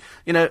Tilsley.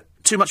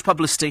 Too much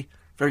publicity,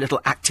 very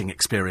little acting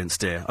experience,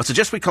 dear. I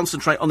suggest we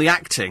concentrate on the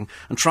acting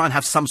and try and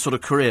have some sort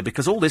of career,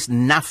 because all this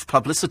naff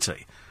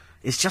publicity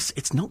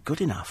it's not good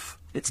enough.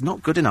 It's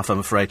not good enough, I'm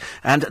afraid.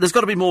 And there's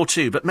got to be more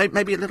too, but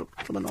maybe a little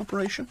from an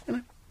operation,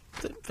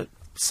 that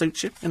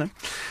suits you,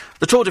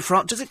 The Tour de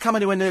France, does it come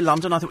anywhere near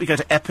London? I think we go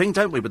to Epping,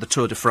 don't we, with the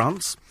Tour de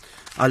France?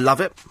 I love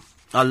it.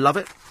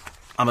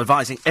 I'm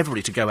advising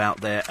everybody to go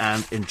out there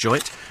and enjoy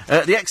it.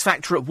 The X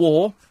Factor at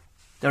war.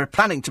 They're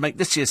planning to make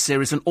this year's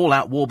series an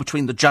all-out war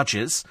between the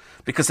judges,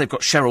 because they've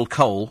got Cheryl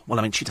Cole. Well,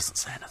 I mean, she doesn't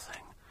say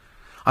anything.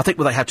 I think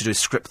what they have to do is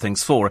script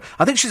things for her.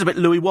 I think she's a bit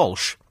Louis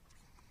Walsh.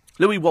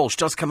 Louis Walsh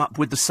does come up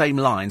with the same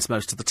lines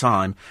most of the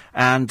time.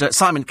 And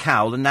Simon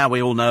Cowell, and now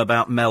we all know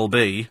about Mel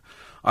B.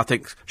 I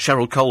think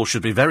Cheryl Cole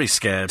should be very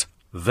scared.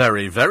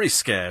 Very, very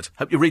scared.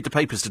 Hope you read the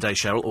papers today,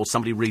 Cheryl, or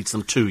somebody reads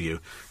them to you.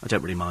 I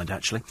don't really mind,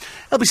 actually.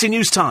 LBC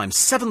News Time,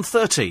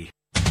 7:30.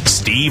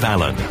 Steve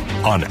Allen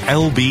on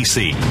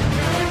LBC.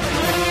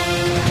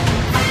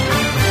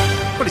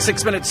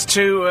 26 minutes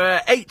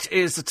to 8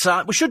 is the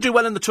time. We should do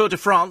well in the Tour de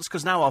France,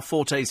 because now our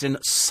forte's in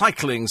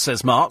cycling,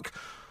 says Mark.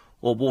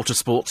 Or water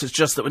sports. It's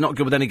just that we're not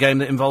good with any game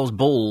that involves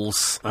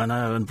balls. I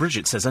know. And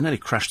Bridget says, I nearly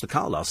crashed the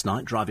car last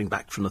night, driving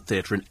back from the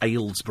theatre in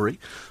Aylesbury.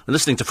 And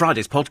listening to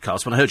Friday's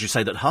podcast, when I heard you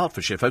say that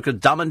Hertfordshire folk are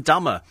dumb and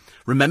dumber.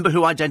 Remember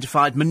who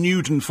identified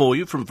Manewden for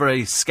you from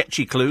very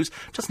sketchy clues?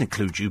 Doesn't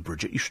include you,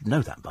 Bridget. You should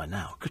know that by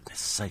now.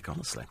 Goodness sake,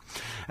 honestly.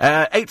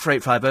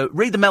 84850.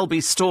 Read the Mel B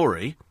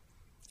story.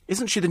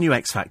 Isn't she the new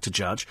X Factor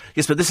judge?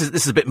 Yes, but this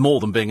is a bit more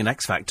than being an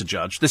X Factor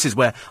judge. This is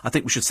where I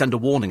think we should send a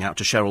warning out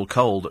to Cheryl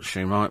Cole that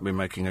she might be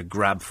making a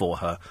grab for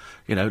her.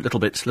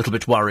 Little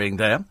bit worrying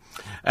there.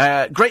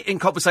 Great in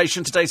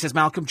conversation today, says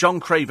Malcolm.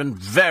 John Craven,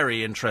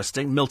 very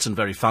interesting. Milton,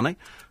 very funny.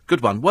 Good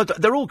one. Well,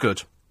 they're all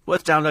good.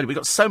 Worth downloading. We've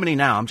got so many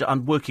now.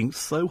 I'm working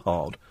so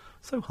hard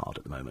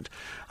at the moment.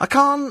 I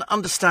can't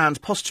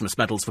understand posthumous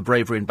medals for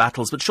bravery in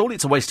battles, but surely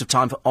it's a waste of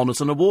time for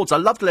honours and awards. I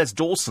loved Les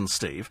Dawson,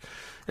 Steve.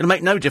 It'll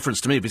make no difference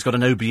to me if he's got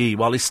an OBE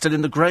while he's still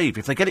in the grave.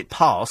 If they get it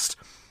passed,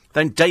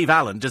 then Dave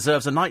Allen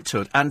deserves a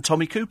knighthood, and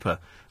Tommy Cooper.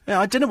 Yeah,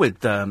 I had dinner with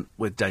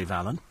Dave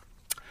Allen.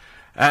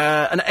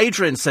 And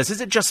Adrian says,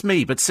 is it just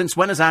me, but since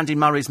when has Andy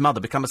Murray's mother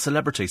become a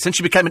celebrity? Since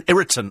she became an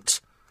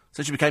irritant.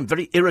 Since she became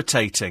very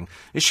irritating.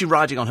 Is she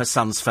riding on her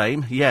son's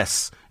fame?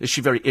 Yes. Is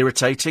she very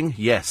irritating?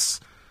 Yes.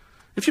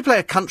 If you play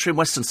a country and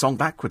western song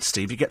backwards,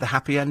 Steve, you get the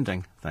happy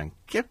ending. Thank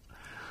you.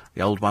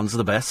 The old ones are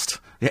the best.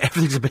 Yeah,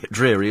 everything's a bit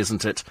dreary,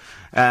 isn't it?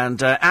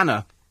 And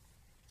Anna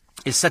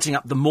is setting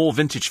up the Moore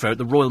Vintage Fair at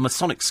the Royal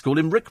Masonic School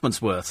in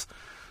Rickmansworth.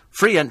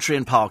 Free entry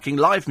and parking,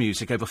 live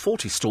music, over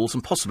 40 stalls,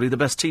 and possibly the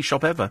best tea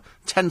shop ever.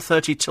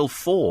 10:30 till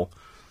 4.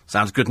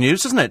 Sounds good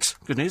news, doesn't it?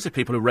 Good news if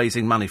people are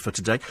raising money for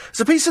today.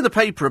 There's a piece in the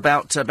paper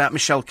about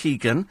Michelle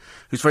Keegan,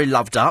 who's very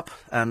loved up,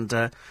 and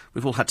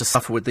we've all had to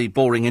suffer with the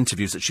boring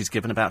interviews that she's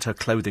given about her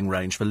clothing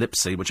range for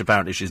Lipsy, which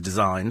apparently she's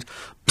designed.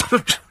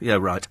 Yeah,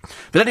 right.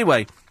 But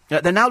anyway,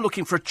 they're now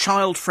looking for a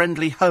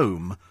child-friendly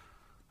home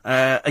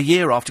a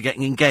year after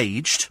getting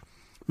engaged.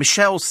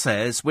 Michelle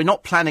says, we're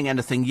not planning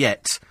anything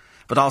yet,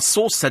 but our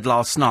source said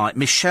last night,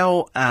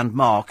 Michelle and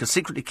Mark are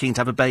secretly keen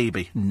to have a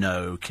baby.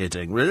 No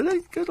kidding.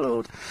 Really? Good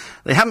Lord.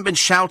 They haven't been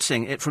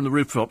shouting it from the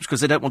rooftops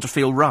because they don't want to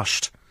feel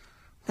rushed.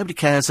 Nobody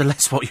cares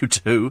unless what you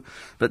do,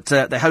 but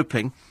they're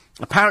hoping.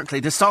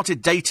 Apparently, they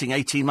started dating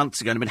 18 months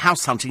ago and have been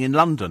house hunting in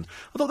London.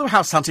 I thought they were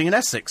house hunting in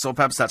Essex, or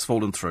perhaps that's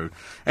fallen through.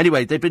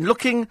 Anyway, they've been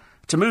looking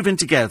to move in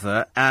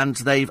together, and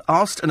they've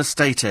asked an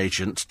estate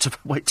agent to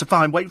wait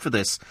for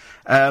this,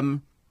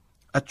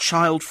 a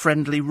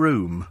child-friendly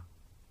room.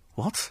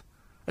 What?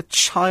 A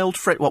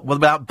child-friendly... What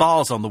about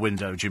bars on the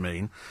window, do you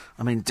mean?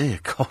 I mean, dear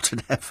God in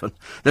heaven.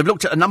 They've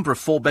looked at a number of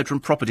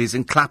four-bedroom properties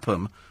in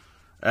Clapham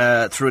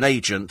through an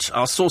agent.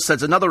 Our source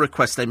says another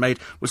request they made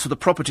was for the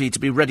property to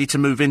be ready to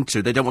move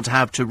into. They don't want to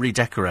have to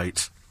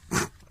redecorate.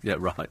 Yeah,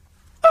 right.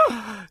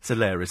 It's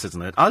hilarious,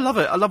 isn't it? I love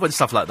it. I love when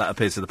stuff like that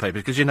appears in the paper,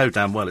 because you know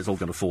damn well it's all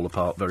going to fall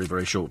apart very,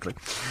 very shortly.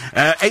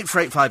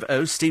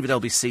 84850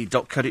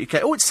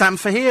 steve@lbc.co.uk. Oh, it's Sam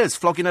Fahirs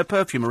flogging her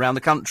perfume around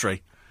the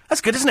country.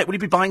 That's good, isn't it? Will you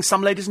be buying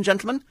some, ladies and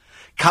gentlemen?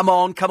 Come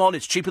on,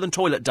 it's cheaper than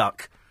toilet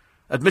duck.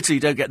 Admittedly,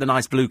 you don't get the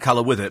nice blue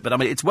colour with it, but I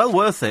mean, it's well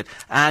worth it.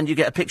 And you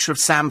get a picture of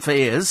Sam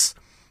Fahirs,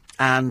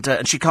 and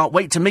she can't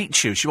wait to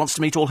meet you. She wants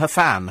to meet all her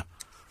fan.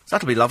 So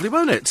that'll be lovely,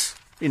 won't it?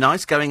 Be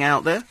nice going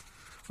out there.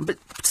 I'm a bit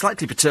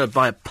slightly perturbed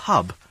by a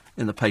pub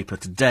in the paper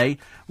today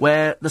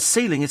where the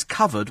ceiling is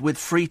covered with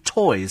free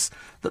toys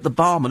that the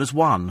barman has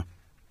won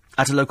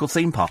at a local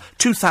theme park.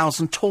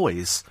 2,000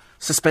 toys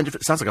suspended.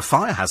 It sounds like a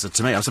fire hazard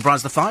to me. I'm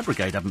surprised the fire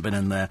brigade haven't been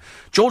in there.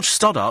 George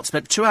Stoddart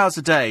spent 2 hours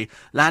a day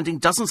landing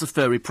dozens of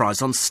furry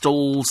prize on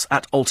stalls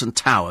at Alton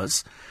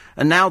Towers,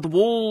 and now the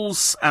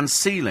walls and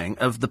ceiling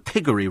of the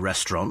Piggery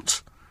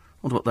restaurant,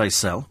 I wonder what they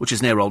sell, which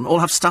is near Oldham, all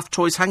have stuffed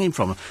toys hanging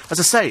from them. As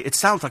I say, it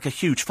sounds like a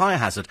huge fire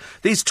hazard.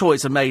 These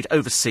toys are made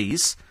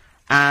overseas,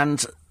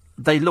 and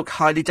they look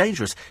highly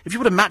dangerous. If you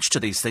put a match to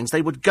these things,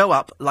 they would go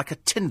up like a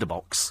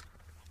tinderbox.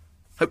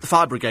 Hope the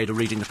fire brigade are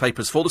reading the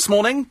papers for this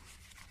morning,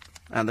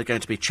 and they're going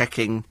to be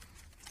checking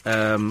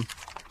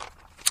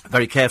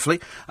very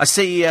carefully. I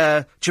see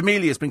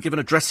Jamelia's been given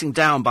a dressing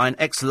down by an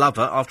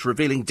ex-lover after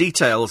revealing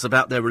details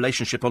about their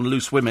relationship on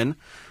Loose Women.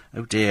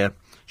 Oh dear.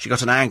 She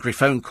got an angry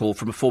phone call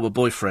from a former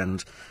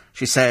boyfriend.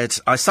 She said,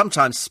 I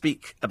sometimes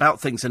speak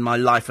about things in my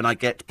life and I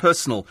get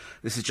personal.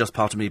 This is just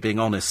part of me being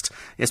honest.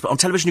 Yes, but on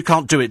television you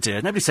can't do it,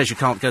 dear. Nobody says you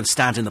can't go and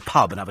stand in the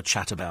pub and have a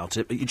chat about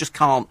it, but you just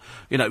can't,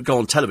 go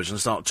on television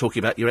and start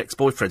talking about your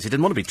ex-boyfriends. He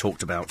didn't want to be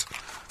talked about.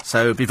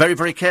 So be very,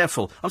 very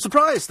careful. I'm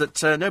surprised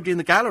that nobody in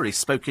the gallery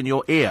spoke in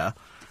your ear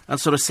and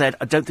sort of said,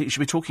 I don't think you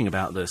should be talking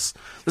about this.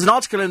 There's an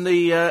article in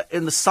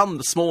the Sun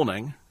this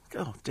morning.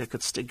 Oh, dear,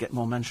 could still get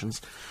more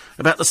mentions.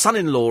 About the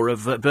son-in-law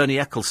of Bernie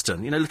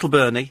Ecclestone. Little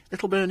Bernie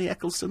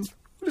Ecclestone.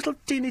 Little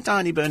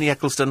teeny-tiny Bernie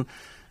Ecclestone.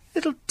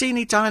 Little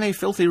teeny-tiny,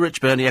 filthy rich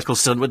Bernie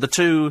Ecclestone with the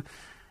two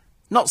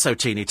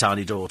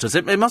not-so-teeny-tiny daughters.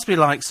 It must be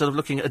like sort of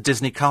looking at a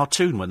Disney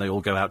cartoon when they all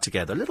go out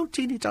together. Little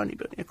teeny-tiny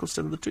Bernie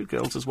Ecclestone and the two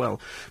girls as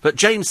well. But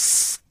James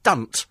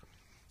Stunt,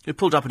 who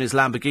pulled up in his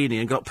Lamborghini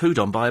and got pooed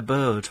on by a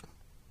bird.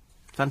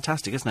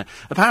 Fantastic, isn't it?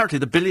 Apparently,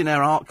 the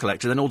billionaire art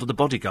collector then ordered the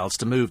bodyguards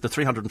to move the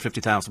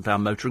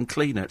 £350,000 motor and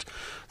clean it.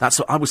 That's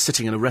what I was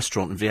sitting in a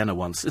restaurant in Vienna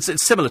once.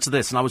 It's similar to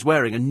this, and I was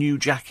wearing a new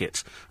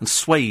jacket, and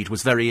suede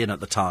was very in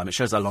at the time. It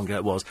shows how long ago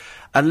it was.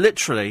 And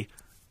literally,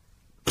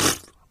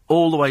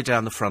 all the way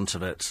down the front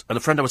of it. And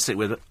a friend I was sitting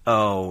with,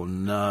 oh,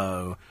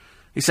 no.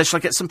 He said, shall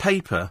I get some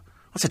paper?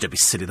 I said, don't be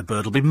silly, the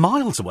bird will be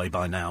miles away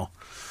by now.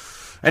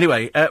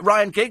 Anyway,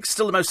 Ryan Giggs,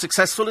 still the most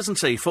successful, isn't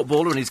he?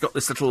 Footballer, and he's got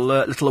this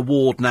little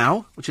award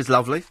now, which is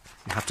lovely.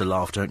 You have to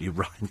laugh, don't you,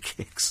 Ryan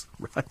Giggs?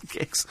 Ryan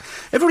Giggs.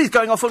 Everybody's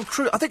going off on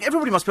cruise. I think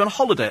everybody must be on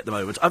holiday at the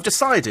moment. I've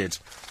decided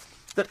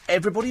that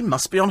everybody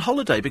must be on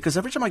holiday, because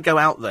every time I go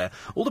out there,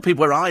 all the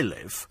people where I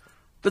live,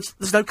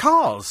 there's no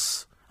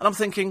cars. And I'm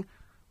thinking,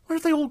 Where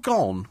have they all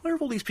gone? Where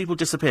have all these people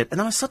disappeared? And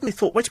then I suddenly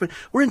thought, wait a minute,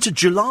 we're into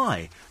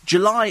July.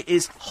 July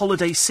is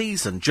holiday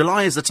season.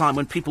 July is the time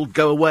when people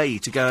go away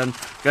to go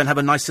and have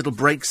a nice little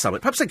break somewhere.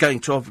 Perhaps they're going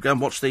to go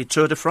and watch the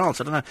Tour de France.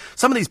 I don't know.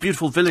 Some of these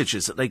beautiful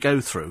villages that they go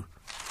through.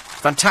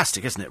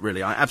 Fantastic, isn't it,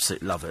 really? I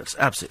absolutely love it.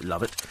 Absolutely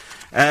love it.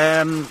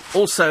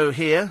 Also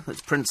here, it's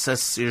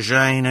Princess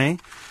Eugenie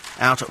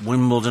out at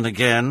Wimbledon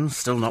again,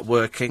 still not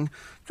working.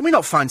 Can we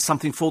not find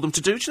something for them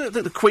to do? Do you know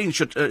that the Queen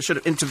should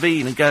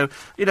intervene and go,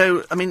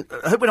 I mean,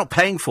 I hope we're not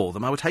paying for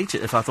them. I would hate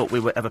it if I thought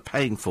we were ever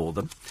paying for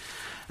them.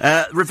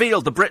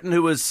 Revealed the Briton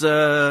who was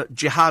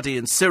jihadi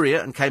in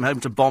Syria and came home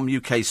to bomb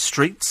UK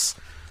streets.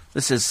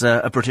 This is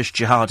a British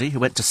jihadi who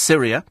went to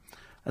Syria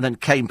and then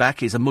came back.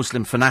 He's a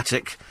Muslim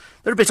fanatic.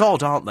 They're a bit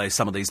odd, aren't they,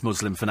 some of these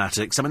Muslim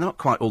fanatics? I mean, they're not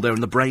quite all there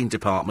in the brain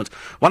department.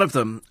 One of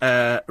them,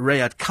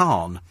 Rayad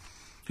Khan,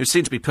 who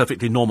seemed to be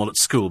perfectly normal at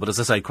school, but as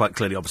I say, quite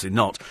clearly, obviously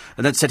not,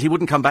 and then said he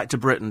wouldn't come back to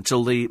Britain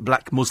until the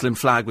black Muslim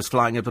flag was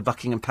flying over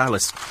Buckingham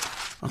Palace.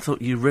 I thought,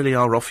 you really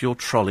are off your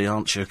trolley,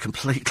 aren't you?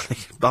 Completely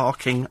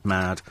barking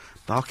mad.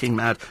 Barking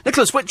mad.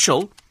 Nicholas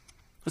Witchell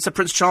said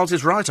Prince Charles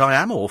is right, I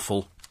am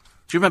awful.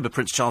 Do you remember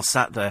Prince Charles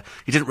sat there?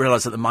 He didn't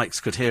realise that the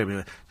mics could hear him. He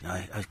went,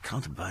 I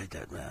can't abide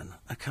that man.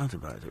 I can't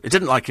abide it. It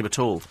didn't like him at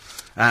all.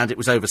 And it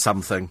was over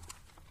something.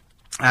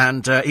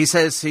 And he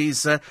says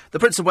the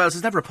Prince of Wales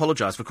has never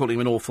apologised for calling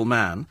him an awful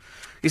man.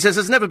 He says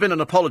there's never been an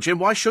apology,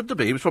 and why should there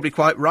be? He was probably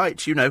quite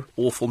right,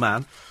 awful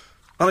man.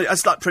 I mean,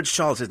 it's like Prince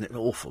Charles, isn't it? An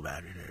awful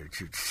man,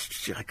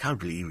 I can't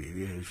believe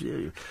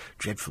it.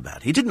 Dreadful man.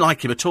 He didn't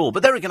like him at all.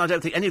 But there again, I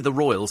don't think any of the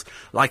royals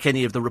like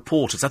any of the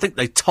reporters. I think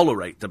they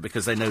tolerate them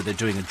because they know they're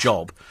doing a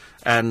job.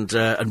 And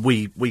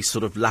we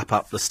sort of lap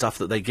up the stuff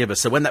that they give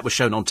us. So when that was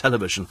shown on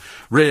television,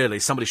 really,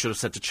 somebody should have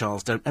said to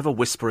Charles, don't ever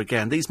whisper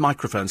again. These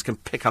microphones can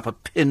pick up a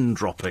pin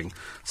dropping.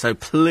 So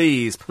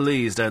please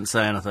don't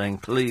say anything.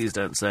 Please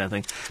don't say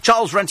anything.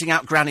 Charles renting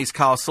out Granny's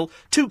castle.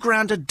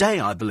 £2,000 a day,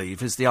 I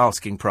believe, is the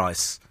asking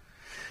price.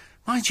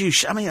 Mind you,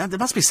 there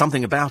must be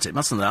something about it,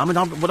 mustn't there? I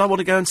mean, would I want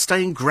to go and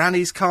stay in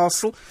Granny's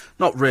castle?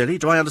 Not really.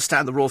 Do I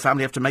understand the royal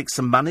family have to make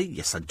some money?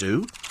 Yes, I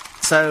do.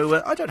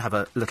 So, I don't have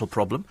a little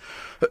problem.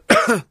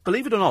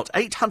 Believe it or not,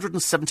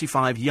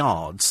 875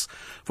 yards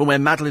from where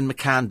Madeleine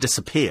McCann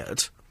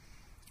disappeared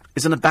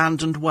is an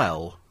abandoned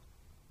well.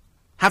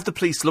 Have the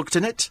police looked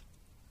in it?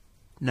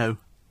 No.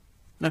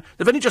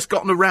 They've only just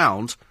gotten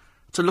around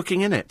to looking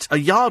in it. A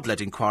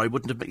yard-led inquiry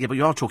wouldn't have been... Yeah, but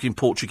you are talking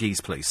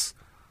Portuguese police.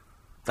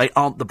 They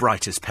aren't the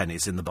brightest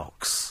pennies in the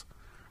box.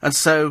 And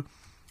so,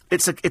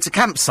 it's a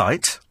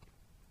campsite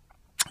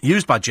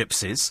used by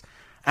gypsies,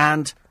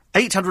 and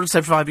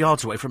 875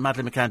 yards away from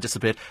Madeleine McCann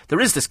disappeared, there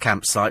is this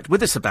campsite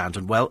with this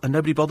abandoned well, and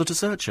nobody bothered to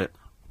search it.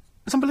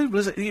 It's unbelievable,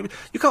 isn't it?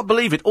 You can't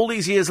believe it. All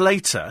these years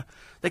later,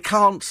 they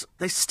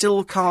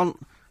still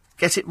can't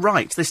get it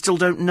right. They still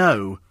don't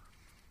know.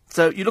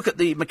 So you look at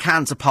the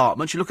McCann's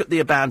apartment, you look at the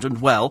abandoned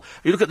well,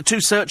 you look at the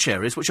two search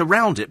areas which are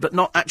around it, but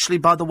not actually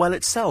by the well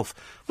itself.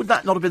 Would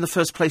that not have been the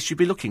first place you'd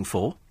be looking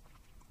for?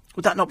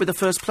 Would that not be the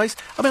first place?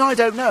 I mean, I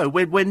don't know.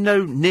 We're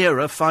no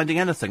nearer finding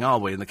anything, are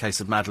we, in the case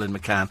of Madeleine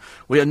McCann?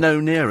 We are no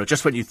nearer.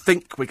 Just when you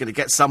think we're going to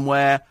get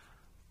somewhere,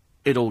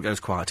 it all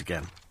goes quiet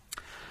again.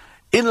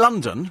 In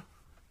London,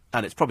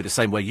 and it's probably the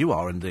same way you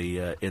are in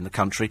the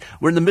country,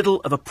 we're in the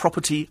middle of a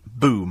property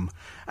boom.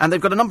 And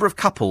they've got a number of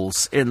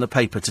couples in the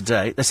paper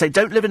today. They say,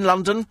 don't live in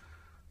London,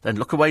 then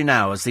look away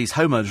now, as these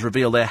homeowners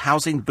reveal their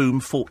housing boom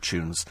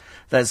fortunes.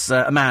 There's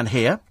a man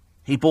here.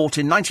 He bought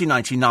in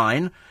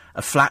 1999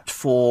 a flat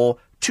for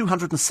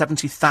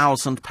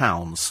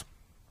 £270,000.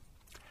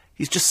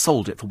 He's just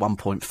sold it for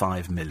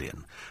 £1.5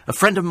 million. A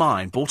friend of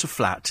mine bought a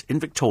flat in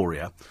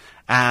Victoria,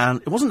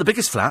 and it wasn't the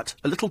biggest flat,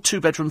 a little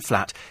two-bedroom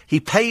flat. He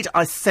paid,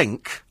 I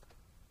think,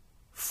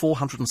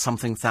 400 and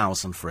something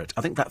thousand for it.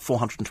 I think that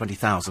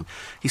 420,000.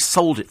 He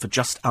sold it for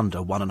just under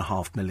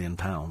 £1.5 million.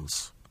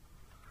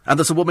 And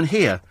there's a woman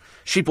here.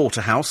 She bought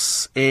a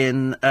house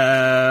in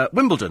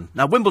Wimbledon.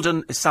 Now,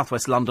 Wimbledon is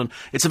southwest London.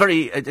 It's a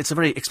very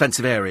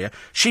expensive area.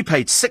 She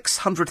paid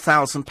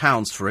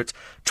 £600,000 for it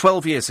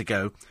 12 years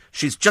ago.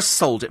 She's just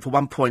sold it for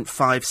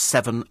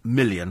 £1.57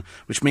 million,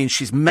 which means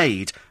she's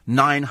made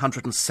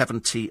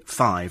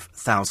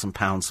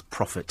 £975,000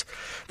 profit.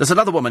 There's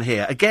another woman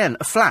here. Again,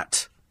 a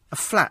flat.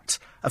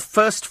 A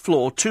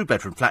first-floor,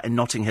 two-bedroom flat in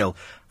Notting Hill.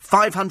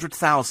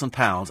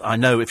 £500,000. I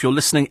know, if you're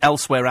listening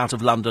elsewhere out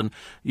of London,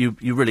 you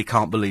really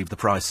can't believe the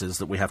prices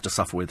that we have to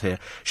suffer with here.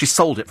 She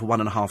sold it for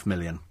 £1.5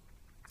 million.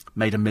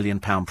 Made £1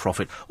 million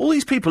profit. All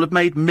these people have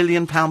made £1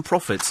 million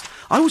profits.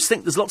 I always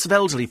think there's lots of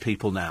elderly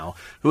people now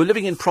who are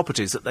living in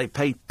properties that they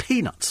paid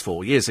peanuts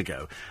for years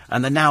ago,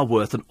 and they're now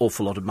worth an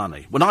awful lot of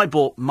money. When I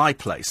bought my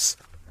place,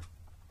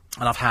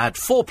 and I've had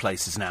 4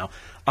 places now,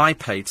 I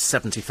paid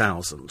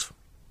 £70,000.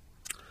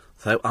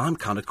 So I'm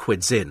kind of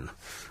quids in.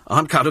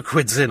 on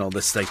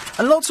this thing.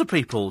 And lots of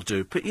people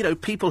do.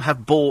 People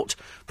have bought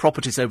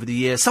properties over the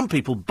years. Some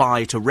people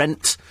buy to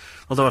rent,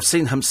 although I've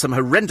seen some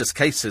horrendous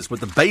cases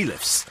with the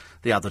bailiffs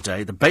the other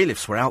day. The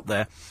bailiffs were out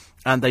there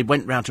and they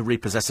went round to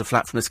repossess a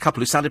flat from this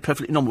couple who sounded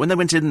perfectly normal. When they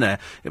went in there,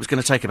 it was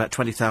going to take about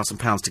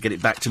 £20,000 to get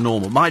it back to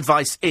normal. My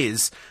advice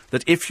is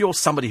that if you're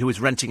somebody who is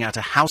renting out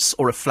a house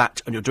or a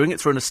flat and you're doing it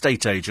through an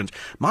estate agent,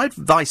 my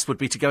advice would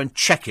be to go and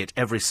check it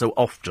every so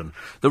often.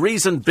 The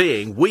reason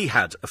being, we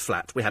had a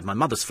flat. We had my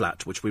mother's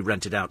flat, which we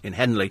rented out in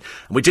Henley,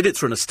 and we did it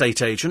through an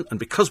estate agent, and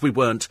because we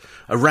weren't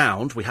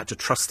around, we had to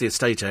trust the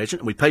estate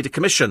agent, and we paid a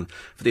commission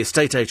for the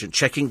estate agent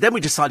checking. Then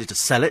we decided to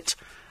sell it.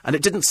 And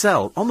it didn't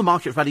sell. On the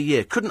market for about a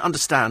year. Couldn't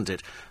understand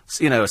it.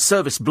 You know, a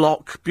service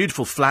block,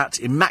 beautiful flat,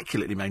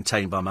 immaculately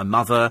maintained by my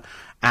mother.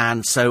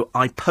 And so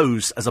I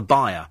posed as a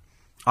buyer.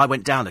 I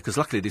went down there, because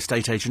luckily the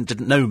estate agent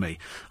didn't know me.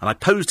 And I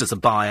posed as a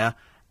buyer,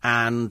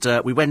 and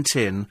we went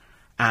in,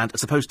 and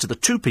as opposed to the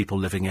 2 people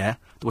living there,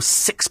 there were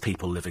 6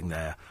 people living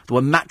there. There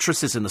were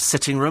mattresses in the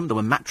sitting room. There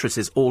were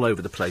mattresses all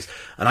over the place.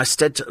 And I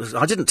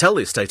didn't tell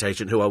the estate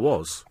agent who I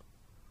was.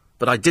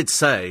 But I did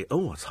say,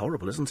 oh, it's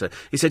horrible, isn't it?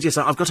 He said, yes,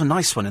 I've got a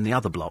nice one in the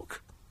other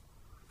block.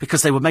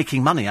 Because they were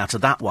making money out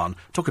of that one.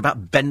 Talk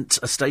about bent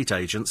estate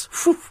agents.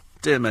 Whew,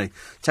 dear me,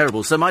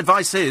 terrible. So my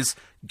advice is,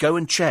 go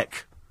and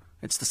check.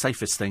 It's the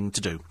safest thing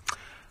to do.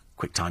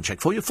 Quick time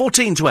check for you,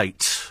 14 to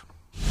 8.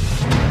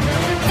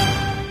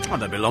 I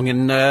don't belong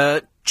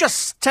in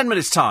just 10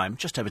 minutes' time,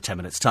 just over 10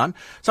 minutes' time.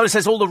 So it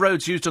says all the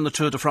roads used on the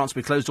Tour de France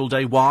will be closed all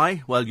day.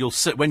 Why? Well, you'll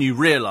see when you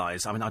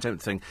realise. I mean, I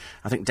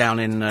think down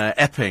in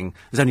Epping,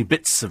 there's only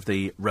bits of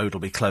the road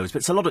will be closed, but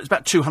it's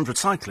about 200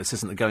 cyclists,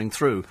 isn't there, going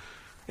through?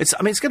 It's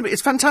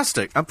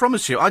fantastic. I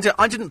promise you. I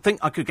didn't think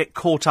I could get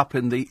caught up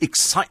in the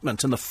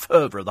excitement and the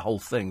fervour of the whole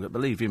thing, but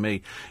believe you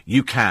me,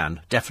 you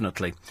can,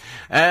 definitely.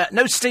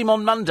 No steam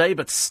on Monday,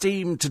 but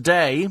steam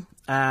today,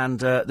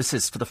 and this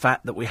is for the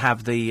fact that we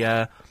have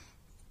the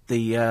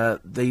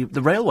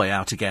railway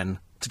out again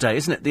today,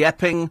 isn't it? The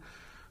Epping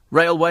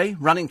Railway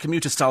running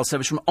commuter-style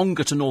service from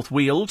Ongar to North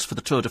Weald for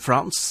the Tour de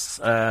France.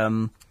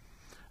 No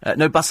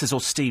buses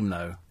or steam,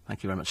 though.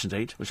 Thank you very much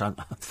indeed, which I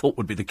thought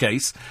would be the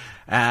case.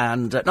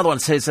 And another one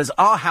says,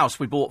 our house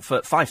we bought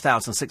for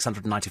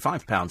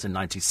 £5,695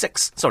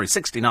 in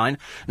 69,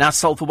 now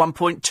sold for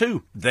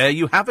 1.2. There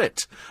you have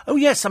it. Oh,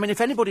 yes, I mean, if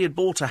anybody had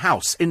bought a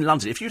house in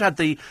London, if you'd had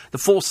the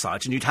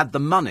foresight and you'd had the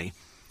money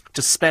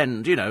to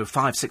spend,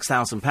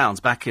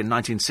 £5,000-6,000 back in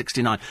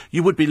 1969,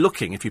 you would be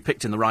looking, if you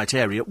picked in the right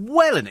area,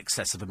 well in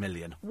excess of £1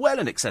 million. Well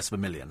in excess of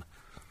 £1 million.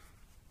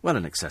 Well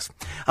in excess.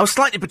 I was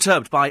slightly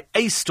perturbed by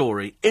a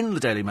story in the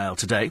Daily Mail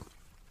today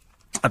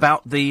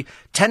about the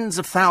tens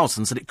of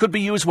thousands, and it could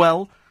be you as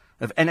well,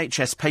 of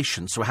NHS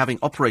patients who are having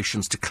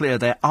operations to clear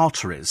their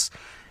arteries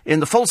in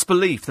the false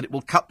belief that it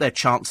will cut their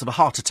chance of a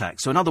heart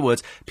attack. So in other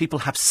words, people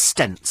have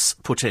stents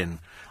put in.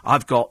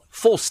 I've got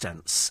 4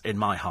 stents in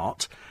my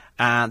heart,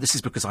 and this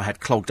is because I had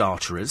clogged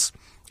arteries.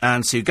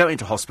 And so you go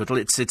into hospital,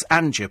 it's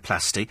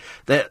angioplasty.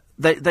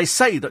 They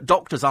say that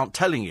doctors aren't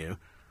telling you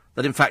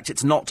that, in fact,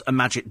 it's not a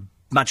magic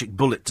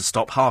bullet to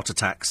stop heart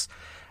attacks.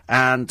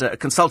 And a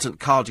consultant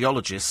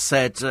cardiologist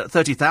said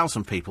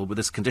 30,000 people with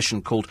this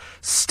condition called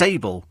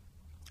stable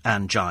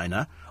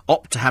angina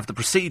opt to have the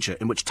procedure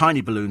in which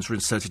tiny balloons are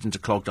inserted into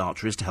clogged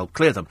arteries to help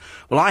clear them.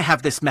 Well, I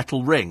have this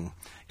metal ring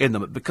in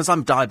them. Because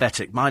I'm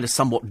diabetic, mine is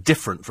somewhat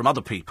different from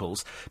other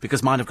people's,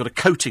 because mine have got a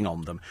coating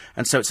on them.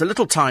 And so it's a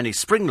little tiny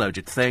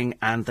spring-loaded thing,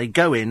 and they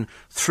go in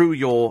through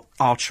your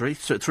artery,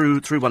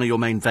 through one of your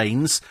main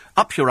veins,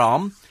 up your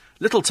arm.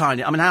 Little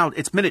tiny,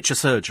 it's miniature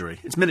surgery.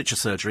 It's miniature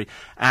surgery,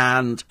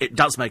 and it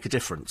does make a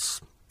difference.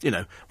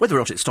 Whether or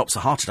not it stops a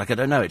heart attack, I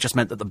don't know. It just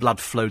meant that the blood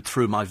flowed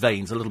through my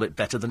veins a little bit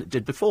better than it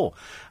did before.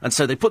 And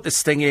so they put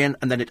this thing in,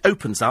 and then it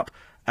opens up,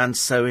 and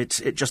so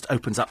it just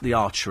opens up the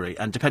artery.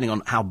 And depending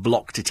on how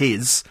blocked it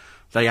is,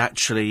 they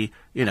actually,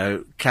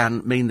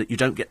 can mean that you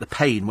don't get the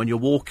pain when you're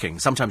walking.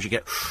 Sometimes you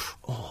get,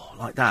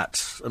 like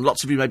that. And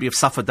lots of you maybe have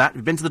suffered that. Have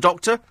you been to the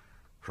doctor?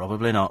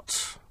 Probably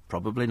not.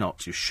 Probably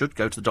not. You should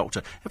go to the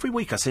doctor. Every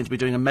week I seem to be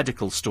doing a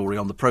medical story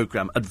on the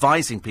programme,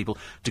 advising people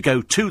to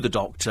go to the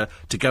doctor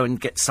to go and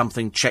get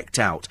something checked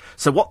out.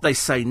 So what they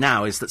say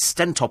now is that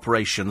stent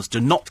operations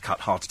do not cut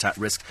heart attack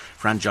risk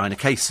for angina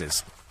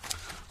cases.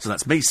 So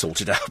that's me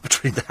sorted out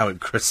between now and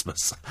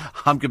Christmas.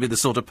 I'm going to be the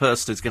sort of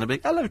person who's going to be,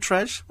 hello,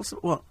 Tresh.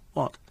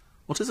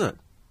 What is it?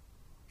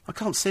 I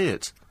can't see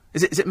it.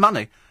 Is it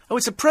money? Oh,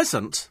 it's a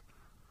present.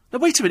 No,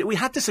 wait a minute, we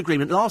had this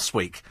agreement last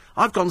week.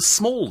 I've gone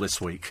small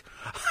this week.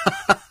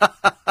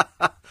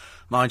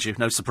 Mind you,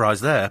 no surprise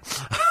there.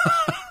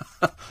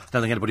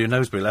 Don't think anybody who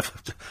knows me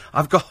left.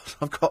 I've got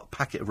a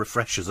packet of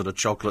refreshers and a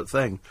chocolate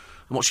thing.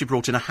 And what she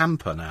brought in a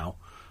hamper now.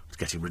 It's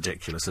getting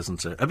ridiculous,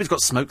 isn't it? I hope it's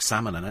got smoked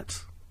salmon in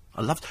it.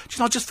 I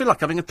just feel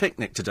like having a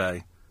picnic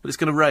today. But it's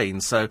going to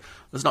rain, so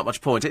there's not much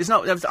point. It's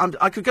not.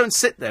 I could go and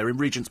sit there in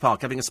Regent's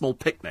Park having a small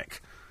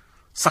picnic,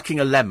 sucking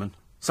a lemon.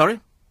 Sorry?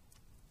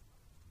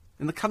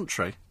 In the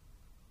country?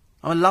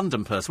 I'm a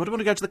London person. What do I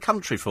want to go to the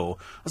country for?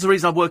 That's the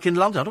reason I work in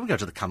London. I don't want to go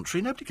to the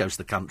country. Nobody goes to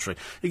the country.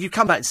 You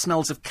come back, it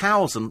smells of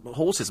cows and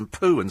horses and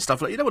poo and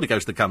stuff like that. You don't want to go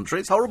to the country.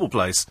 It's a horrible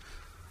place.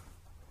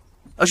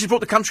 Oh, she's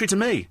brought the country to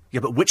me. Yeah,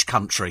 but which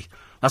country?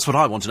 That's what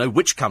I want to know.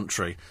 Which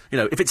country?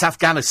 If it's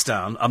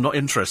Afghanistan, I'm not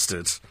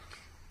interested.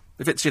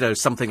 If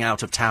it's, something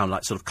out of town,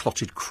 like sort of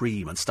clotted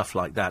cream and stuff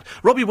like that.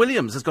 Robbie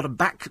Williams has got a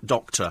back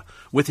doctor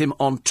with him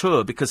on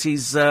tour because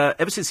he's,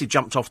 ever since he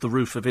jumped off the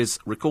roof of his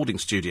recording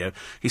studio,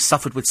 he's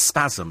suffered with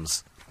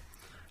spasms.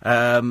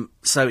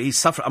 So he's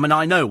suffering. I mean,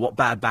 I know what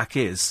bad back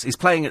is. He's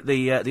playing at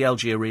the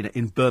LG Arena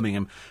in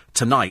Birmingham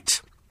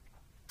tonight.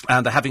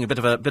 And they're having a bit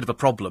of a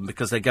problem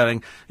because they're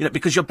going,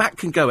 because your back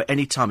can go at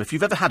any time. If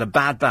you've ever had a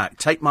bad back,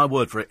 take my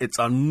word for it, it's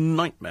a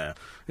nightmare.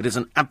 It is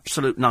an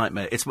absolute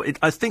nightmare.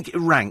 I think it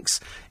ranks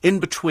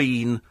in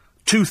between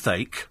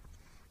toothache,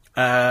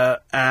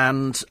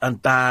 and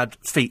bad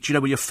feet.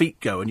 Where your feet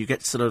go and you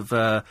get sort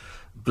of,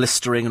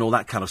 blistering and all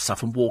that kind of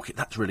stuff, and walking,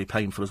 that's really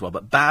painful as well.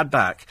 But bad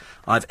back,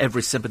 I've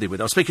every sympathy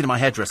with. I was speaking to my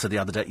hairdresser the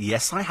other day.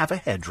 Yes, I have a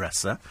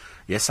hairdresser.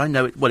 Yes, I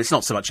know it. Well, it's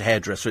not so much a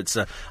hairdresser. It's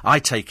I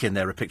take in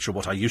there a picture of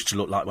what I used to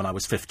look like when I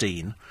was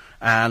 15,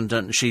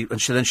 and she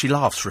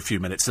laughs for a few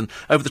minutes, and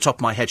over the top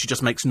of my head she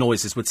just makes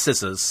noises with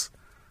scissors.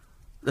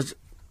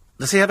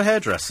 Does he have a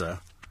hairdresser?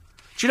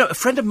 Do you know, a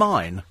friend of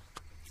mine,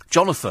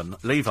 Jonathan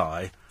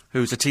Levi,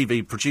 who's a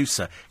TV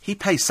producer, he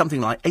pays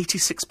something like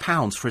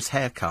 £86 for his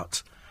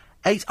haircut.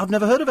 I've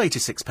never heard of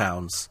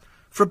 £86.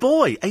 For a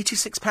boy,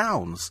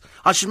 £86.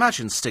 I should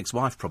imagine Stig's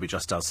wife probably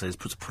just does his,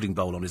 puts a pudding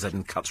bowl on his head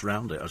and cuts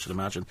round it, I should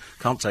imagine.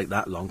 Can't take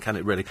that long, can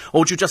it really?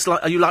 Or do you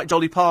are you like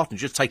Dolly Parton, you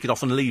just take it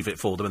off and leave it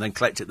for them and then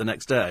collect it the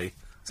next day?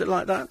 Is it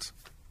like that?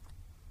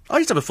 I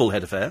used to have a full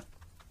head of hair.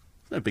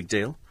 No big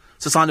deal.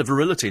 It's a sign of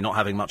virility not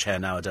having much hair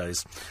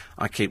nowadays.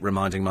 I keep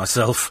reminding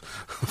myself.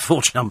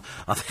 Unfortunately,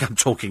 I think I'm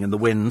talking in the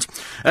wind.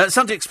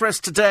 Sunday Express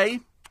today.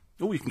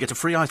 Oh, you can get a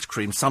free ice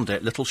cream sundae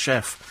at Little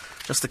Chef.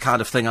 Just the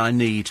kind of thing I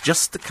need.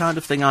 Just the kind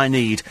of thing I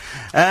need.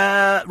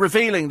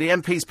 Revealing the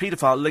MP's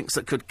paedophile links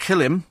that could kill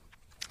him.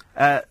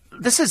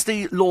 This is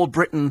the Lord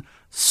Britain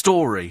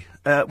story,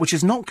 which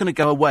is not going to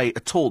go away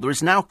at all. There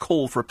is now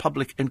call for a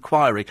public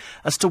inquiry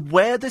as to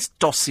where this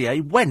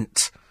dossier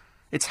went.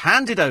 It's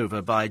handed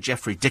over by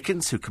Geoffrey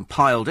Dickens, who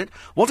compiled it.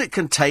 What it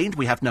contained,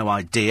 we have no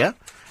idea.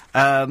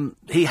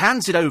 He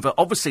hands it over,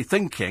 obviously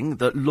thinking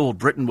that Lord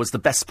Britain was the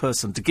best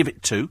person to give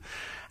it to.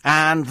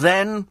 And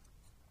then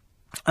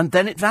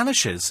it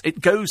vanishes.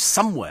 It goes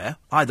somewhere,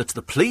 either to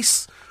the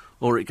police,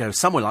 or it goes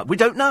somewhere like... We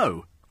don't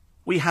know.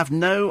 We have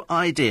no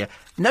idea.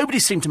 Nobody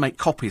seemed to make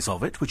copies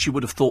of it, which you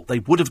would have thought they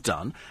would have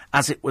done,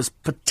 as it was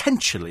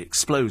potentially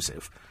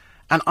explosive.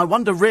 And I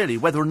wonder really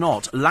whether or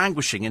not,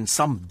 languishing in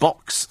some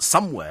box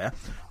somewhere,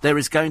 there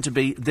is going to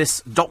be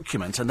this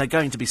document, and they're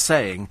going to be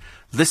saying,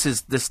 this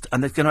is this,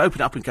 and they're going to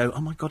open it up and go,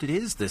 oh my God, it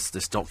is this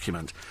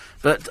document.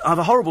 But I have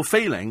a horrible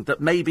feeling that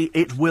maybe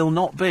it will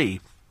not be,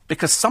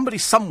 because somebody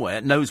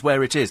somewhere knows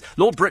where it is.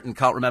 Lord Britain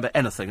can't remember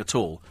anything at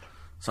all.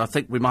 So I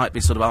think we might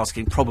be sort of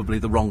asking probably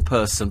the wrong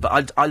person.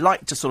 But I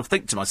like to sort of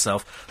think to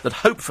myself that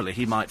hopefully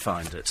he might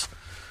find it.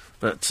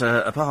 But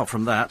apart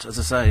from that, as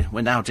I say,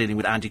 we're now dealing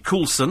with Andy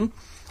Coulson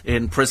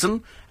in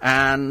prison,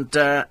 and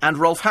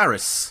Rolf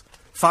Harris,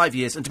 5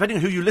 years. And depending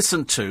on who you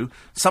listen to,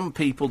 some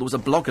people, there was a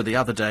blogger the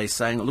other day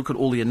saying, look at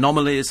all the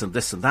anomalies and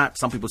this and that.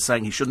 Some people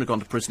saying he shouldn't have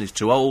gone to prison, he's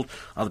too old.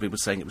 Other people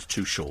saying it was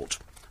too short.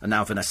 And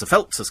now Vanessa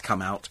Feltz has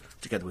come out,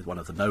 together with one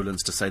of the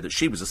Nolans, to say that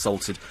she was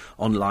assaulted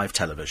on live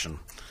television.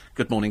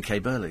 Good morning, Kay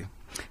Burley.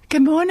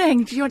 Good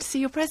morning. Do you want to see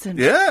your present?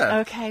 Yeah.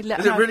 Okay.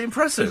 Is it really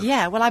impressive?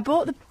 Yeah. Well, I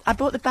bought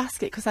the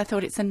basket because I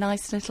thought it's a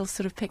nice little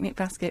sort of picnic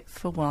basket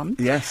for one.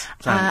 Yes.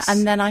 Thanks.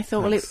 And then I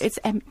thought, well, it's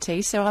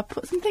empty, so I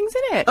put some things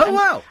in it. Oh,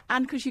 wow.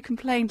 And because you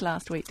complained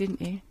last week,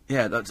 didn't you?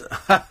 Yeah. That's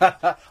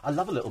I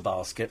love a little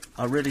basket.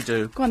 I really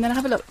do. Go on, then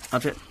have a look. Oh,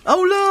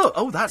 look.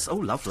 Oh, that's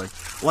lovely.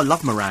 Oh, I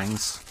love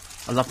meringues.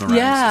 I love meringues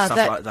and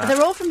stuff like that.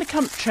 They're all from the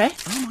country.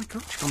 Oh, my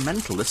God, you've gone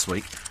mental this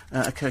week.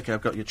 Okay,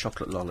 I've got your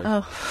chocolate lolly. Oh.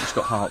 It's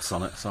got hearts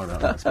on it. Sorry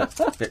about that. It's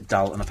a bit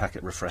dull, and a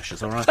packet of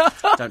refreshers, all right?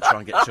 Don't try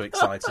and get too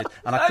excited.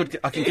 And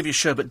I can give you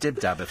sherbet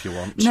dib-dab if you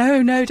want.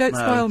 No, don't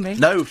spoil me.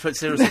 No, but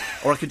seriously.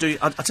 Or I could do...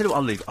 I'll tell you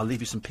what I'll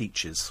leave you some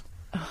peaches.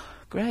 Oh,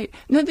 great.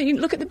 No,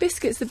 look at the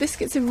biscuits. The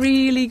biscuits are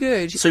really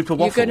good. Super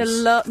waffles. You're going to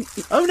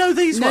love... Oh, no,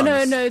 these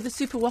ones? No, the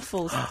super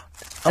waffles.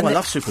 I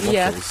love super waffles.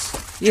 Yeah.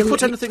 Do you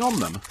put anything on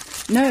them?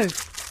 No.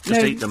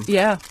 Just eat them?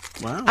 Yeah.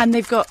 Wow. And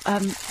they've got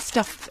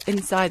stuff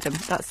inside them.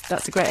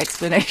 That's a great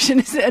explanation,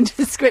 isn't it? And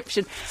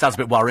description. Sounds a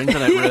bit worrying,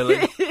 doesn't it,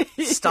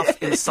 really?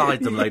 Stuff inside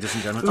them, ladies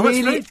and gentlemen.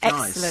 Really it's very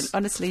excellent. Nice.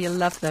 Honestly, you'll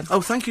love them. Oh,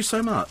 thank you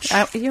so much.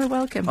 You're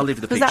welcome. I'll leave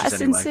you the Was peaches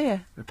that a anyway.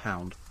 sincere?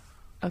 £1.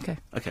 Okay.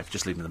 Okay,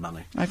 just leave me the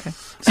money. Okay.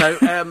 So,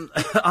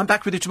 I'm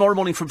back with you tomorrow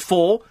morning from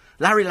 4.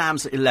 Larry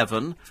Lamb's at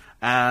 11.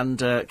 And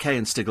Kay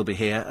and Stig will be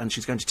here, and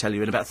she's going to tell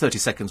you in about 30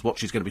 seconds what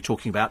she's going to be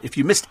talking about. If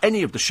you missed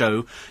any of the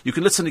show, you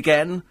can listen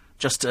again.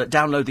 Just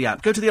download the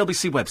app. Go to the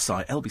LBC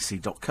website,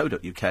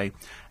 lbc.co.uk,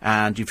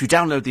 and if you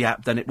download the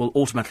app, then it will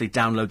automatically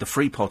download the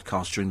free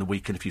podcast during the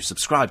week, and if you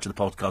subscribe to the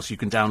podcast, you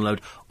can download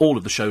all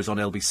of the shows on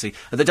LBC.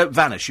 And they don't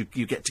vanish.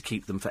 You get to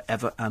keep them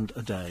forever and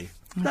a day.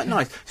 Isn't that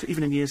nice? So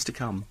even in years to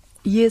come.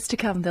 Years to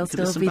come, they'll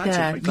still be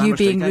there. You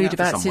being rude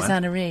about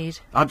Susanna Reid.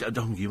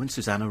 You and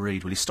Susanna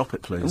Reid. Will you stop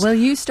it, please? Will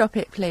you stop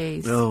it,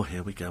 please? Oh,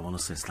 here we go,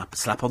 honestly.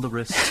 Slap on the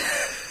wrist.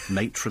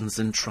 Matron's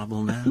in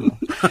trouble now.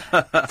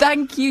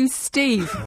 Thank you, Steve.